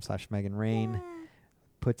fancentro.com/Megan Rain. Yeah.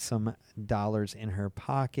 Put some dollars in her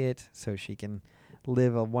pocket so she can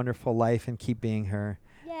live a wonderful life and keep being her.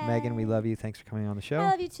 Megan, we Yay. love you. Thanks for coming on the show. I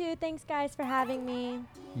love you too. Thanks, guys, for having me.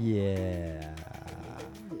 Yeah.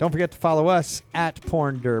 Don't forget to follow us at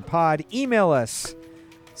PornDirPod. Email us,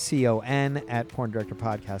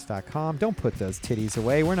 con@porndirectorpodcast.com. Don't put those titties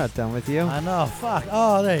away. We're not done with you. I know. Fuck.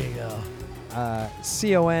 Oh, there you go.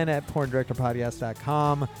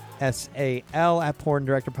 con@porndirectorpodcast.com.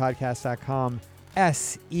 SAL@porndirectorpodcast.com.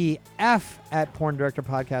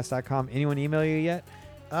 SEF@porndirectorpodcast.com. Anyone email you yet?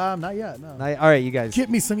 Not yet. No. All right, you guys. Get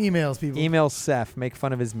me some emails, people. Email Seth. Make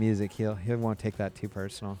fun of his music. He won't take that too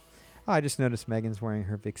personal. Oh, I just noticed Megan's wearing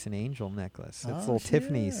her Vixen Angel necklace. It's little she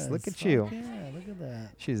Tiffany's. is. Look at Fuck you. Yeah, look at that.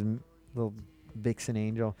 She's a little Vixen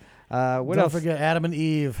Angel. What Don't else? forget Adam and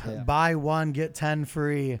Eve. Yeah. Buy one, get 10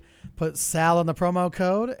 free. Put Sal in the promo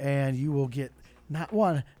code, and you will get not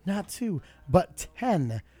one, not two, but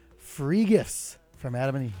 10 free gifts from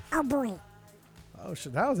Adam and Eve. Oh boy. Oh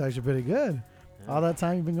shit, that was actually pretty good. All that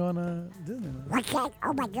time you've been going to Disneyland. What's that?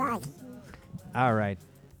 Oh my God. All right.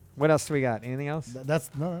 What else do we got? Anything else? That's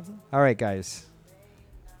it. All right, guys.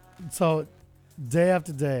 So, day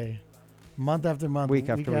after day, month after month, Week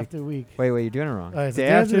after week. Wait, you're doing it wrong. All right, so day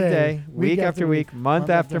after day, week after week, month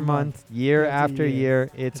after month, year after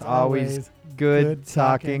year. It's always good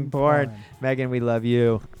talking porn. Megan, we love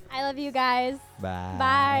you. I love you guys. Bye.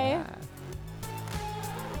 Bye.